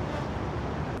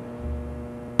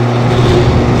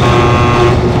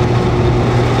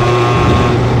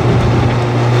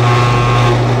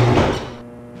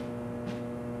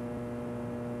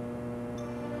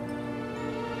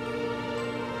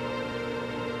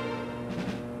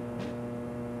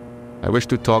 I wish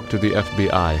to talk to the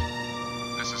FBI.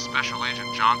 This is Special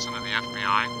Agent Johnson of the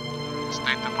FBI. The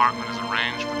State Department has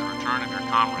arranged for the return of your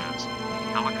comrades.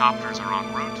 Helicopters are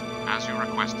en route, as you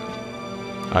requested.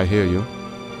 I hear you.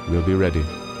 We'll be ready.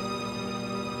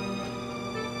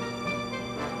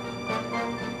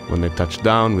 When they touch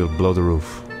down, we'll blow the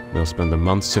roof. They'll spend a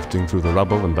month sifting through the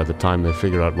rubble, and by the time they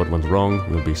figure out what went wrong,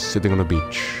 we'll be sitting on a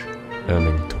beach,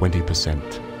 earning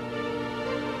 20%.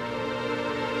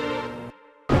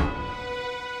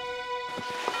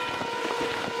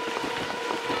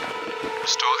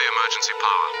 Restore the emergency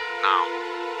power, now.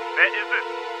 Where is it?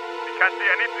 We can't see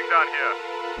anything down here.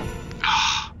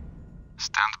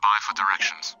 Stand by for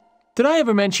directions. Did I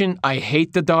ever mention I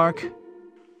hate the dark? Those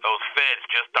feds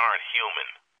just aren't human.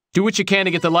 Do what you can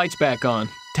to get the lights back on.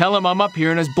 Tell them I'm up here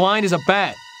and as blind as a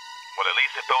bat. Well, at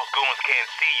least if those goons can't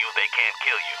see you, they can't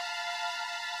kill you.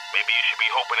 Maybe you should be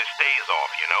hoping it stays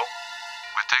off, you know?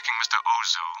 We're taking Mr.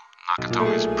 Ozu,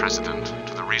 Nakatomi's president,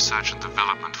 to the research and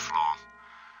development floor,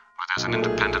 where there's an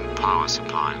independent power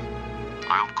supply.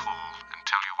 I'll call and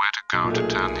tell you where to go to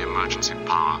turn the emergency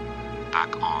power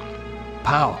back on.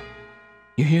 Pow.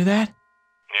 You hear that?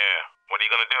 Yeah, what are you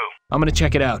gonna do? I'm gonna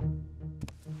check it out.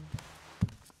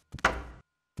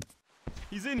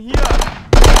 He's in here!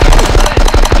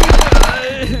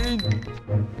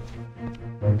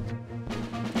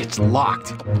 It's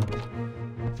locked.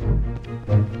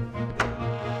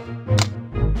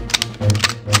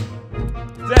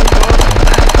 There he goes!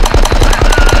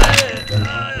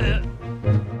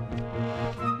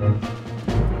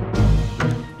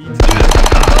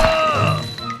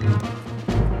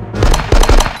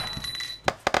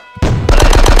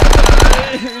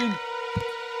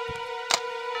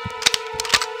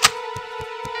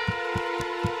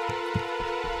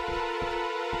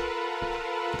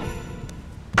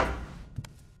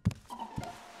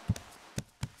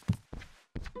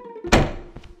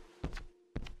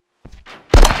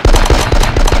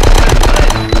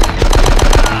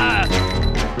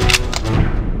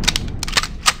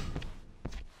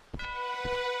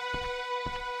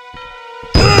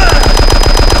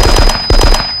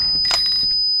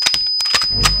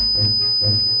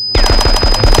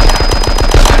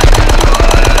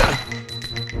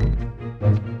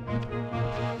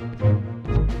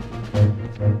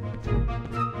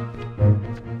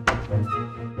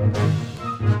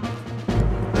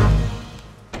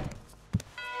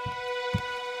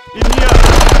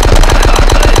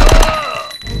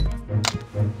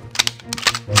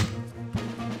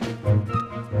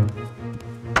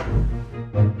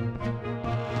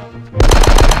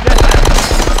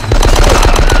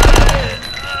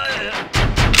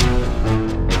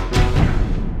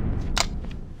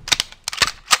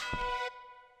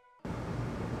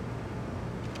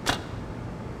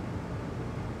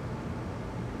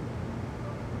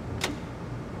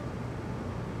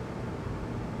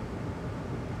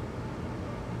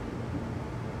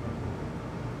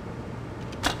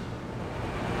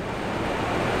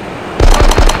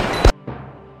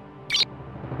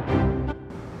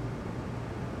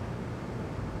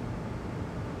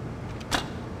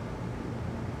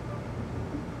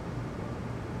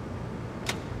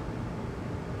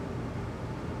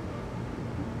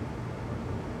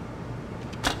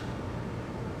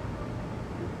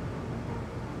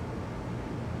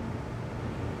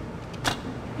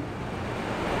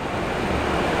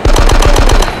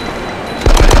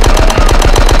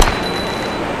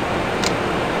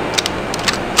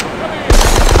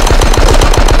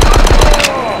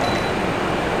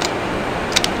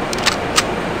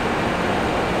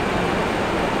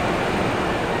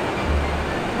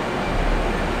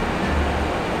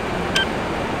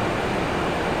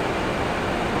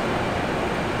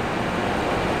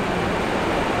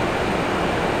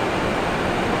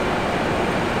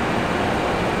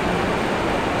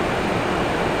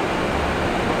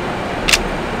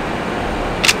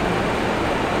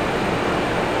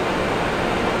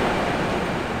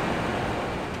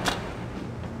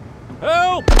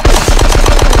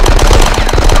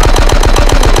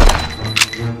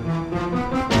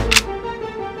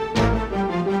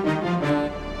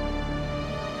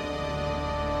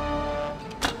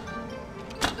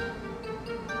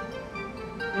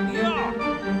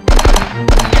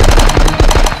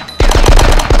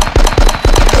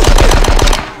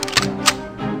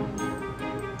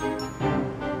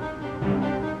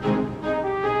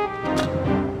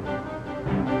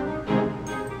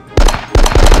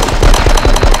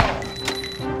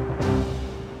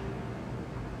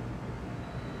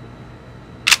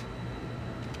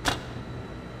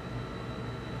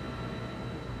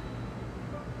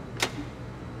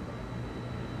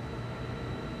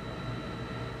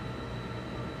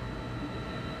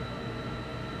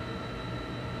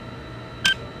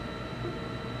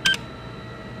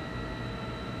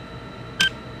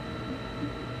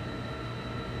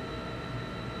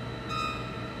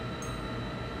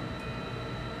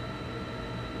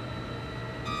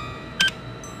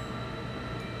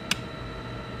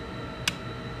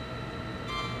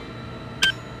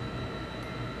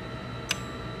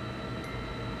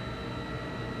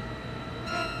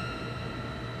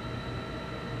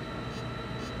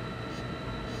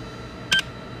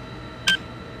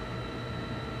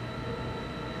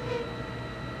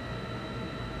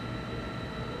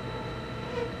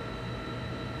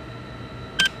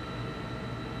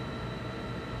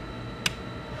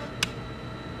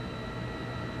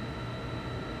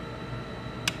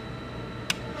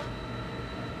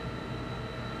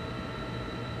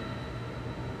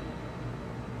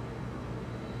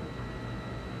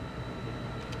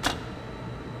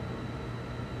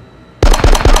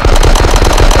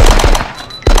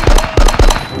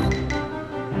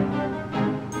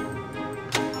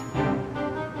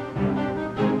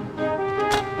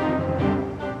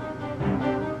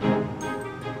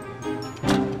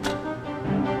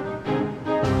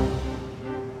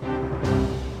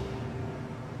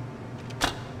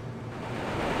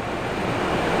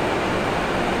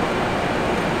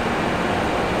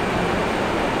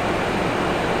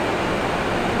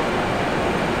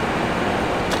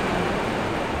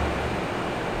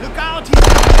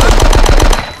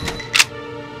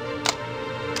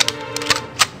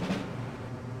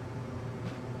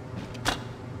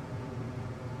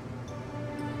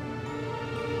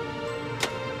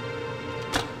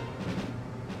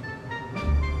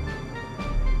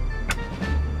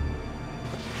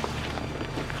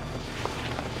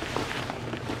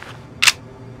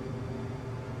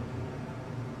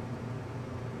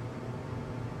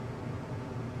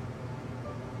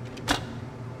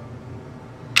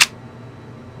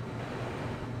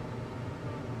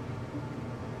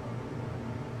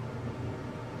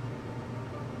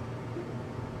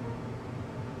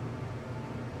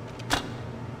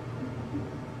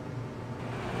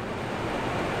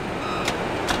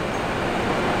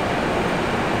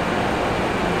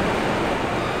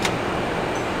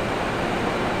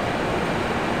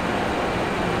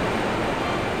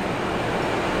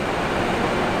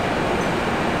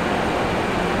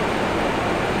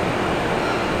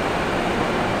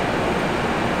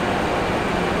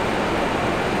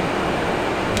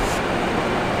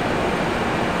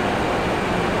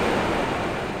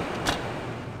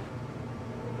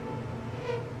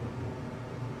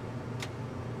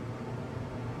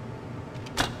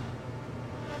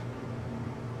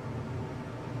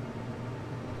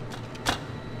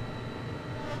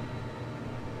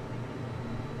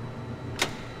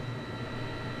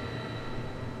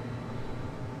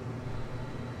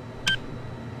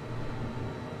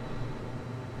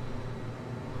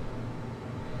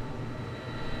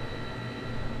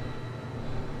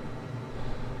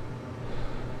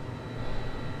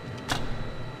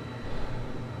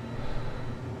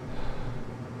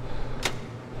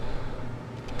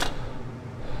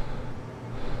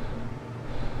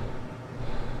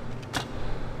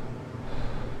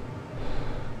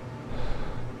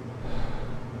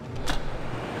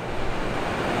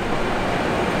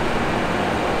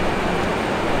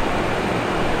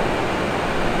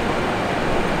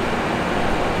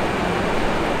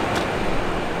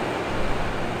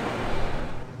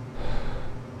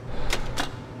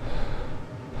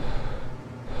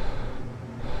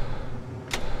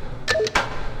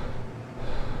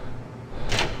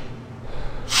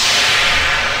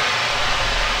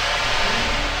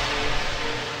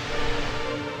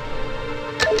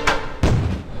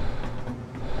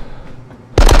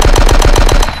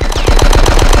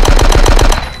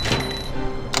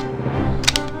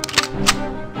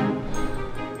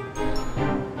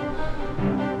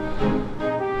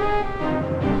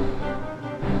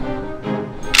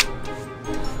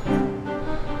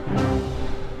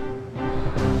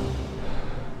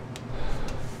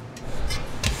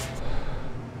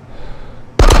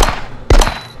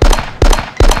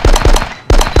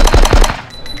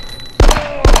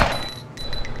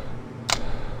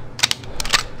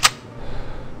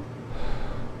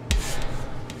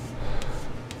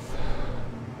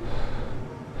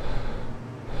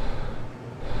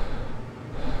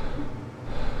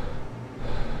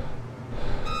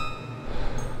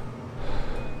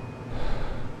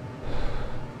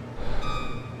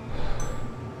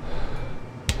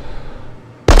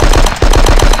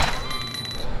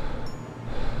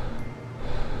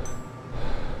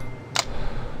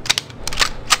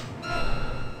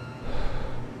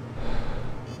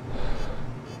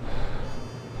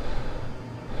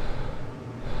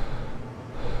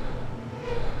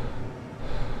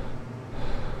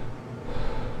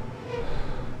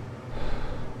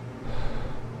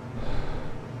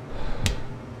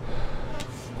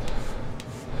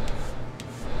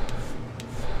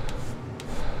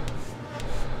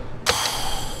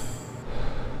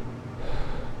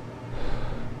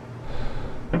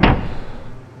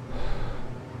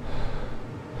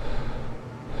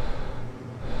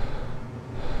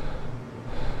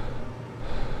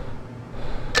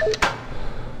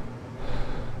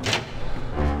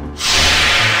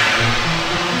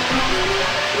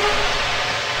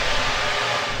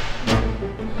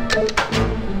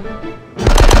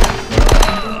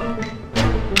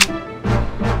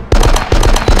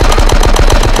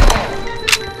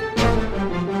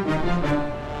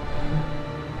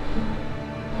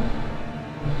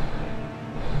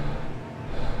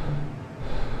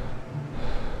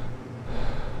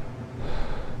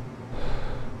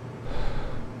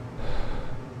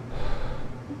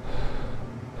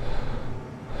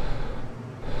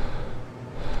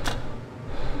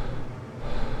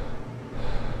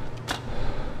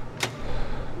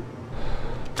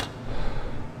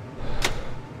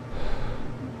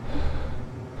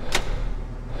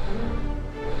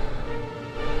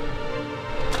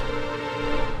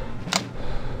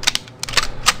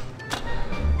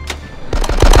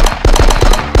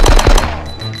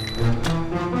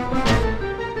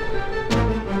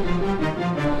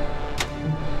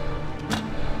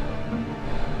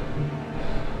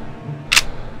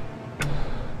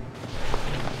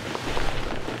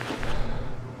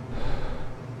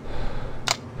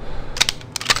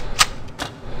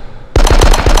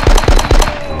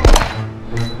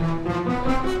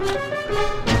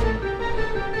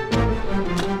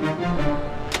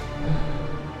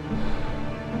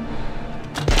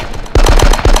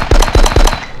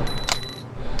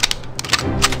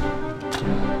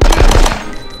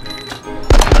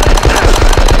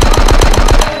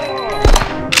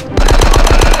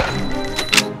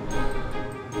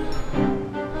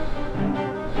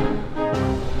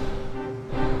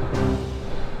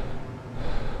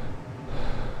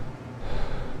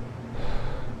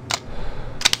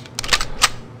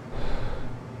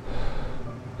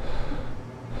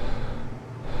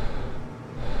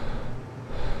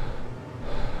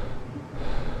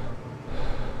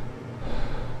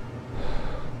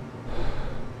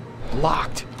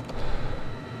 locked.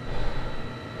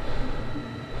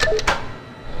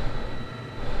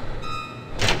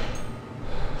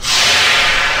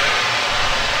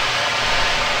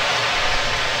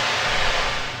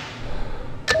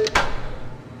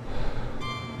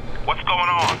 What's going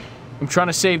on? I'm trying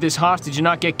to save this hostage and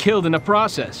not get killed in the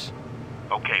process.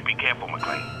 Okay, be careful,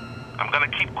 McLean. I'm gonna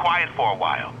keep quiet for a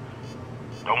while.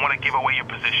 Don't want to give away your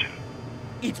position.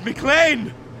 It's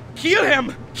McLean! Kill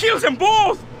him! Kill them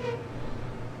both!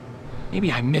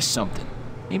 Maybe I missed something.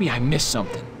 Maybe I missed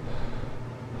something.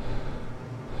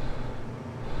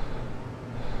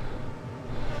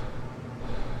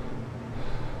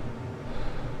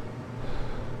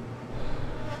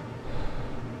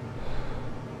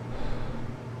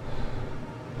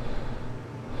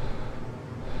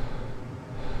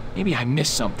 Maybe I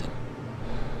missed something.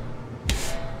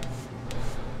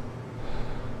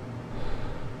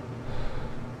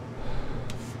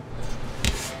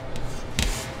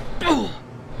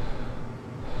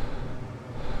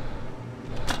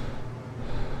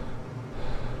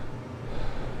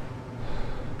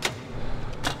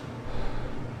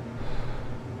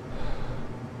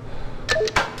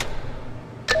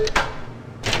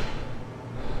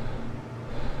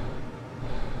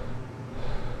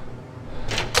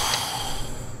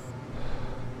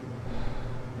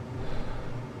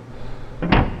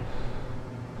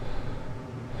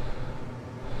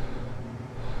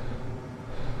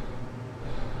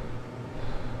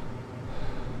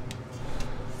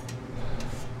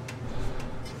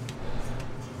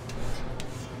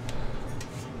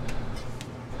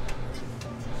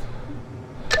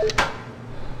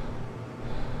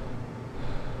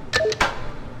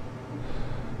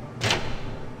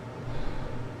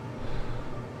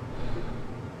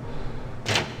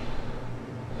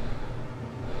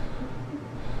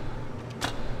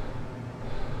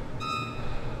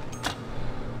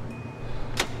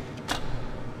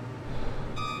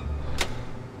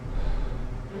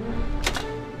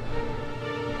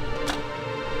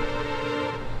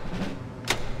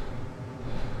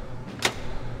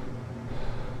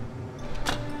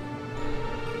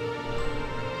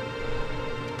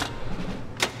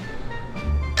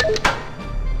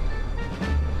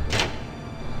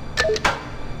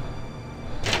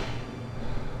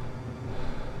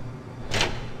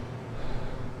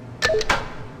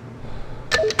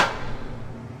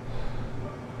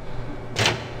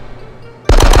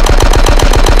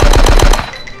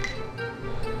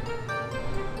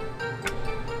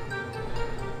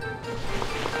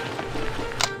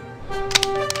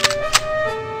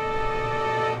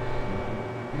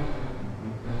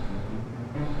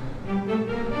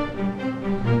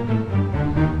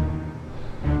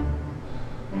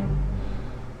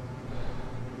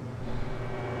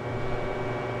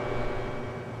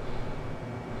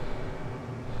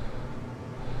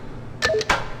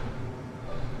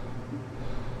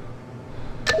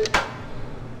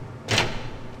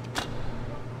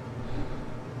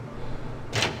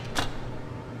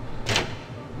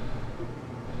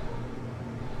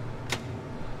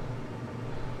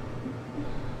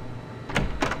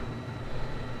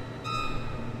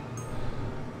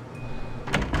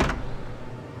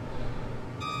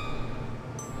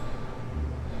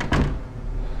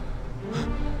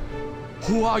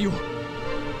 Who are you?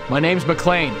 My name's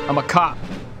McLean. I'm a cop.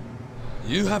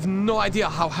 You have no idea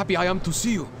how happy I am to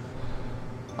see you.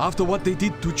 After what they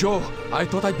did to Joe, I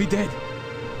thought I'd be dead.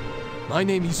 My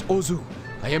name is Ozu.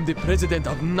 I am the president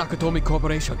of Nakatomi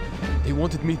Corporation. They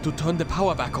wanted me to turn the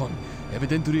power back on.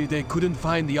 Evidently, they couldn't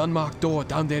find the unmarked door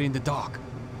down there in the dark.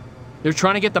 They're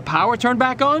trying to get the power turned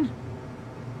back on?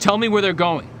 Tell me where they're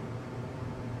going.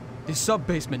 The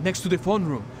sub-basement next to the phone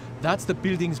room. That's the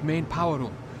building's main power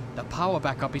room. The power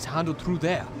backup is handled through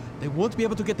there. They won't be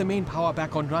able to get the main power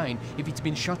back online if it's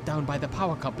been shut down by the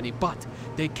power company, but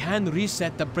they can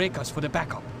reset the breakers for the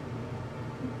backup.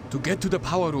 To get to the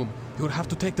power room, you'll have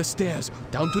to take the stairs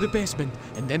down to the basement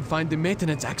and then find the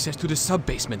maintenance access to the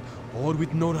sub-basement, or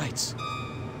with no rights.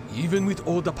 Even with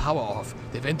all the power off,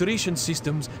 the ventilation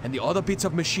systems and the other bits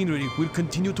of machinery will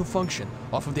continue to function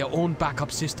off of their own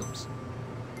backup systems.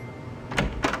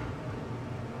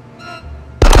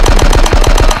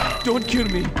 Don't kill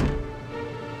me!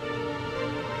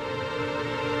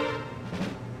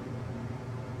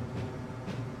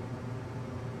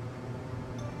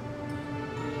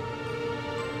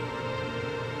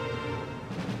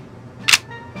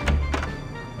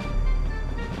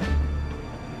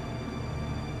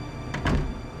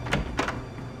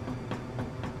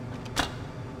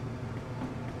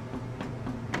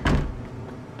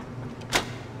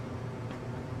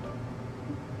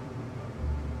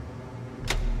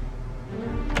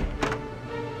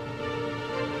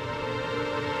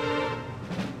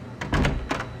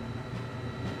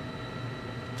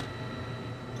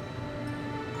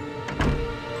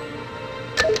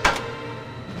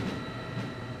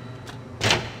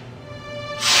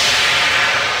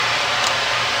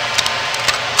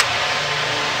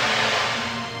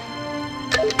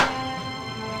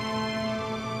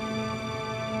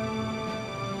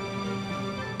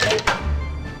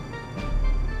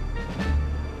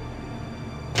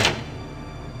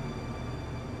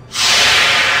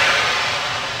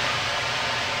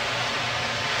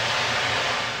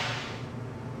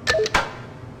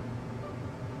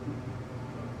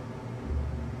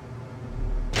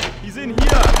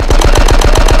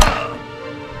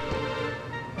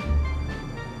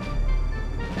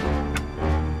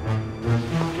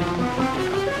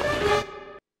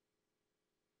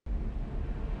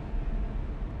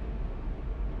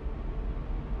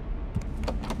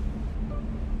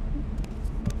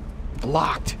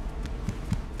 Locked.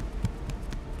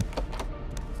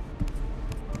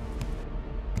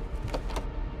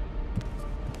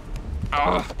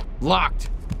 Locked.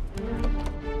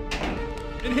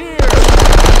 In here!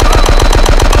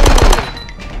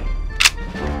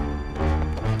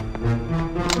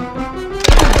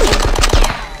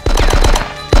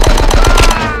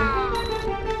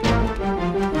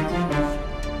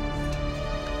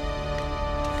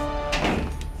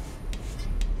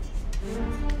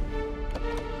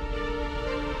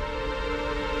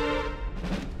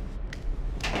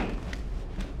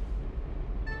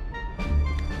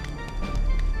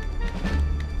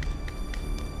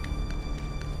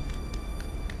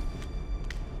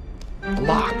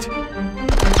 Locked.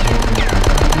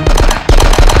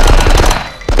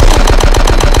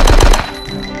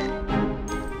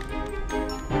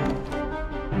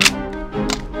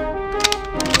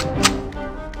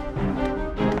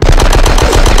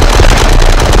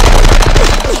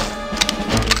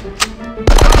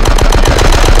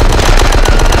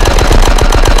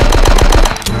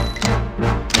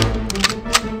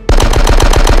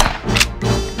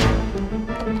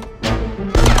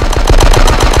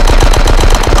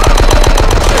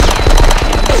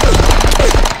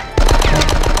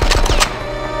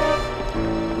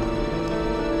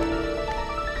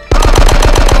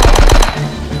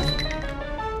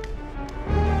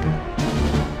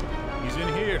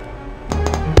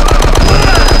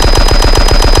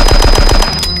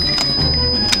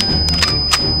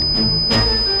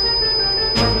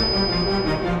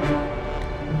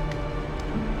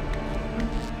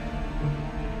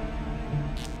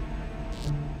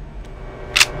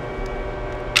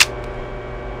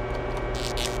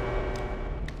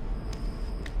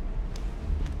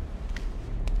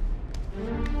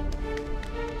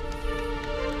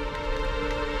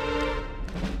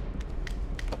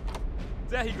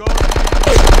 There he goes.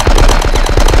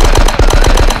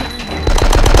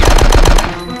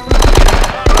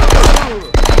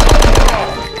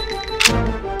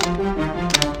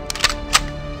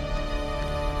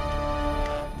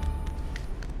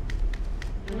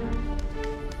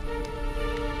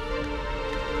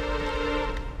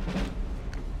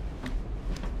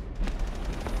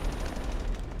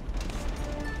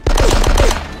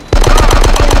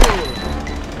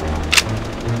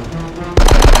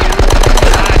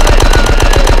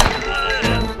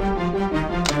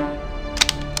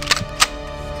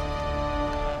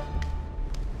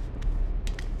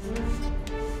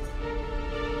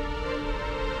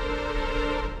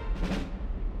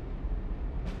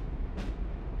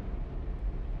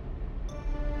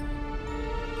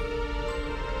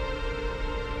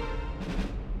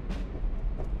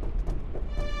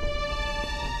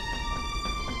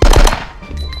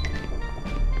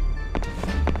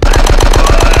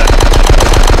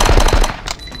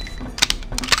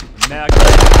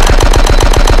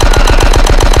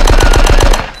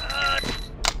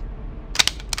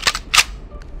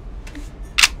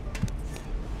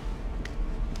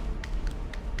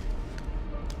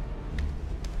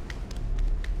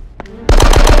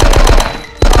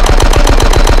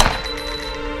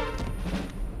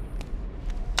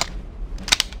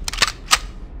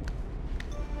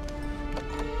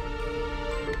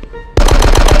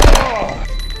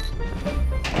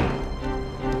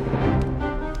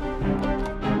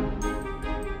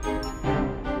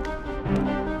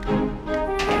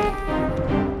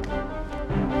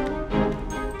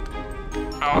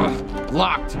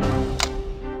 Locked.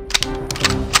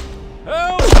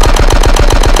 Help!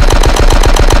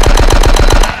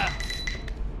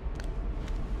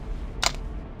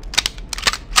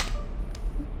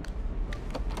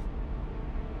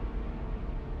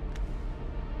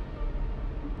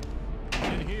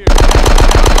 In here.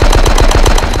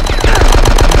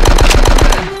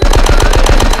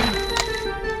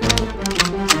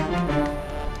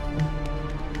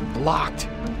 Locked.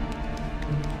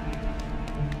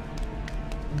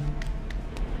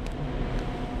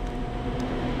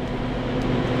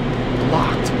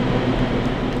 Locked.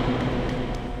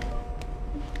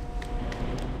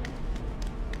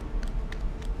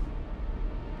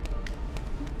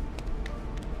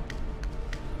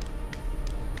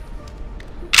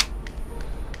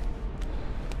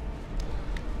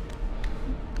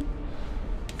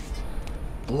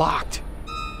 Locked.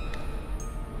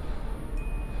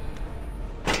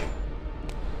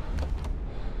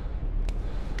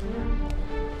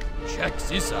 Check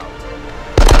this out.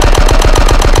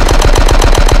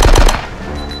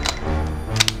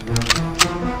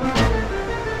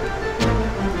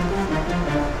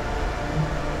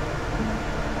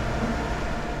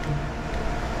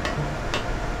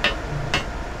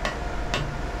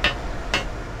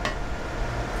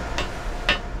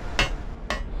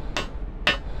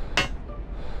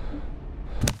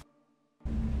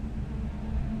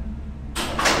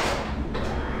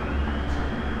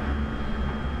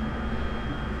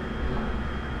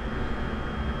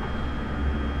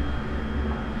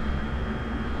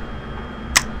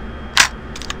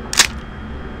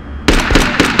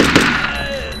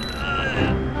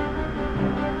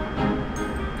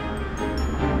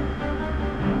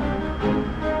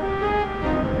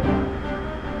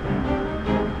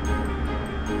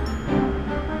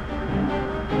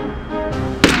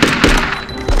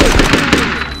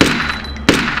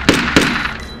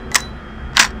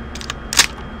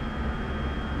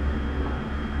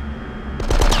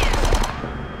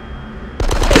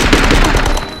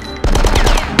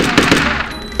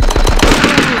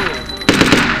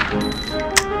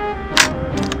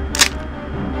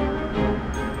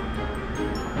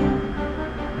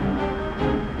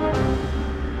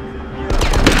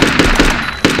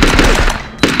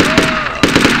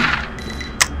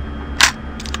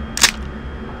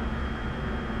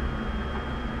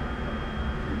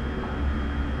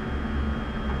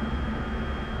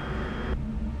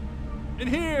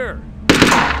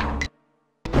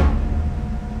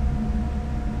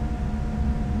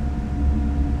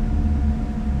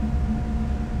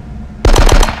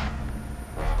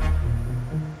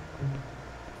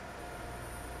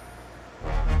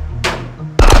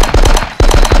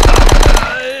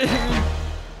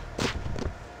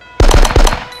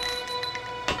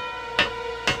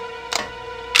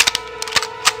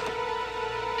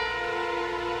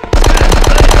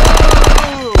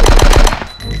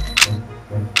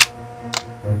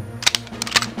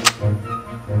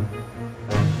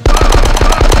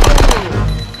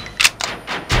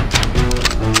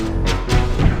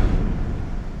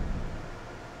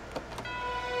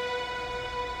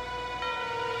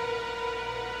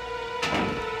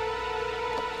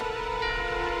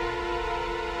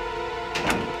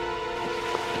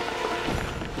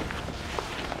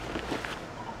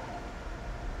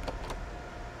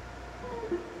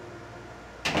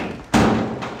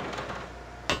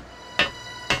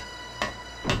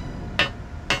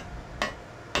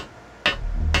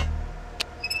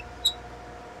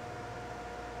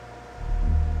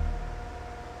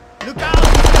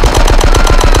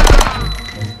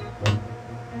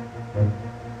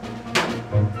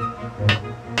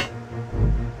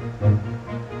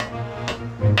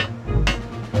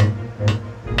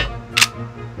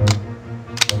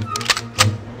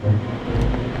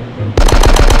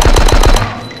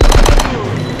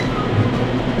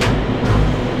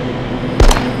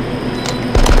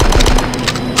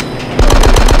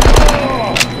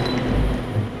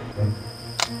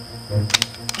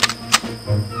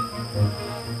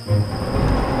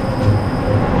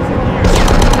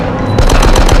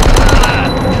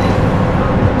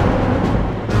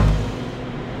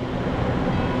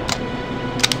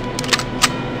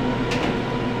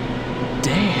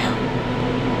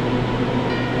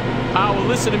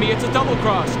 listen to me, it's a double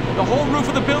cross. The whole roof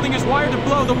of the building is wired to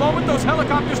blow the moment those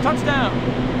helicopters touch down.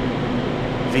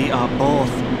 We are both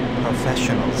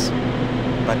professionals,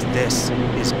 but this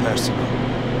is personal.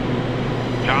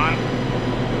 John?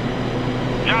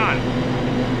 John!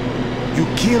 You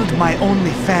killed my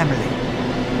only family.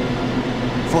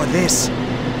 For this,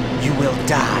 you will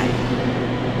die.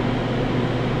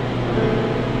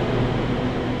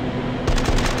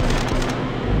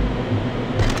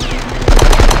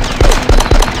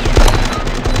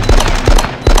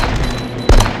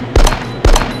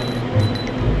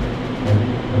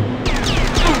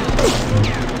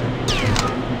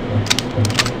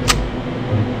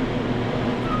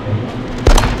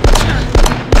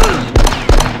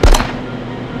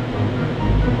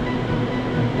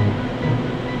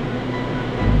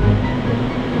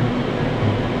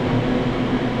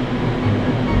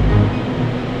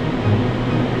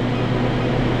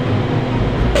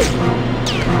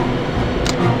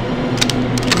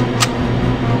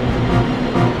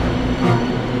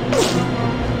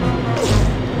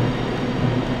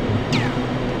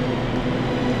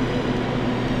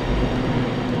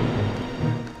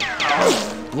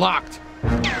 Locked.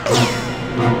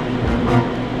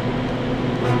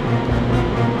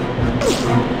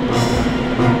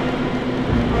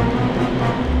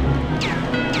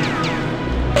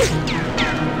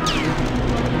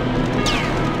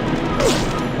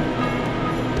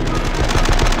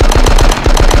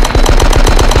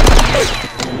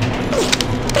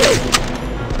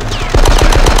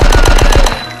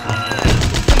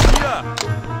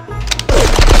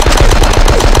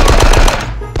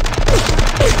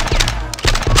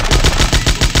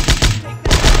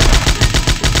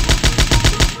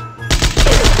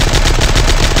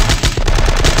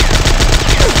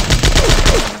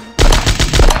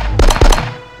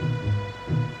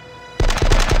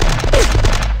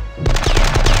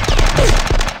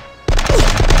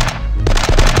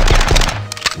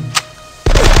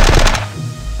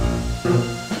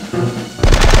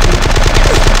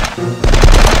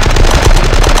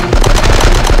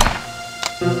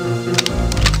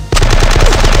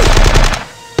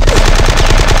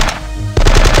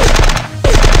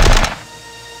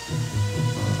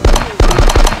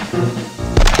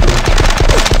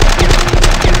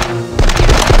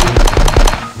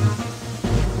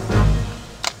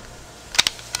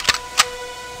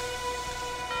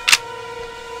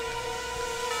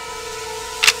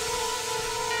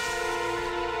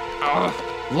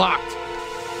 Locked.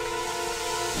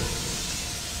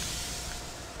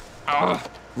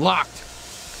 Locked.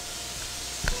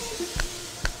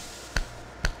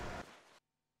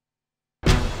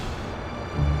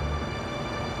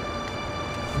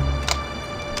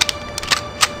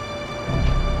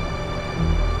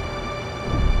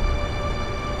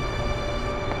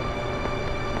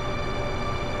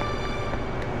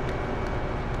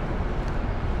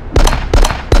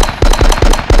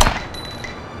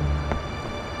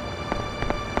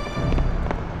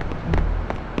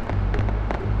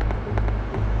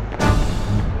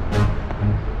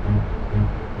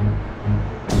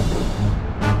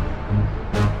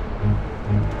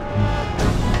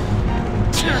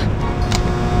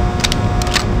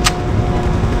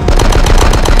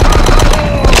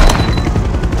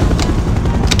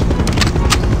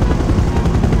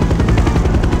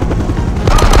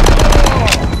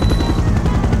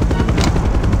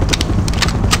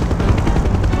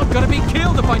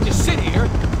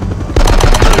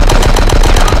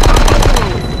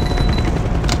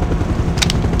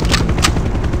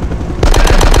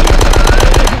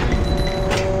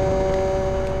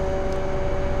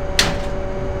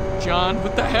 John,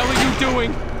 what the hell are you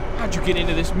doing? How'd you get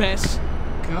into this mess?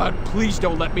 God, please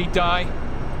don't let me die.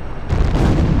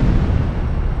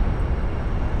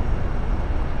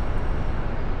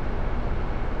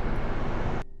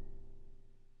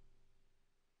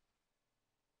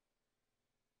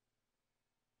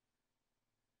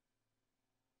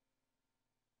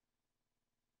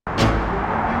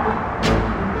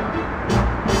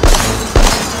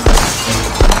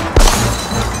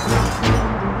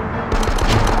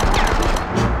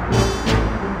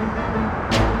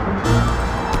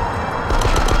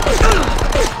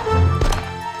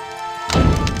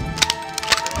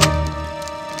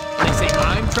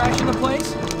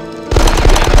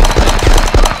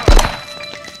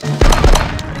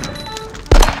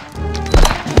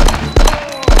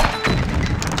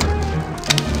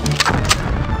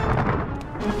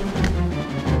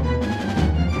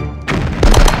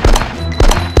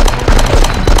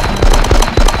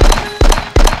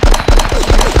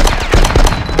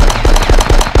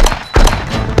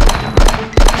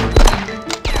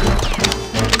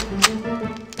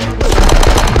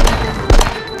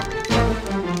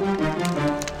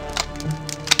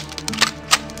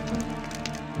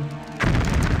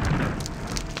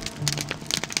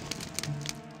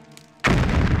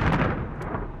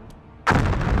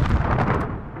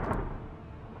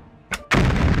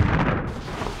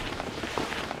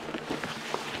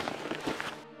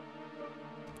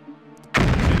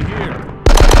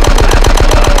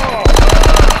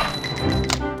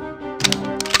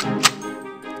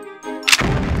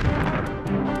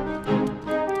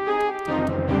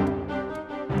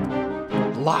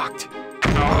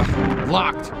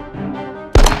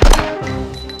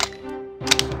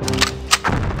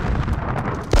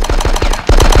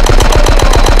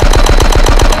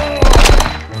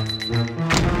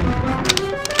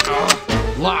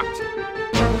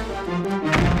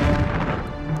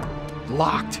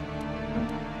 Locked.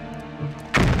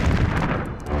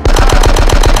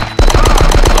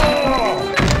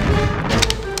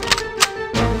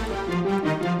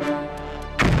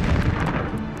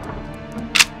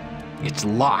 It's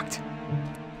locked.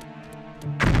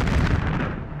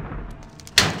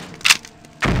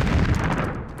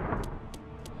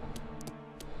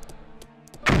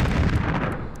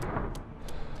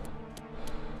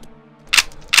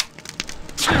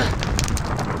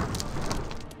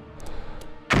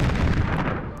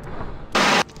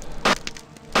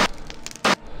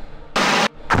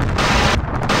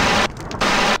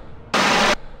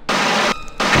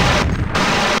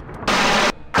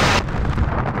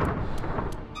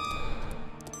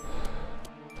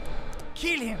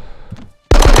 Kill him!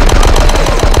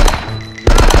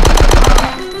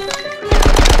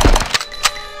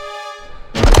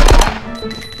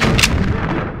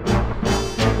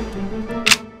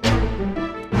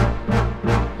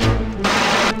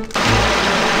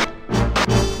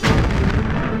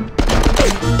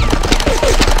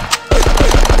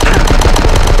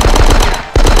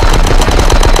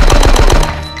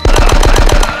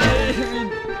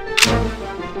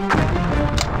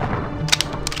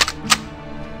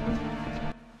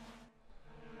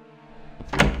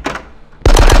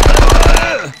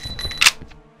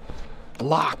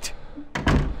 Locked.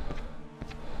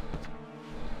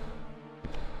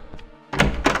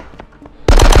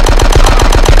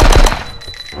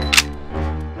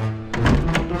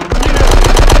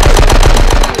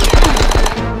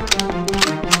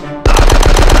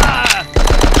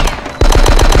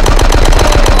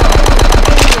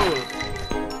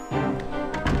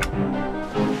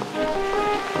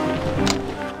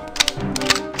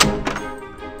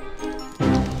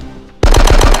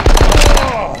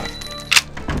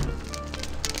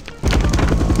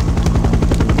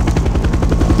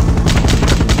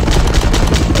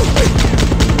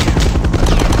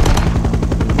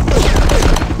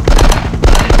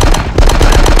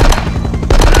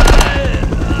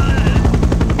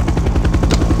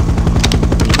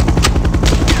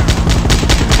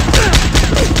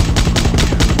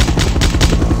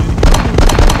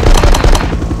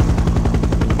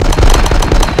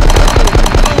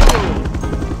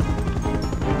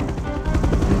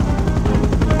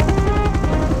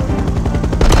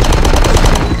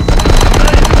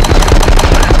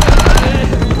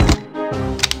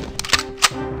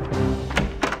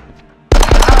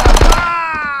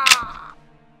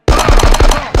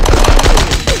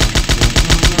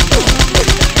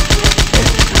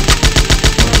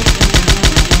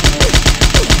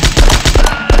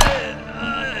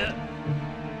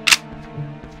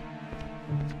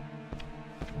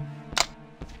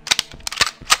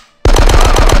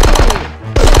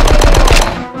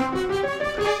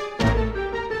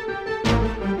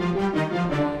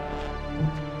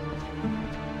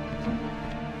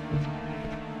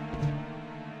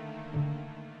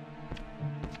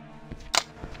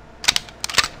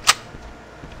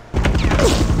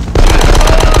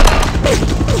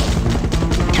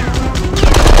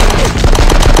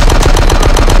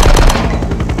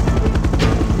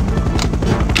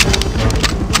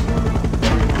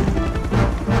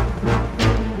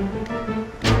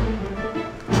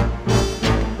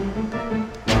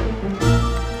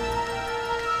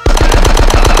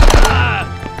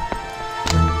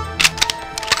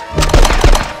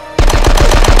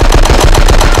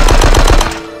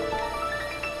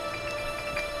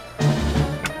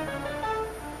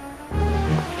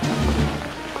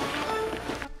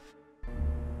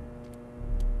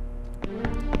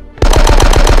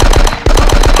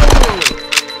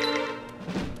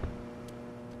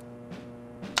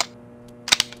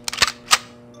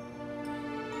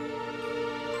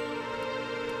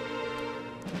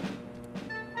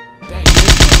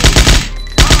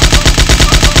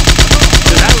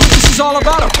 All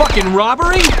about a fucking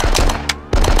robbery?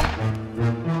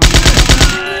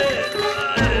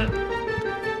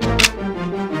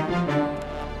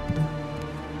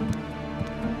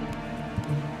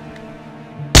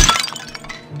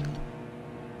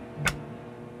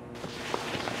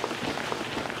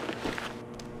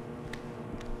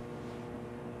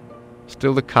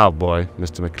 Still the cowboy,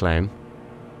 Mr. McLean.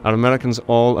 Are Americans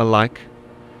all alike?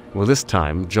 Well, this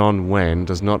time, John Wayne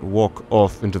does not walk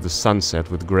off into the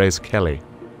sunset with Grace Kelly.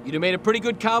 You'd have made a pretty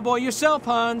good cowboy yourself,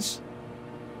 Hans.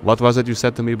 What was it you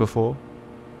said to me before?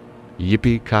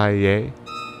 Yippee-ki-yay?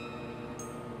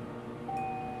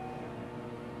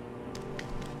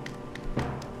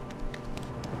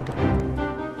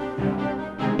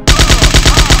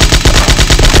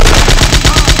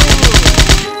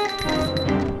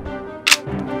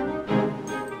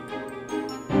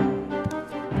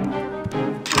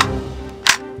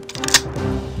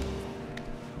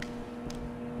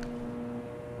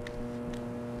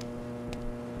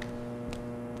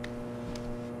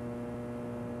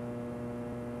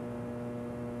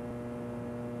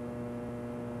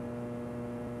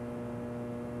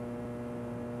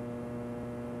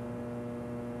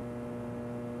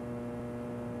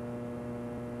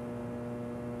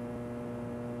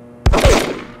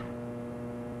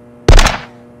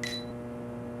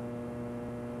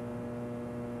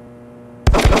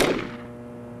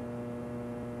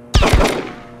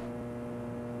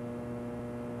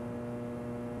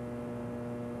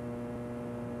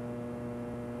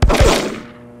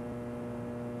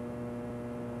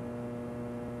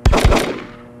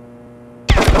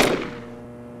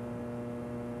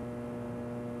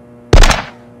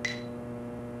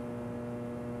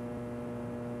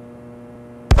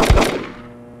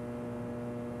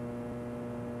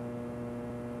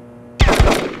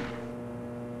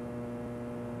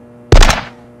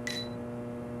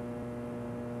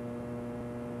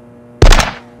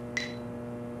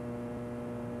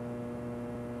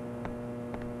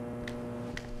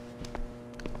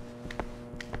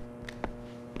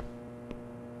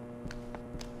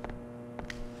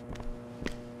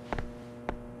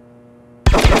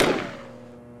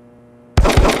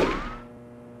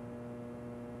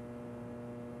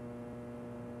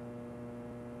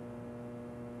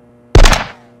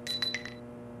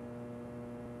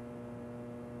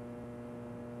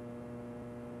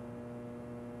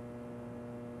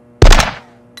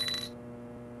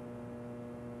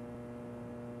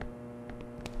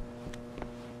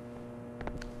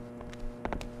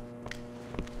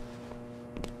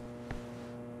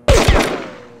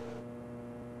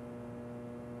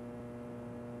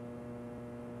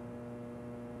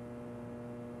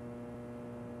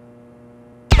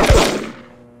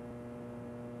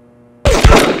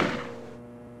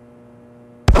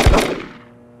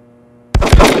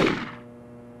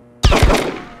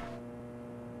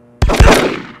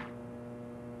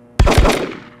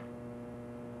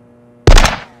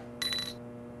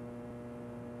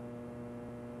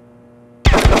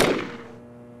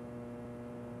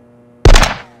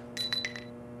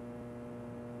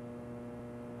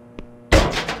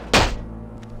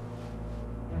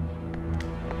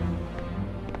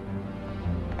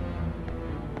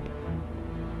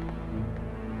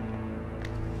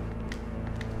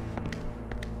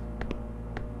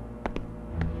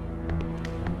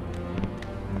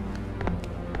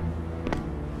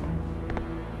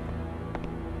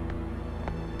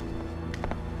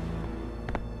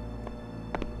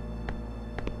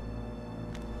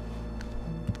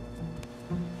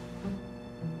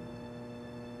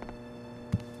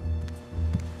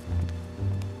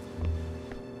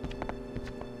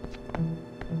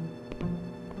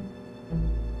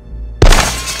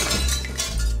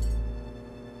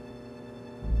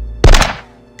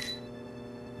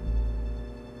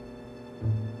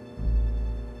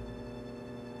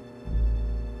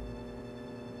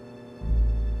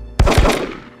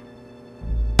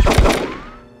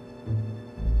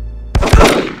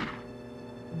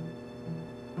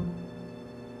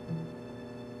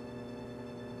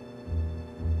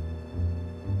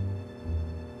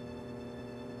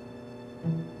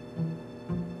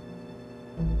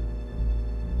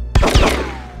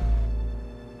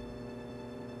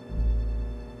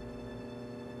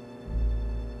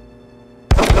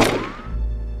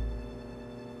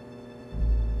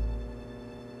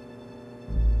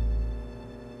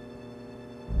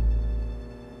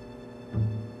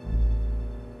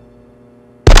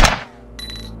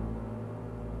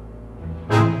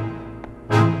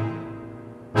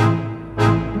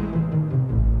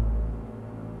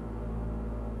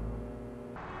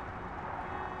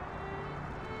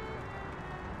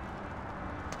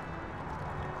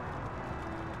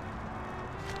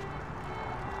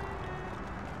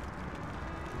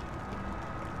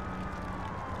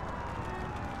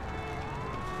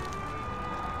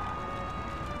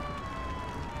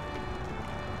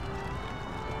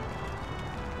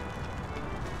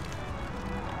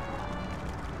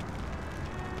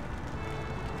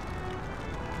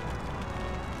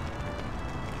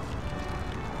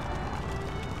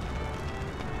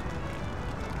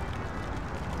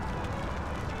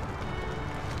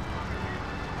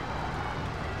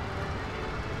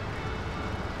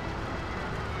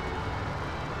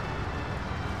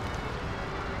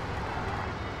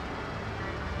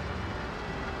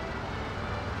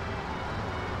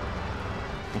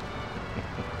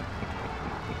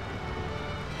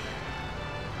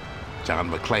 John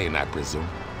McClane, I presume.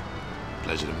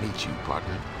 Pleasure to meet you,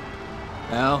 partner.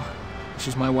 Al, this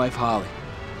is my wife, Holly.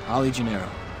 Holly Gennaro.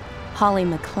 Holly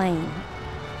McClane.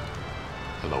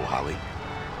 Hello, Holly.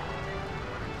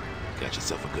 Got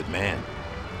yourself a good man.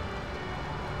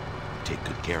 Take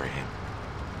good care of him.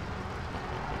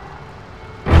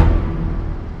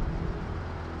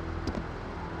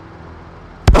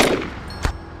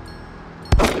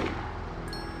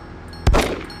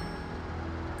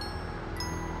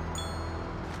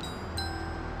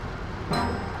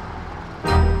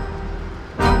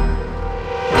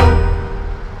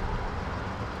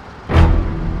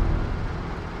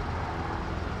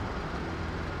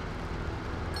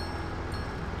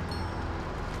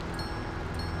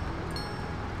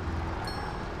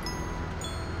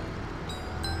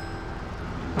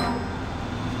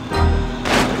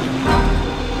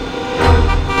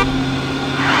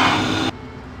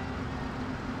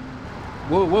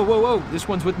 Whoa, whoa, whoa, whoa, this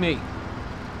one's with me.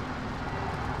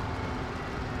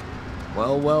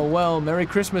 Well, well, well, Merry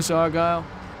Christmas, Argyle.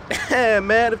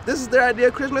 Man, if this is their idea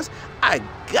of Christmas, I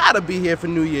gotta be here for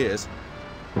New Year's.